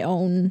form my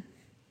own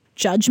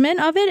judgment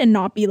of it and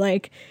not be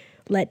like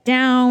let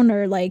down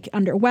or like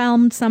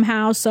underwhelmed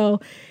somehow. So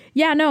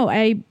yeah, no,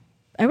 I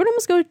would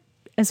almost go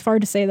as far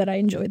to say that I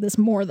enjoyed this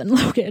more than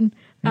Logan.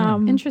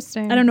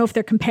 Interesting. I don't know if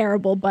they're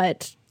comparable,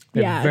 but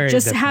They're yeah, very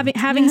just different.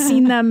 having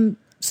seen them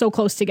so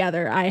close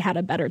together, I had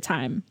a better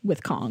time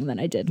with Kong than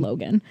I did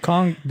Logan.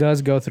 Kong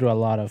does go through a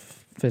lot of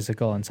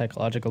physical and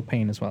psychological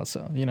pain as well.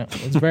 So,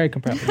 it's very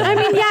comparable. I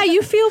mean, yeah,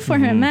 you feel for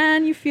him,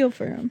 man. You feel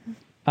for him.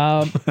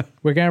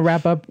 We're going to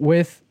wrap up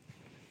with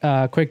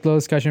a quick little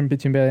discussion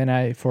between Bailey and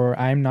I for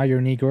I'm Not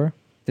Your Negro.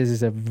 This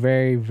is a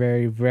very,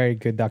 very, very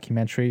good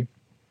documentary.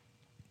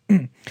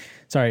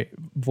 Sorry,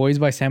 voiced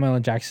by Samuel L.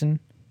 Jackson.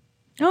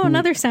 Oh,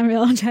 another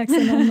Samuel L.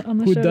 Jackson on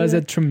the Who show. does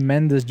a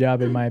tremendous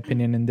job, in my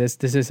opinion, in this.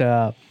 This is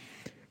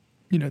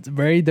it's a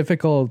very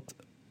difficult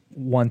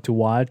one to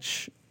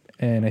watch.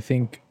 And I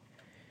think,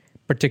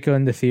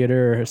 particularly in the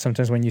theater,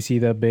 sometimes when you see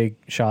the big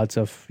shots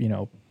of,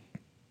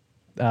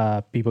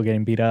 people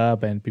getting beat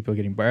up and people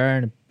getting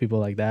burned, people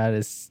like that,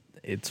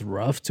 it's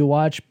rough to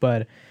watch.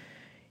 But,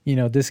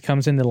 this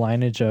comes in the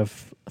lineage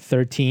of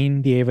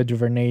 13, the Ava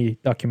DuVernay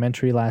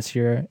documentary last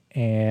year,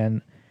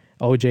 and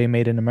OJ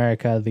Made in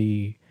America,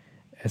 the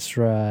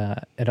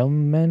Ezra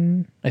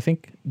Edelman, I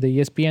think, the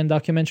ESPN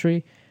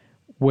documentary,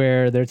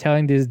 where they're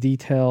telling these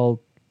detailed,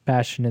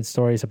 passionate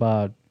stories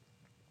about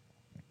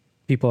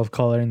people of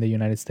color in the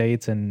United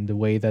States and the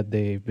way that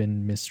they've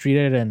been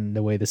mistreated and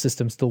the way the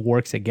system still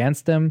works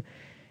against them.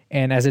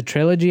 And as a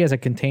trilogy, as a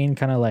contained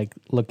kind of like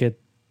look at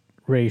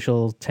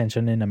racial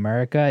tension in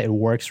America, it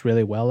works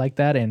really well like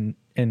that. And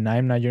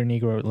I'm Not Your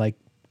Negro like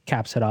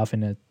caps it off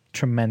in a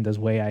tremendous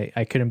way.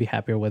 I couldn't be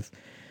happier with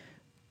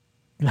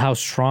how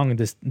strong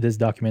this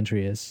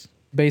documentary is,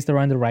 based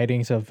around the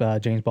writings of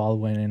James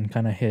Baldwin and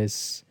kind of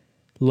his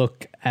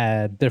look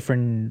at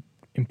different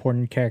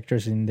important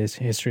characters in this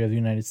history of the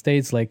United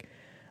States, like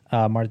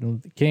Martin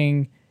Luther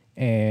King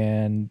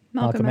and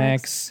Malcolm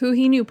X, who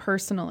he knew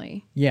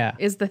personally. Yeah,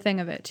 is the thing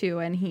of it too,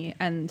 and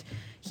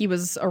he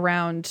was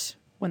around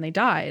when they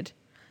died,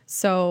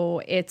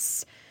 so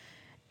it's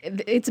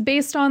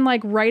based on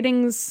like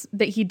writings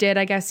that he did.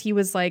 I guess he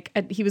was like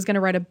he was going to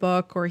write a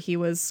book, or he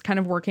was kind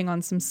of working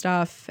on some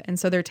stuff, and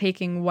so they're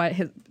taking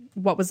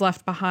what was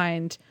left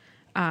behind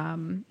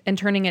and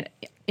turning it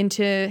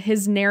into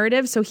his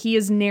narrative. So he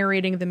is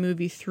narrating the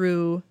movie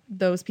through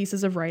those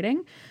pieces of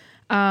writing.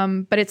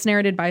 But it's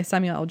narrated by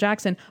Samuel L.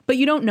 Jackson. But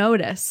you don't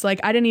notice. Like,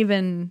 I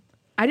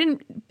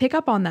didn't pick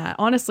up on that,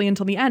 honestly,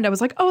 until the end. I was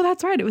like, oh,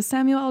 that's right. It was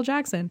Samuel L.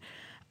 Jackson.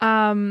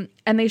 And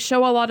they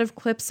show a lot of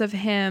clips of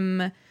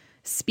him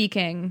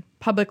speaking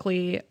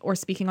publicly or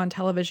speaking on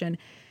television.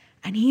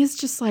 And he is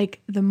just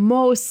like the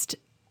most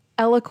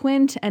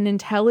eloquent and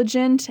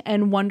intelligent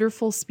and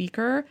wonderful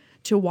speaker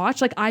to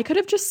watch. Like, I could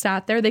have just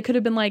sat there. They could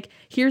have been like,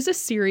 here's a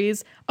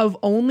series of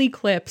only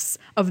clips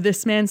of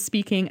this man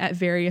speaking at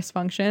various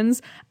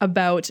functions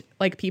about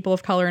like people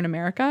of color in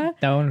America.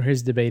 That one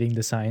who's debating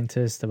the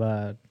scientist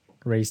about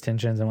race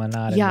tensions and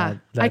whatnot. Yeah,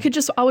 and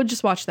I would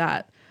just watch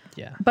that.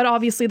 Yeah. But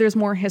obviously there's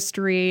more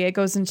history. It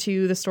goes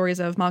into the stories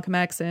of Malcolm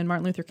X and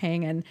Martin Luther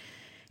King, and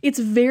it's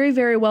very,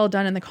 very well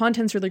done, and the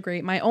content's really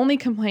great. My only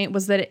complaint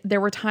was that there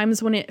were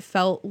times when it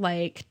felt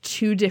like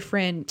two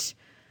different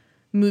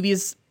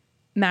movies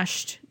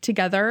meshed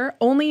together,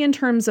 only in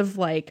terms of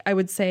like, I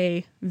would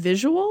say,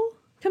 visual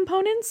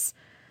components,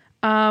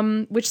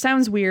 which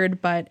sounds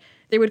weird, but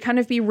there would kind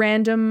of be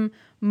random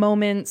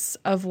moments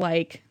of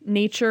like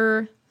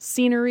nature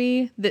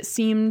scenery that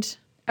seemed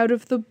out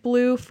of the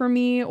blue for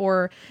me,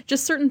 or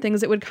just certain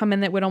things that would come in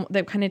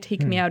that kind of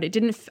take me out.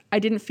 I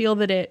didn't feel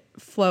that it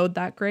flowed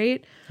that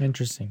great.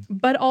 Interesting.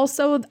 But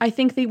also I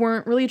think they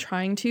weren't really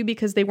trying to,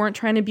 because they weren't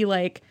trying to be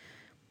like,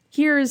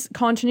 here's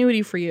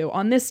continuity for you.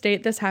 On this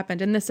date, this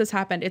happened, and this has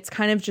happened. It's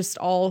kind of just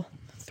all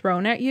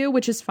thrown at you,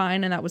 which is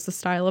fine, and that was the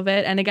style of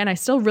it. And again, I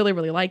still really,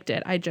 really liked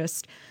it.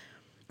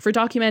 For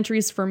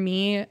documentaries, for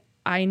me,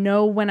 I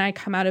know when I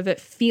come out of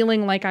it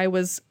feeling like I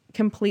was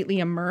completely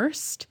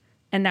immersed,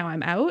 and now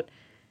I'm out.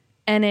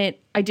 And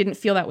I didn't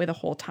feel that way the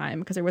whole time,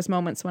 because there was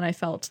moments when I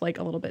felt like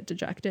a little bit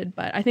dejected.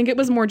 But I think it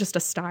was more just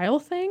a style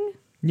thing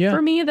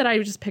for me that I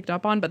just picked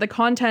up on. But the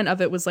content of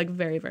it was like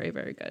very, very,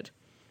 very good.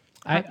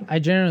 I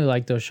generally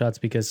like those shots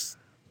because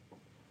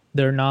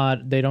they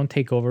don't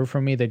take over for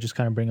me. They just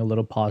kind of bring a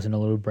little pause and a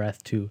little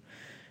breath too.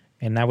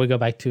 And now we go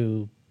back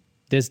to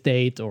this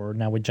date, or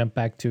now we jump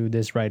back to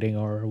this writing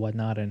or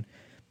whatnot. And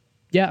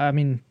yeah, I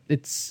mean,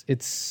 it's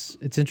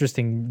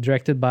interesting.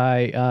 Directed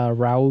by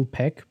Raoul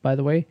Peck, by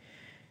the way.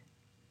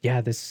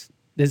 Yeah, this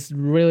This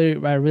really,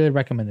 I really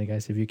recommend it,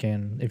 guys. If you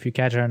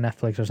catch it on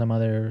Netflix or some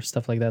other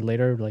stuff like that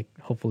later, like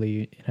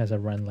hopefully it has a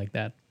run like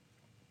that.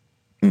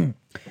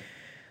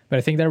 But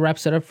I think that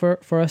wraps it up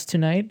for us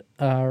tonight.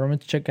 Remember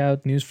to check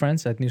out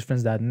Newsfriends at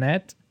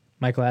newsfriends.net.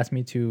 Michael asked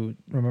me to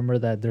remember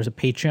that there's a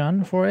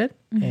Patreon for it,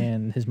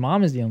 and his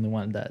mom is the only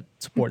one that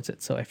supports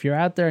it. So if you're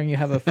out there and you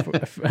have a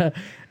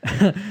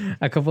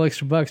couple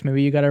extra bucks,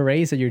 maybe you got a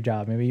raise at your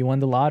job, maybe you won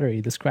the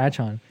lottery, the scratch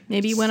on.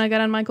 Maybe when I got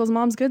on Michael's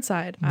mom's good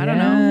side. I don't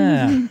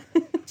know.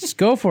 Just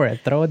go for it.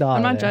 Throw a dollar.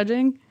 I'm not there.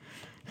 judging.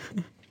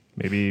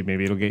 Maybe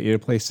it'll get you a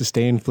place to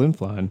stay in Flin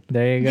Flon.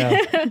 There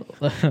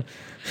you go.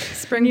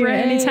 Spring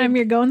break. Anytime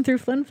you're going through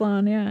Flin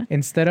Flon, yeah.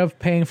 Instead of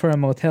paying for a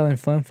motel in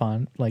Flin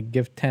Flon, like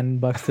give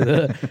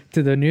 $10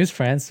 to the News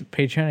Friends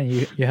Patreon, and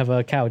you have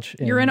a couch.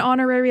 You're an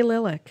honorary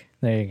Lilac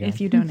There you go.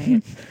 if you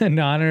donate. An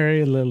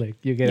honorary Lily.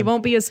 You get You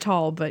won't be as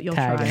tall, but you'll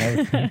tag try. and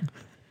everything.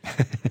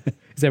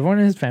 Is everyone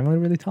in his family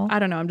really tall? I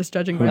don't know. I'm just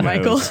judging Who by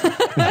Michael.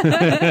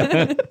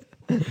 knows?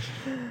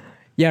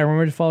 Yeah,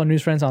 remember to follow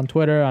News Friends on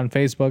Twitter, on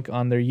Facebook,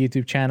 on their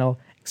YouTube channel.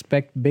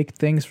 Expect big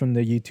things from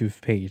the YouTube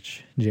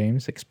page.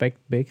 James, expect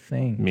big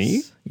things.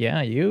 Me?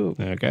 Yeah, you.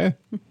 Okay.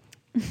 You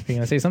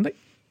gonna say something?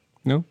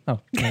 No. Oh,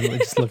 it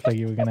just looked like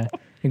you're gonna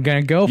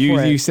go for You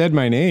it. said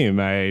my name.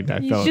 I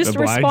felt just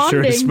obliged to responding,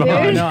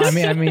 respond. dude. No,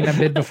 I mean a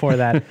bit before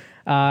that.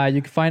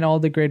 You can find all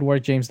the great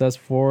work James does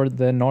for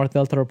the North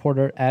Delta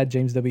Reporter at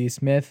James W.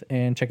 Smith,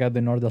 and check out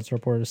the North Delta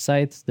Reporter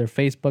sites, their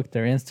Facebook,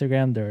 their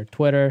Instagram, their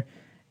Twitter.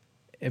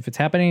 If it's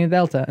happening in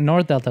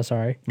North Delta,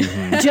 sorry.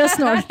 Just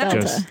North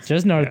Delta.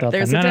 Just North Delta.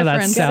 There's a None of that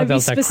difference. South Gotta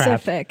be Delta crap.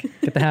 specific.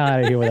 Get the hell out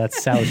of here with that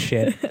South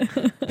shit.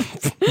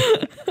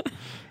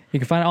 You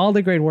can find all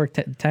the great work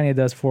Tanya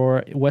does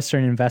for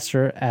Western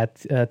Investor at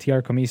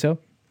TR Comiso.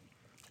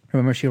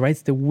 Remember, she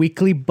writes the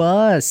weekly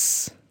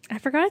buzz. I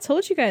forgot I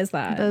told you guys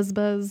that.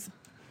 Buzz.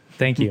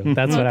 Thank you.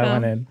 That's what I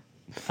Welcome. wanted.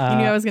 You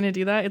knew I was going to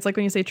do that? It's like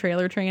when you say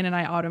trailer train and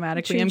I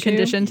automatically am Choo-choo.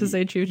 conditioned to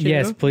say choo-choo.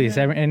 Yes, please.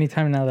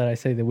 Anytime now that I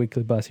say the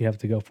weekly buzz, you have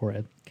to go for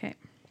it. Okay.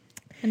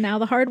 And now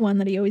the hard one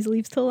that he always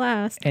leaves till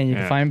last. And you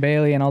can Yeah. find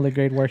Bailey and all the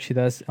great work she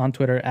does on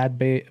Twitter at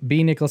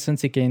B Nicholson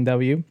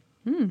CKNW.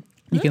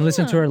 You can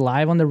listen to her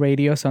live on the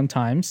radio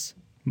sometimes,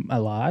 a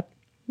lot.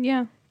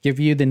 Yeah. Give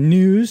you the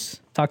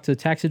news, talk to the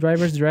taxi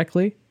drivers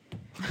directly.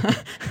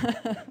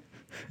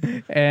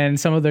 And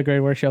some of the great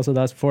work she also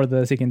does for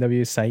the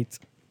CKNW site.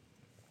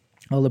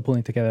 All the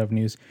pulling together of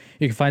news.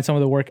 You can find some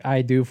of the work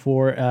I do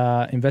for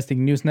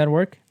Investing News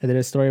Network. I did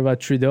a story about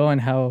Trudeau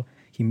and how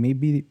he may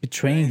be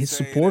betraying his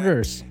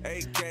supporters.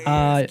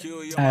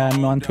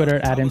 I'm on Twitter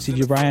at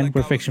MCG Brian.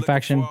 We're Fiction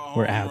Faction.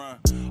 We're out.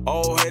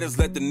 Old haters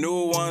let the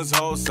new ones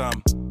hold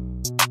some.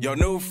 Yo,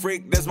 new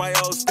freak, that's my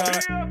old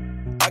stunt.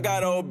 I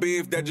got old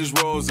beef that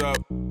just rolls up.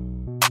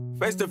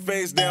 Face to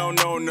face, they don't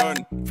know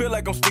nothing. Feel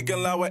like I'm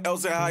speaking loud with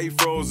Elsa, how he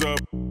froze up.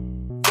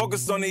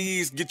 Focus on the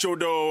east, get your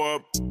dough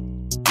up.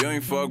 You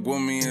ain't fuck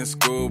with me in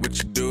school, but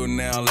you do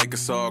now like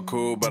it's all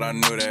cool, but I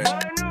knew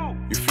that.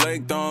 You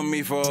flaked on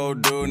me for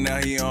old dude,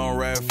 now he on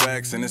rap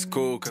facts, and it's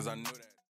cool, cause I knew that.